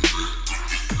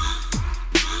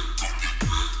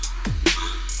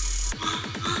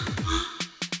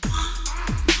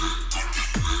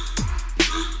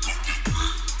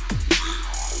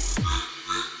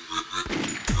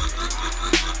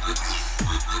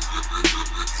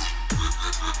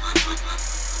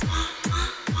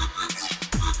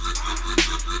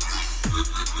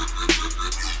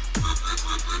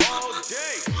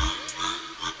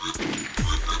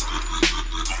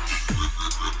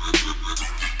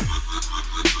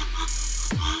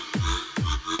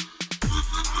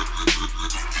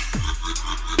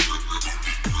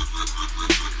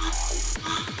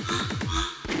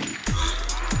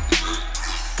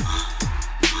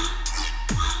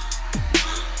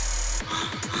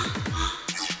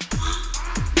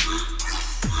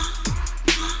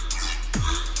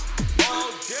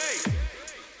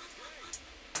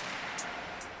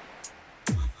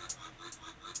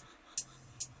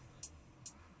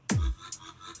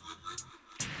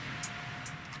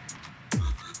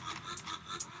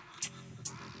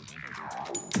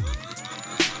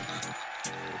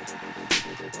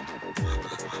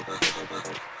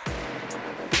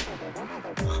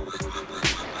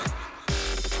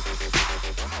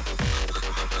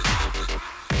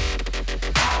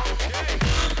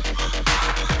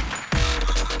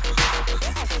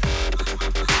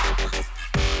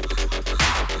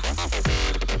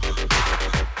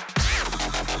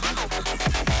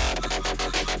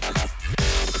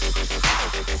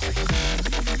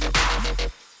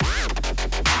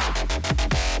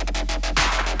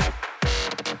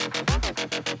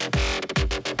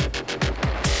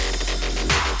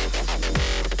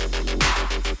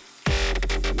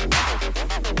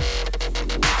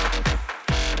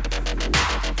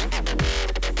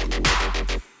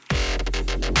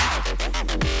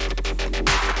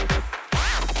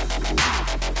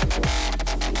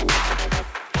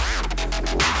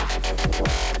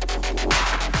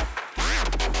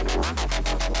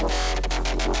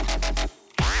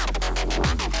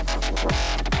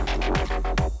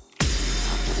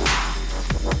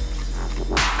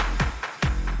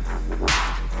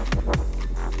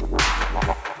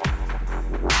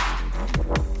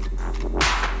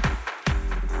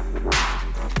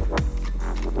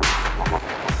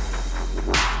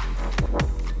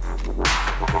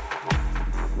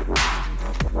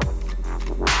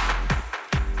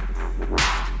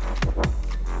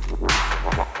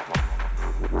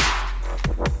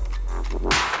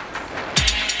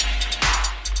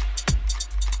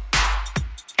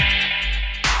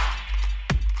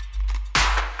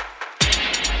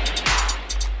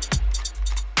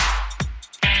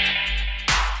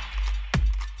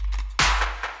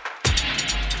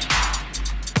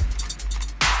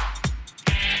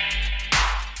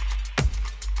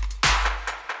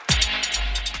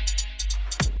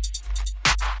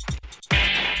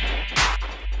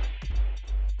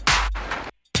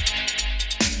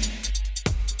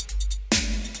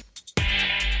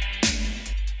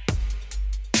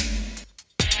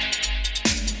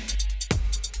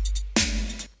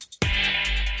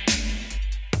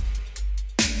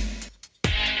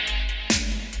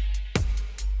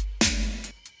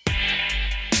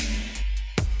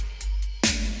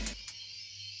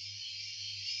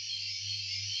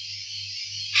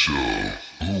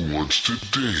wants to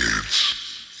dance.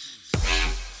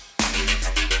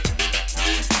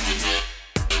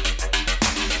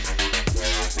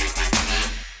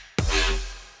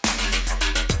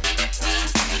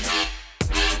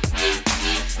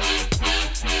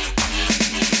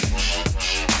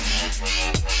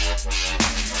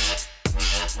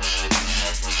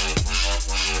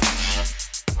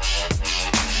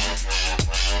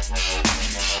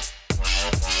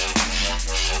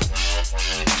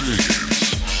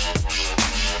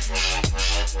 Dance.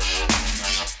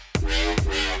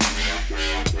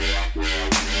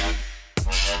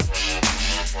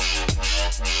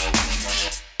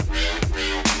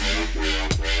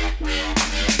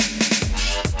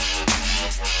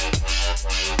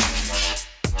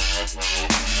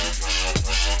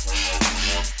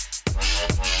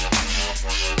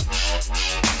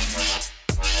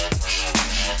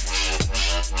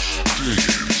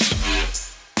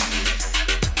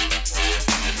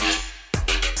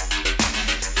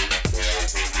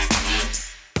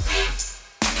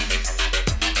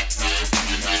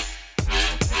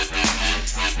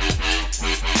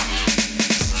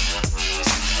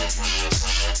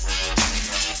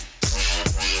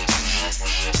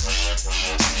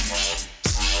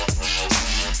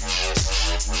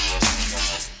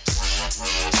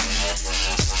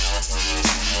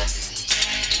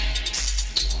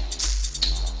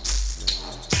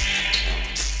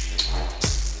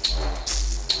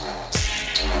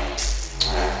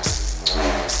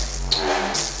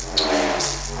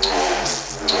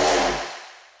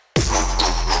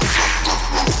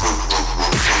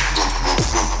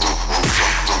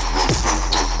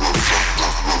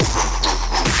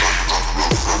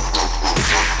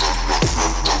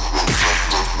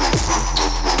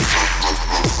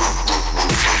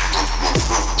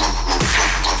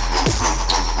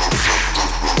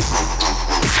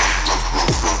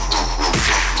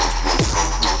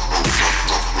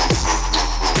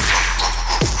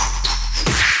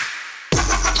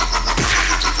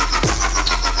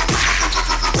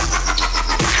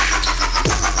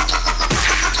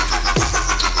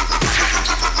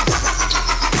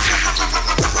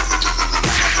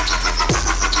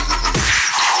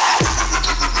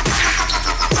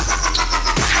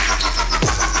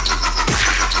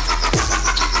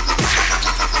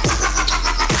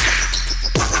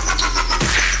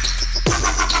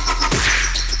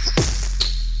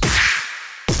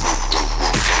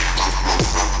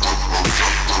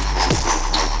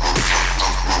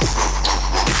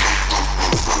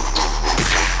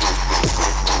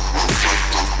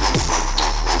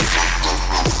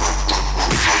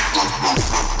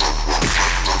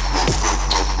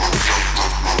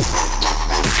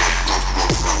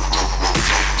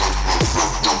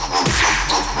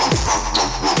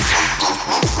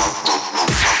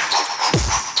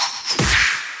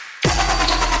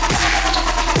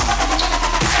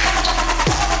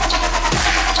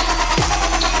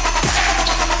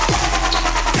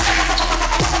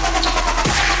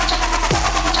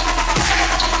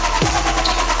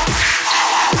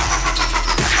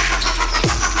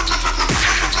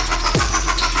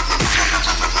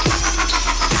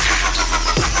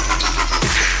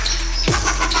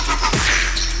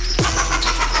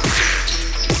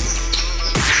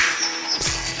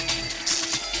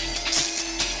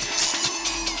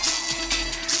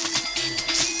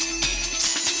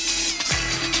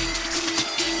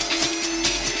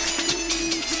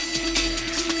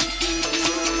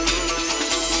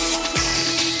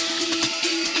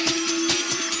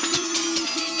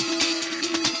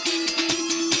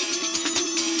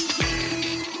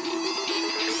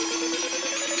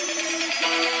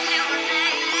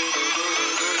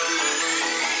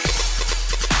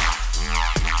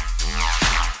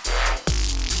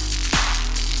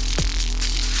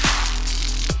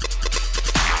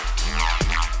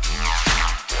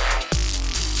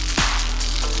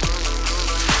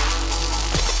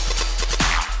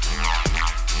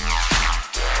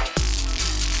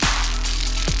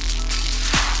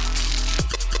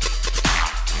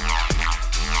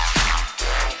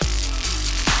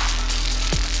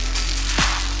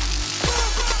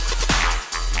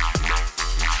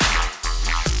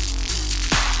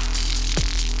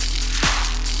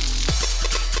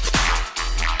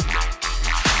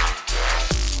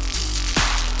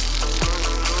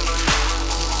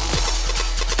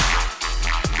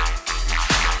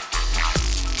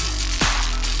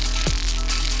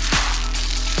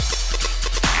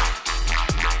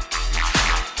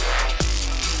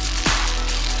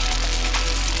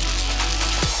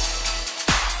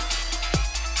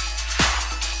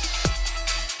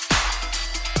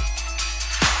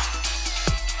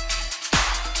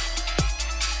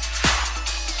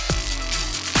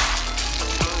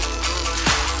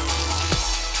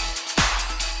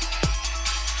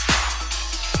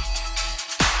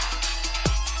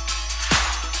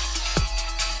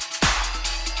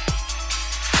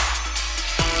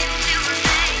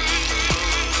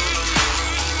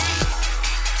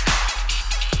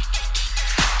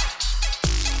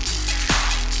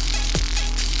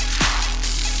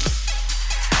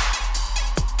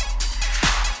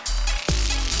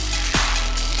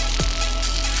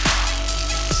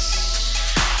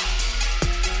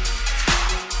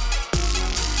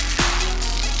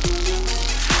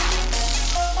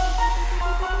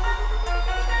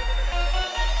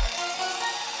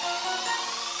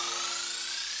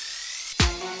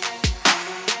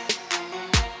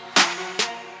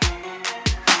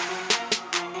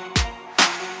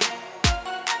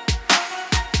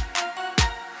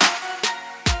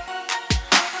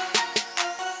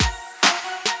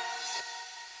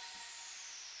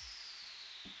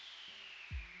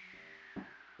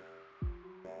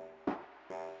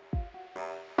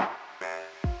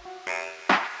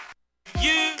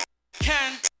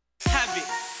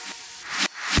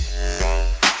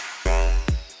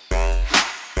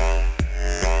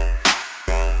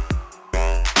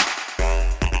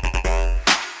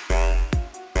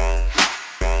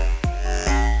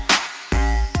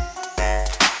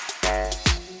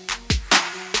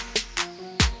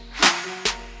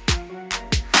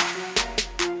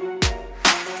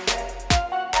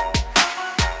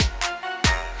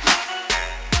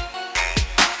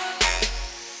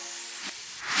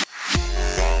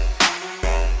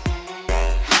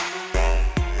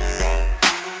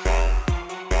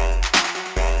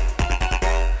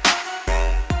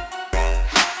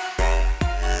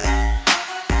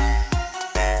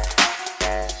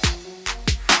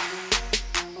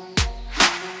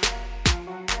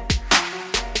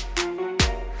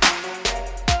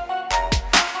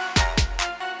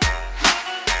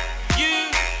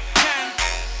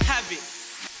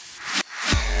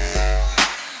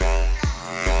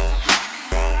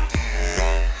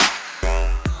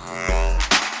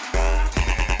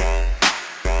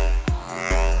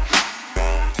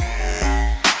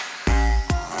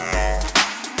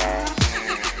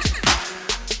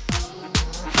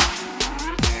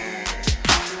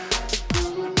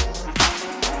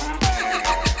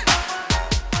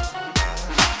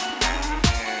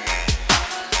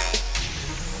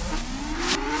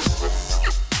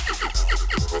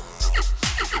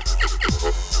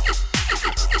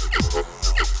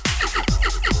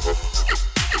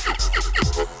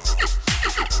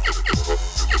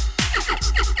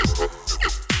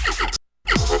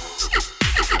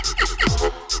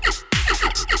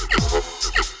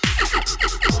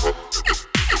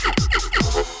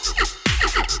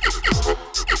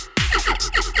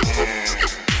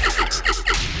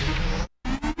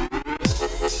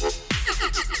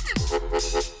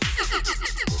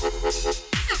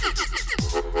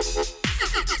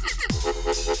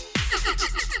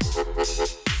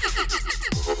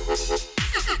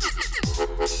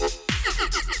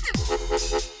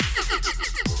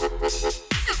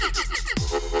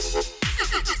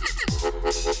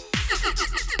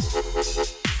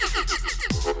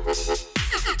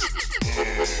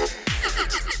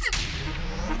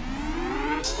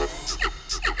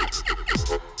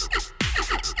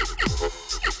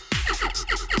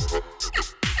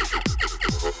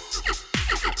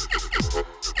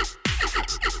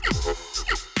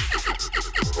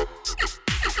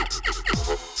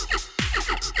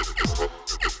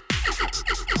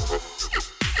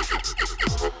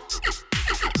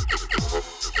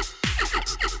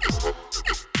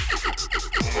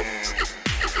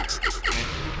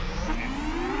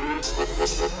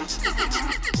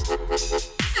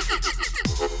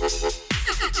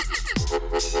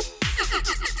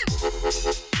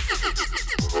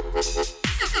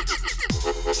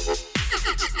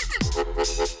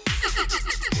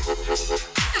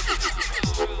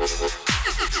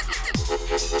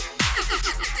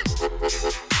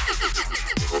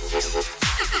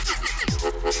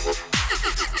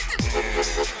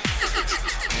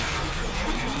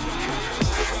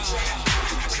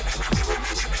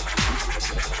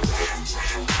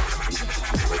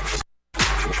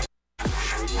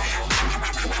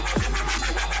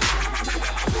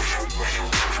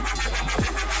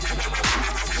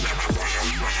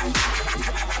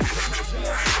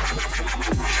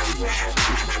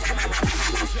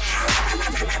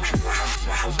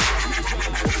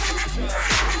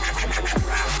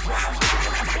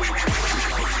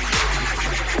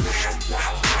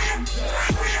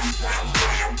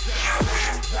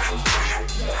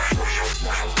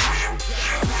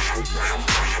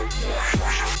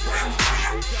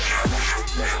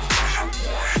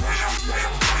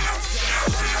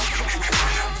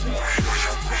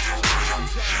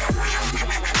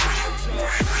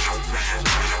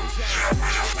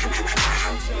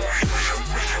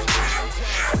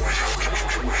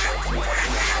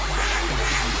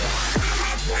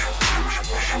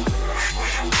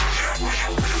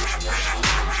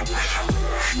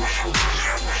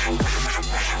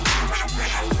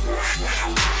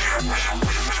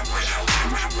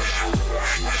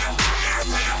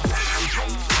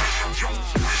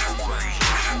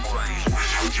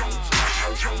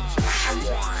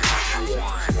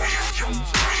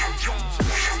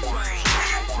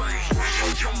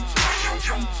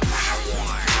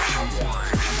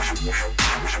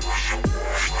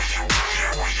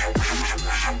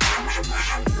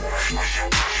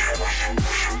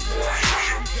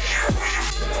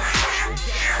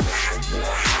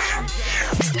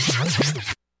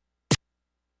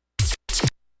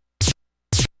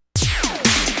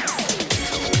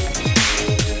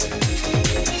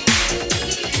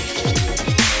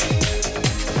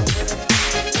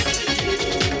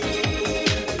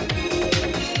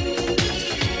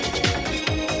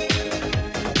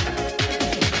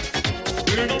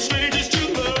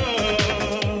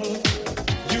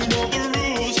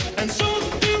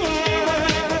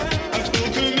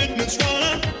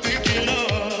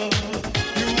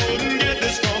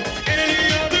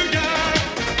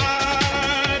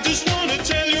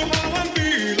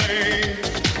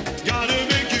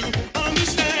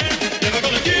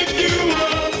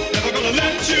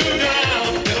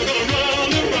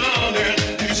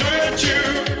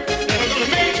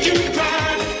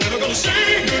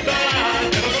 Say goodbye,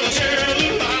 never gonna say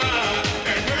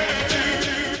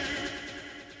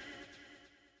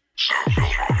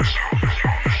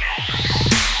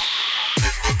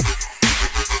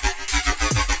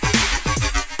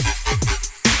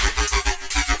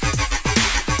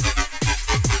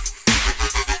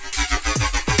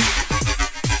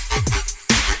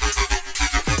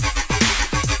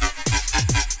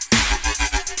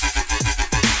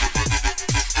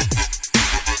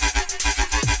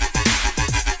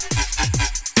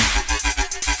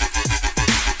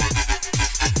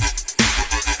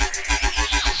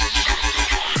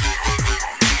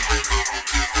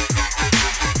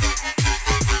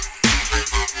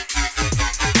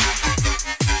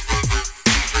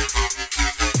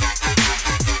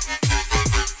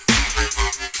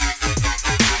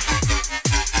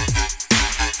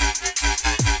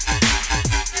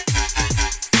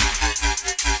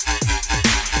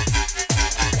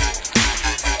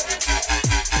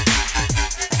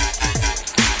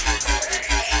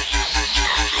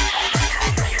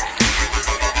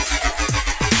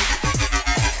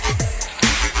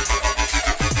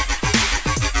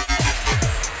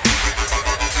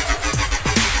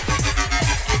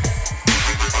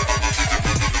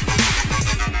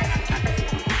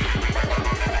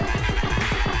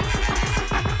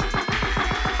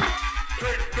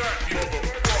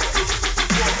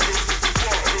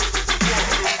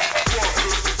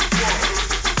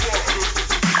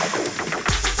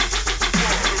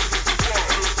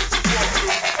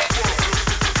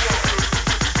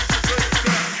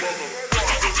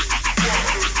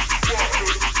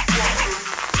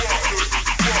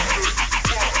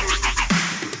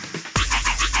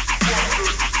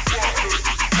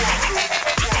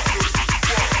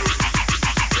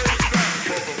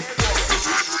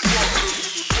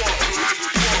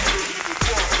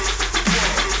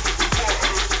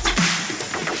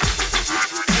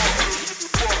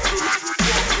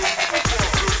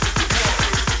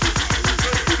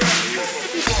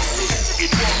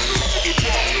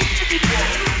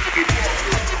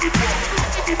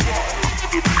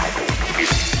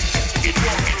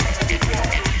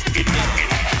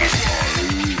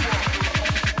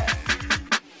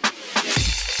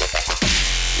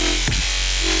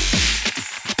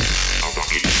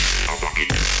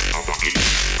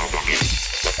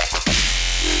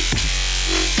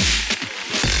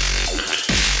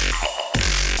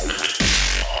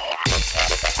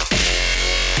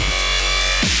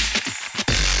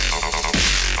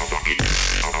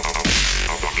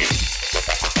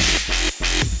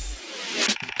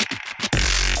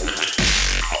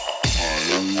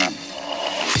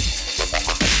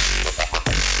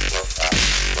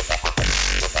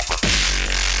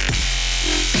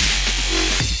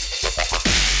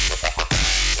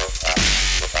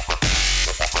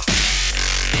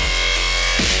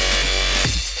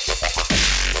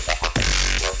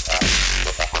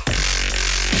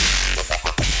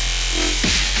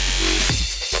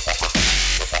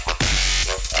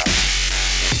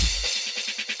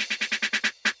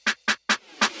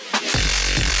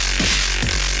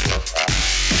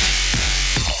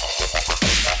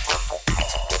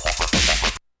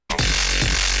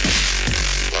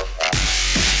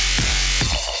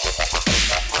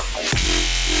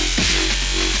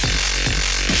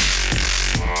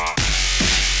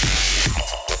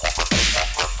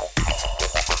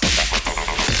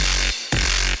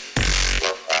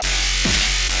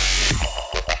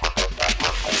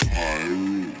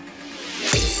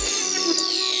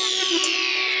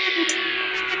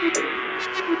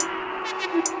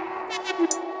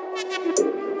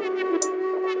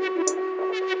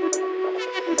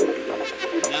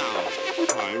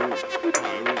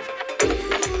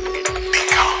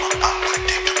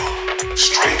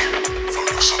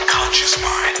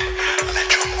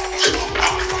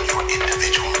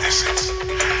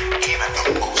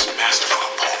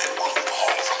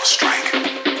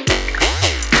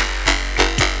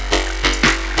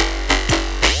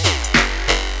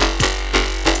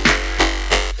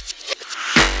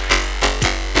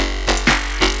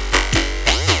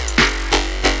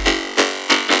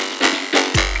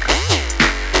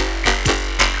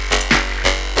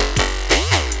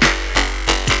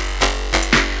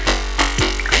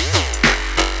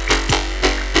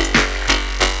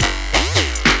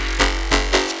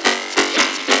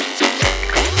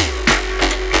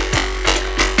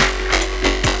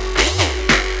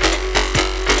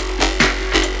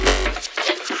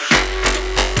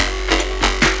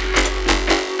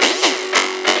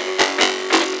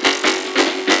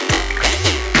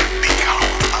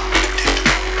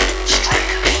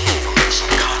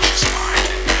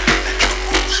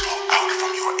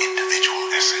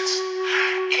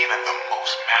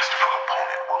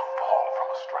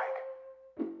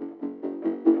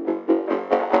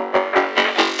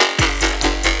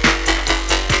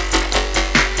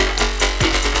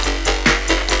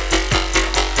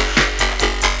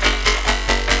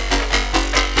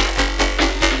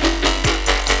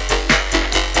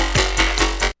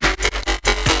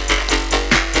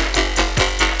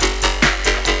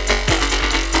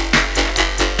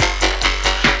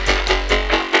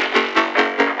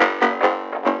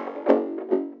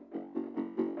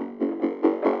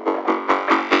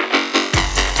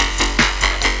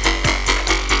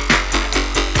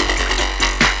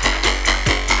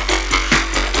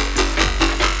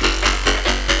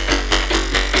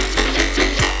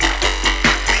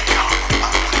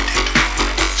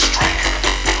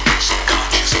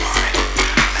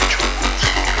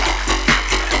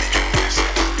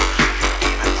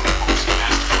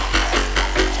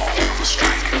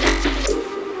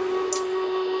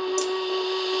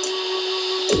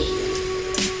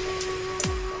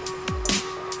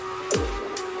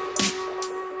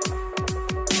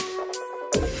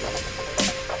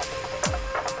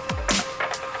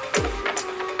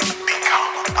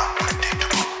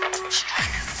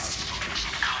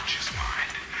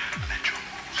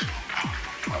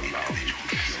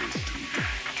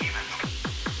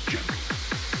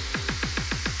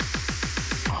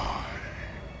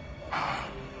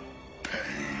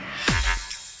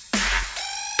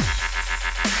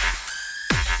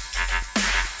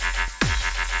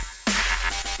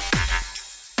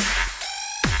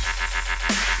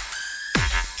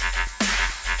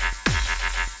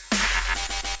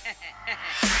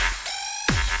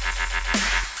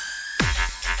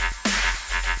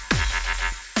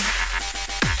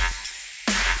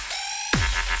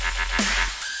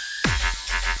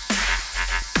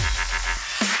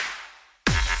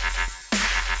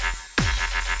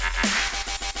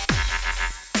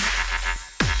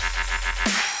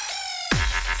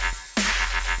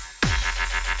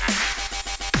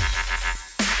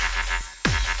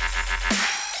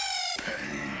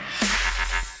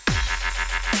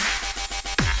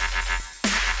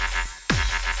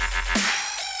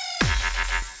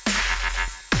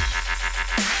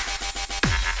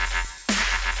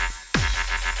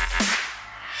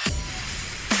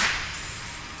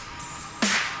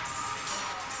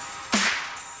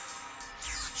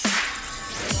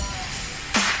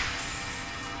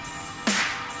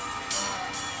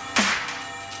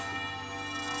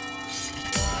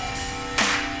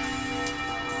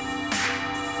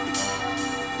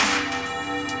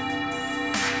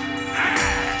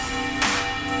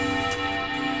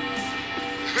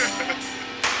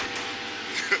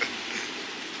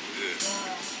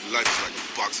Life is like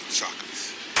a box of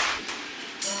chocolates.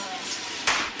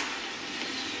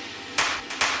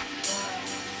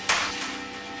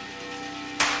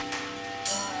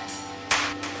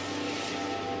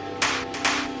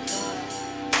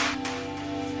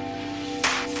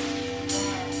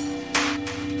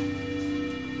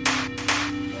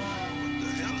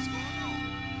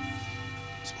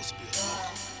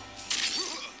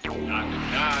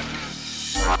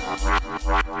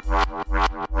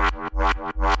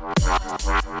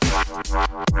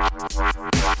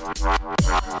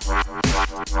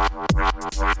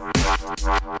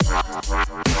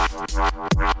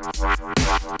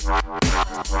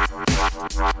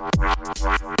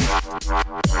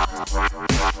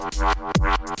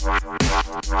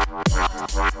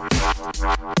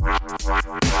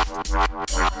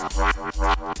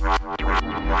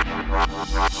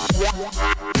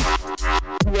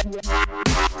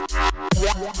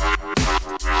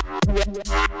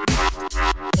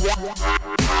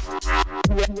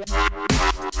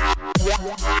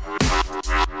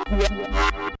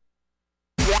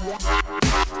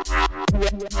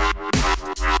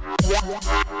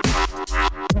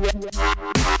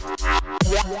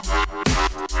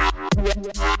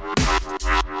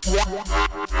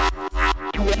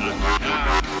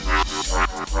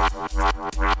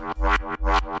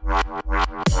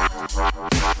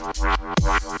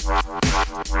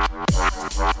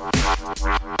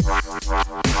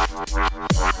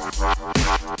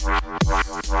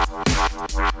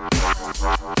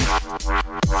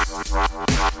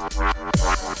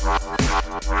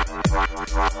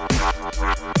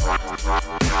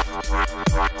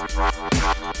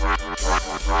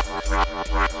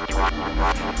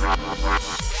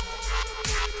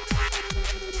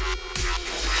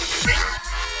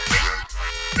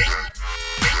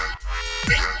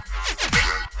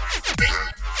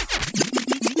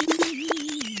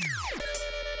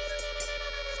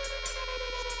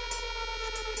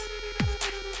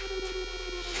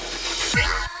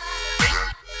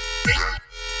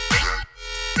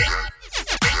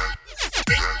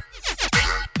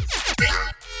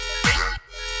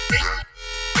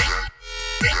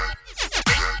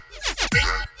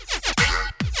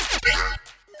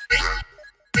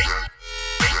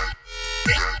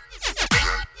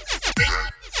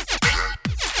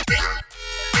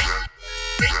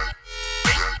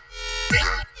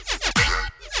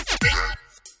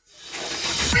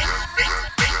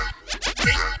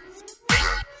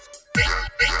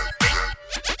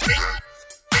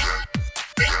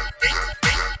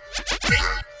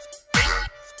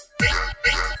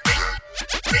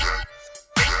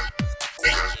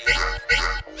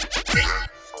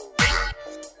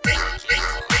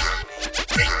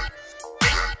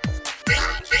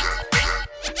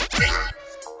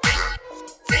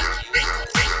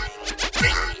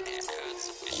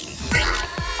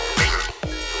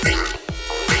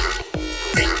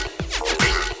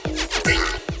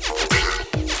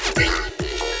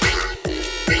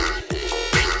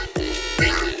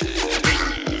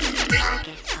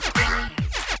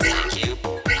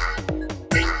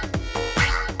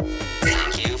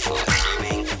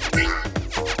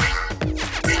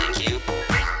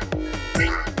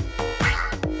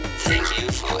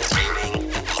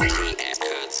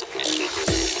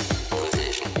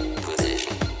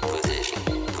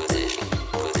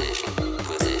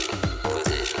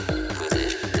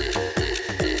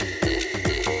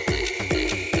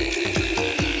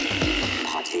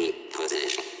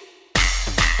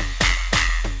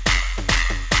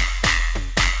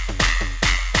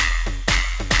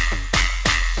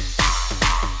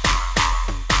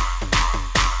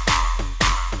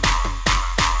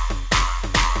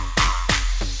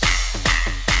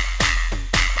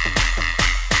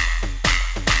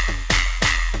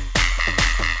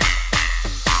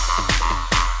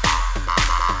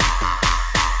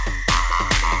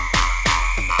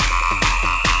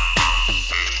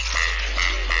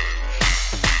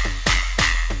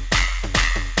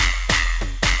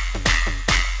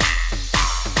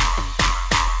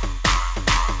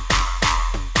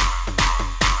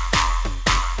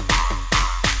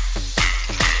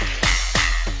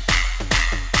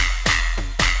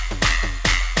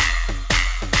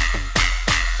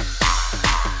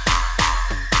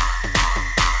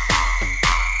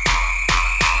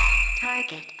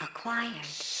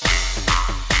 required.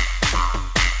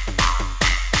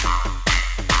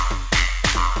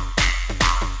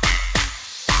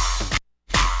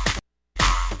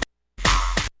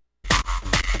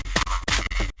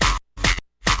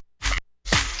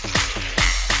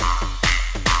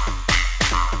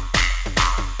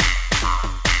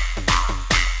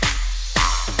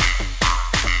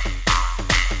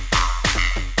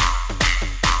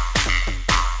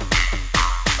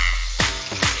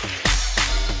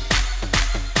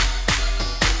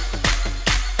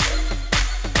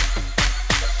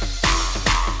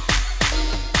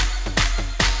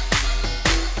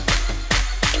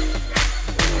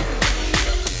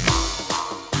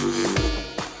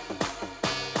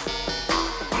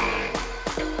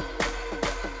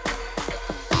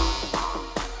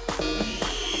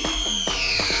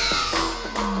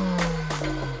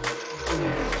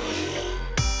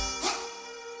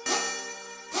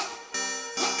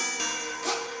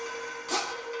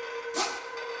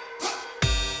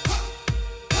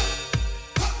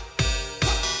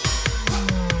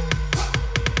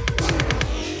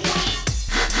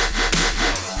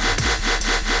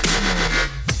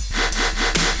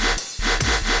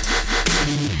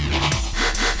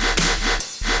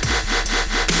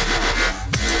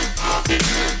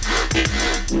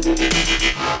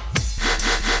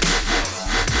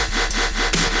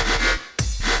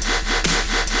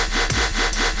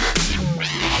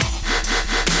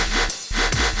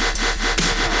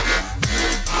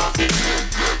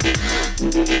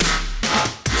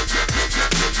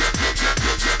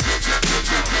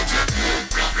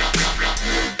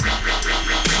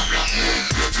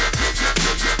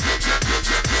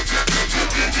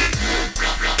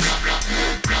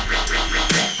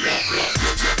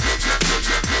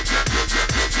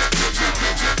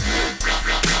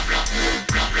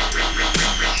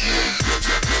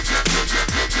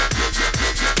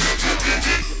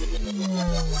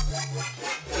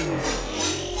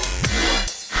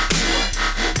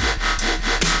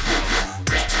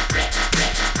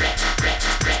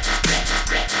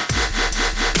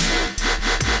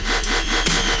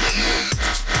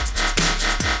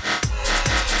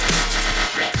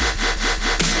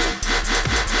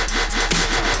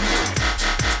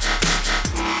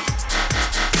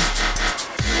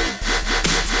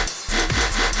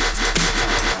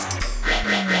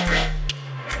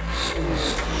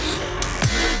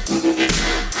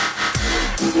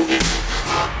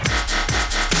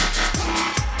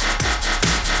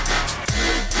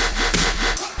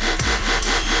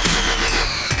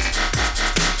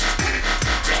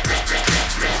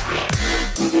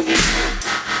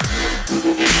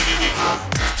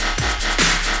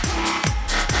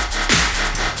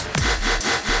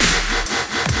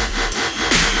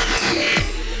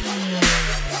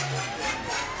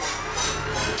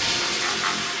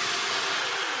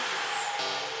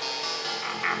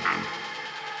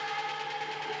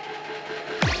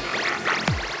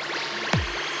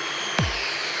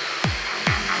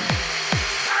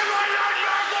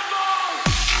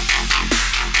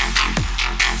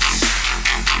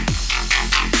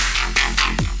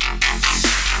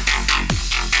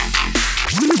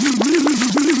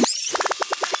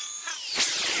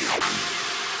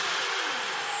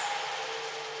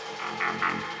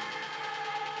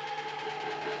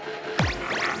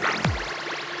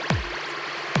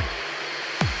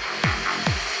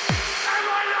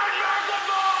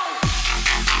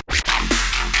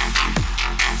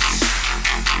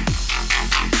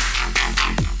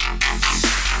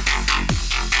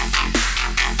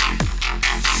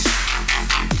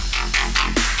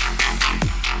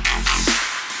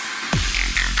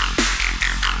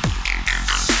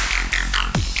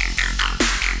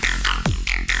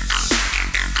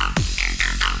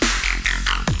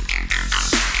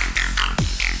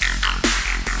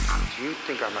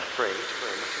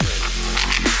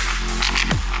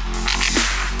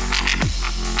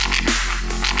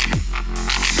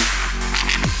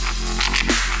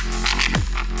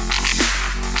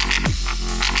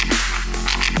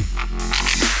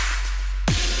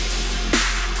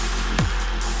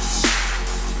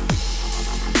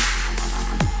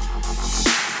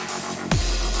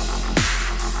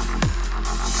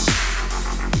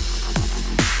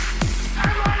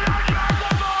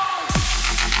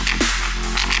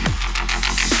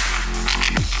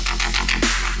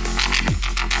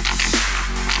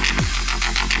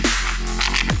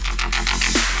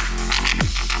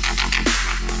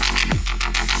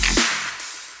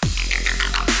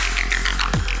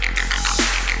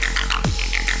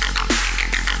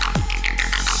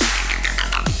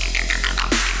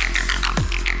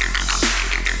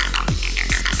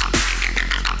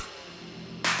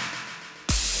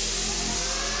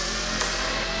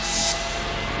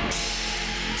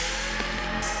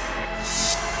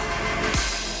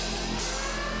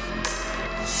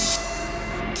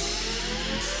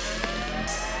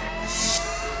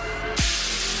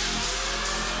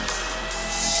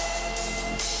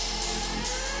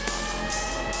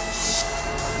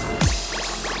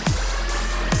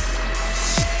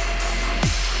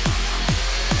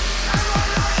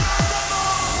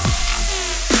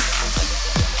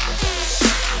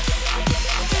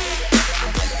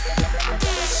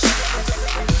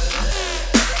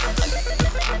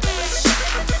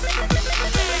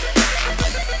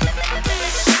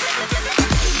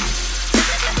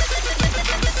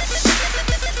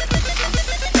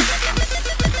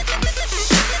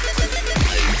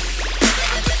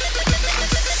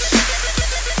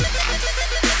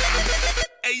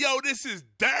 This is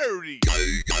dirty.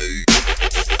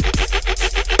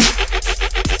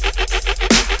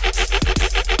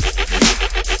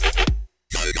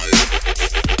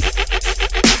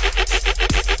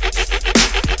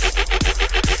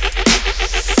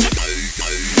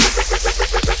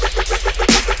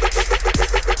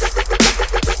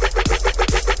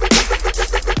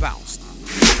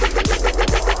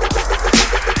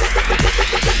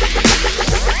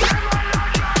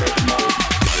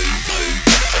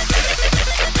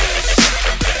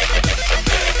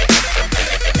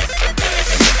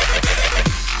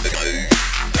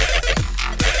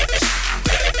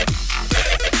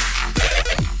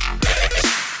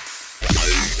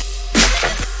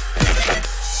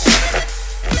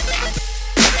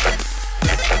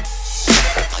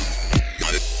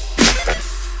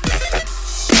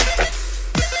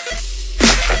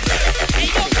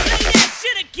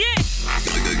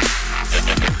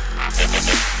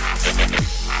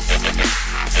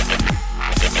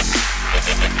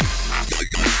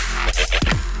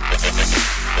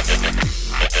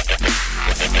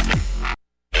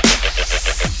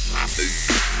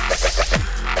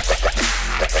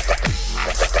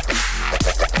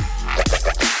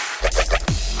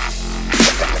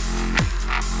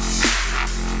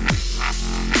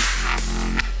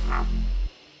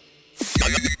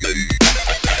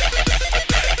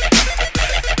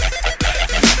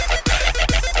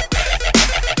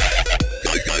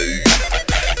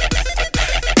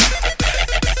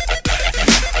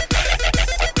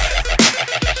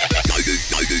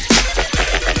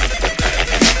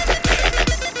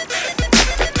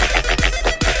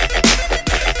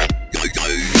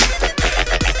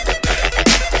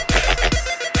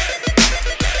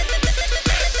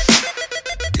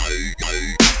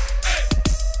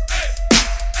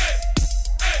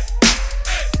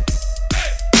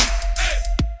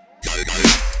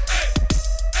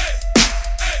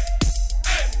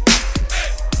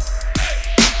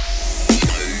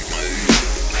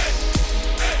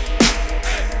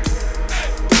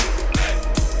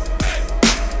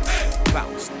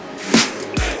 Bounce.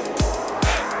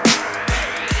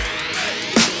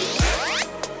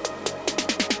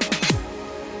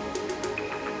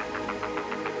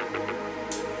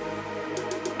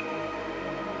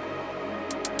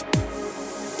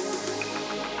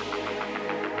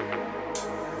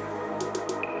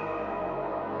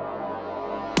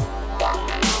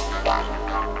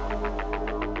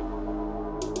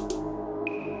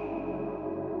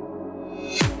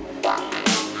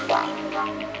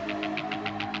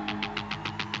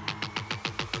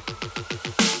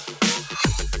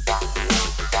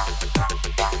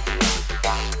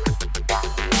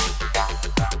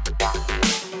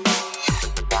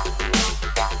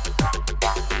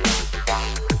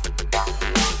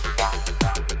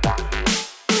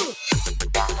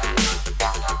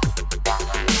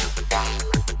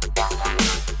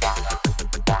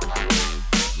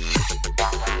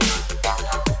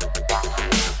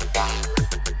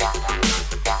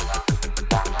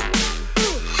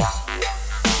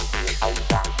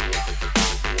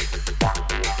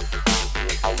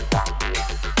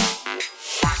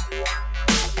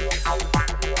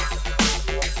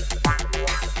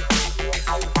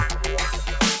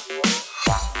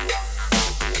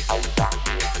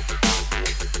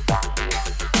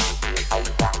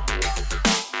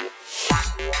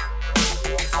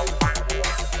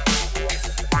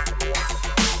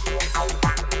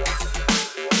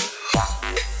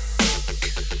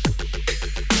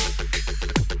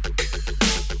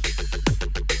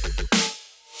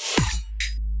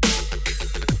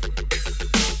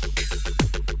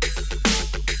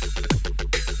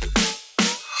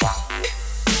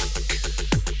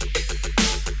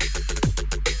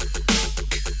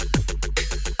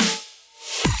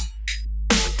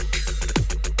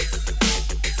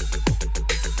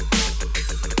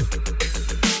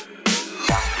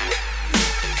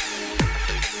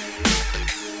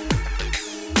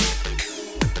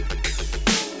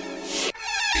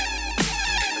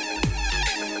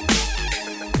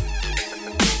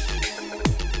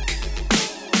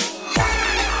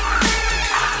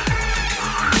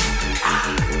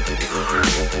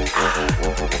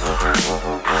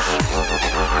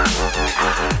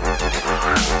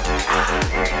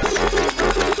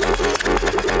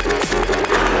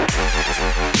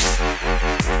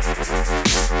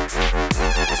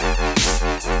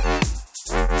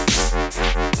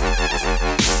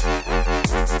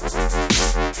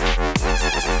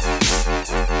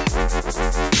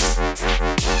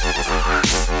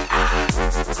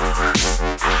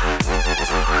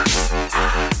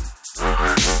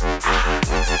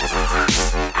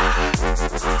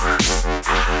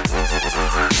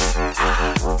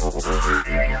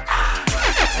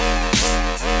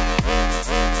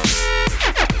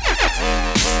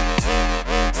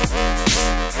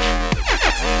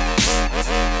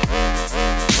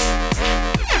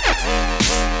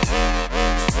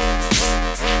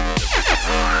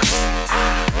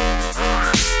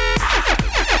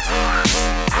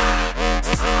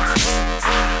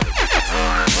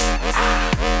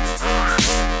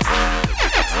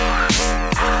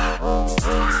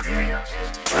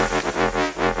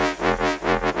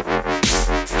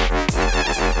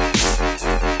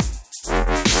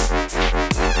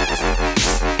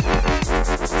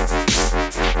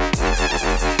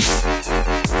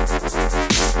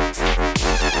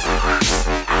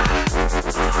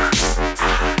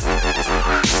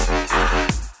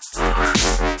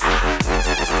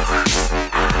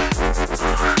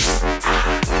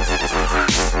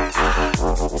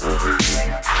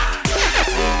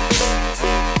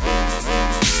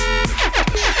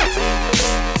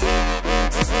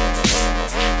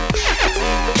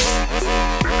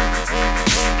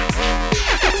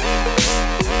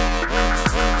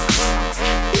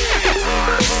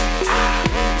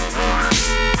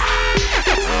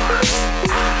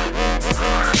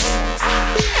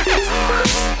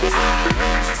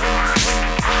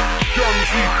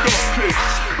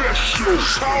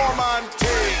 Warman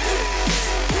thing.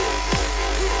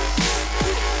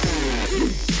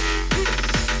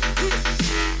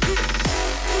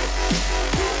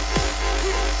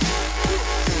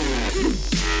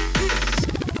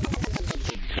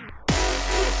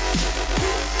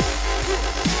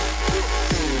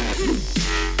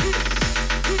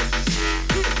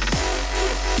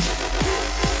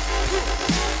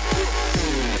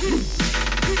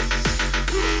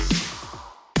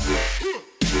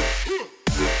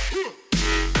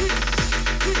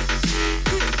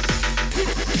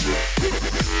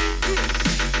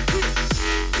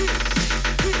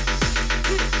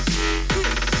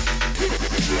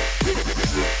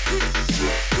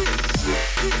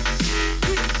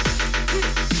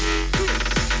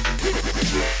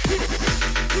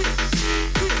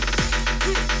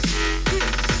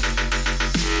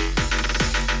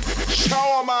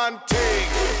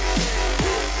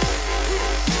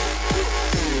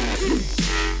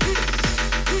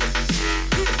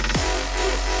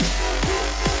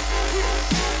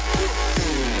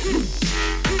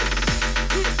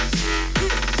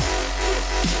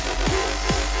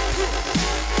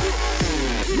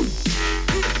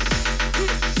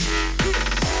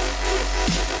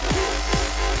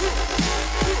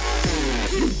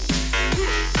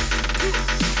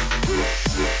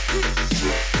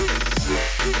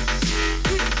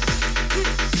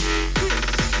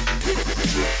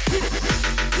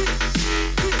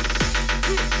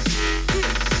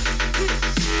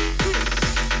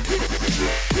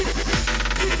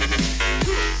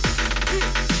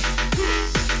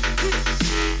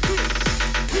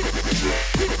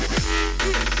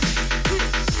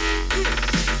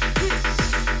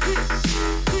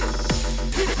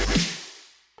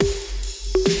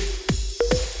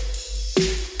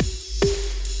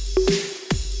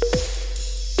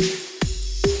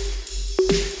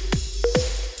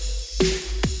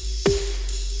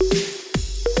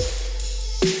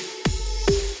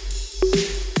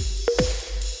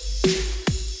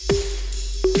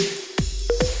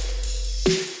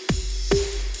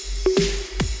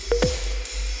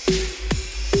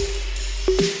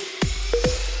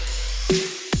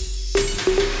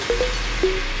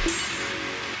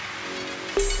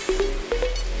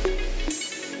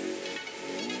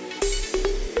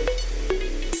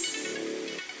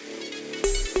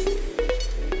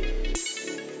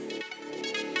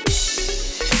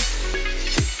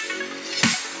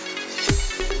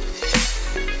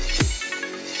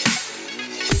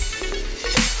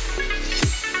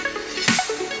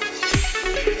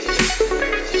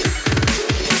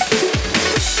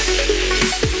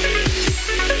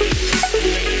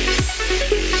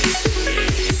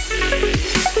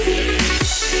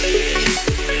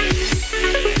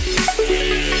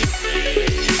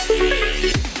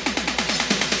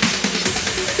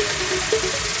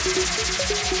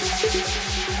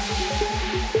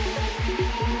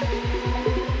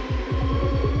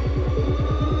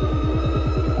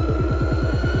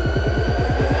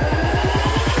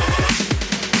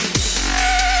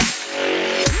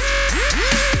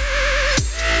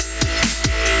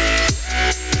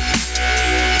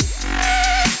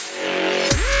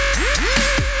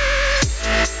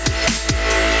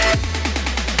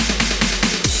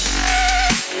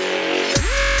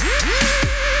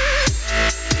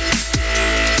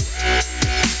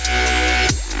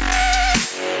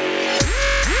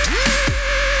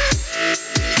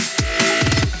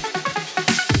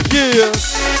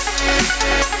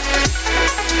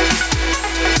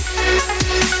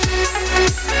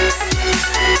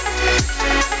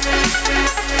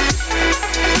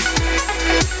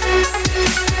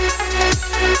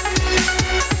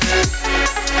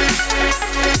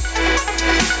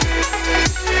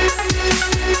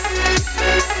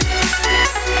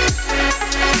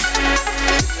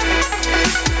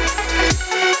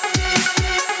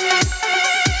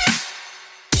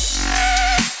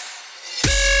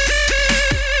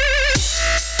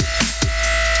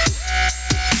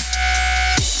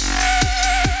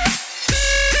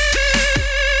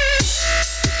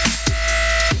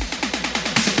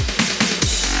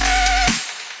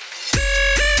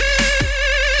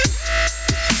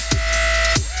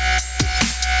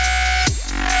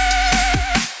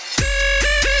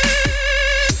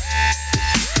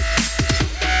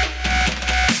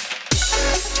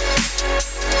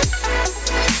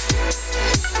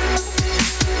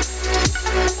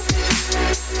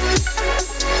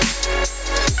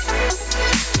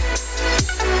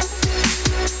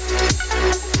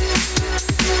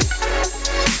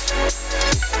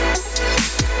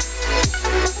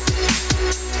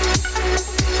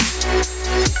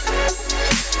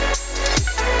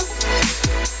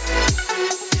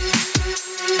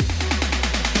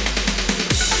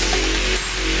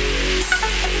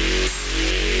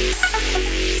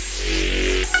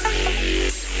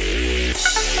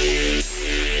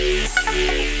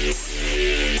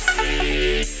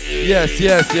 Yes,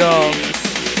 yes, y'all.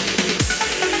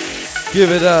 Give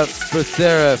it up for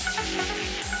Seraph.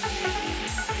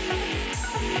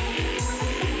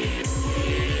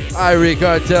 Irie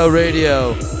Cartel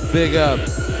Radio. Big up.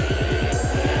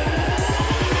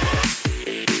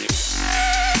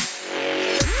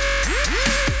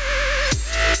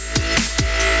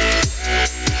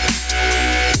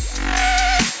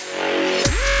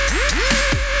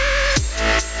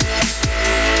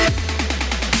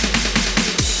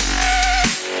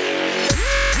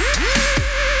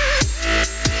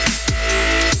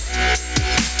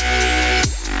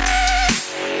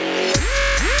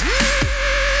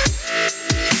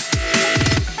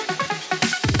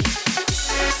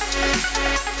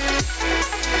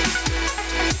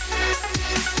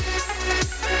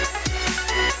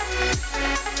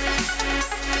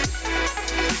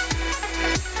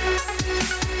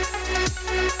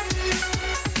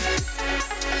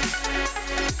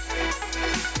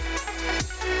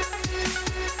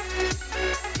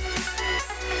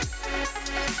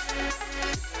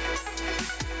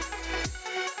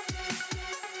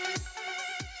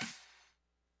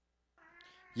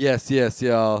 Yes, yes,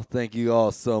 y'all. Thank you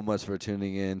all so much for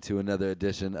tuning in to another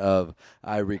edition of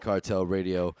Irie Cartel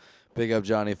Radio. Big up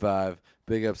Johnny 5.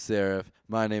 Big up Seraph.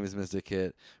 My name is Mr.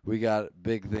 Kit. We got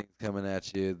big things coming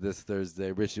at you this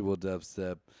Thursday. Ritual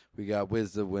Dubstep. We got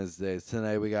Wisdom Wednesdays.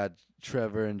 Tonight we got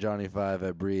Trevor and Johnny 5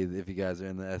 at Breathe if you guys are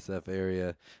in the SF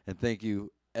area. And thank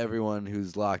you everyone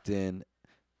who's locked in.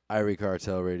 Irie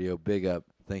Cartel Radio. Big up.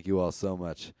 Thank you all so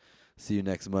much. See you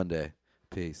next Monday.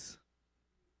 Peace.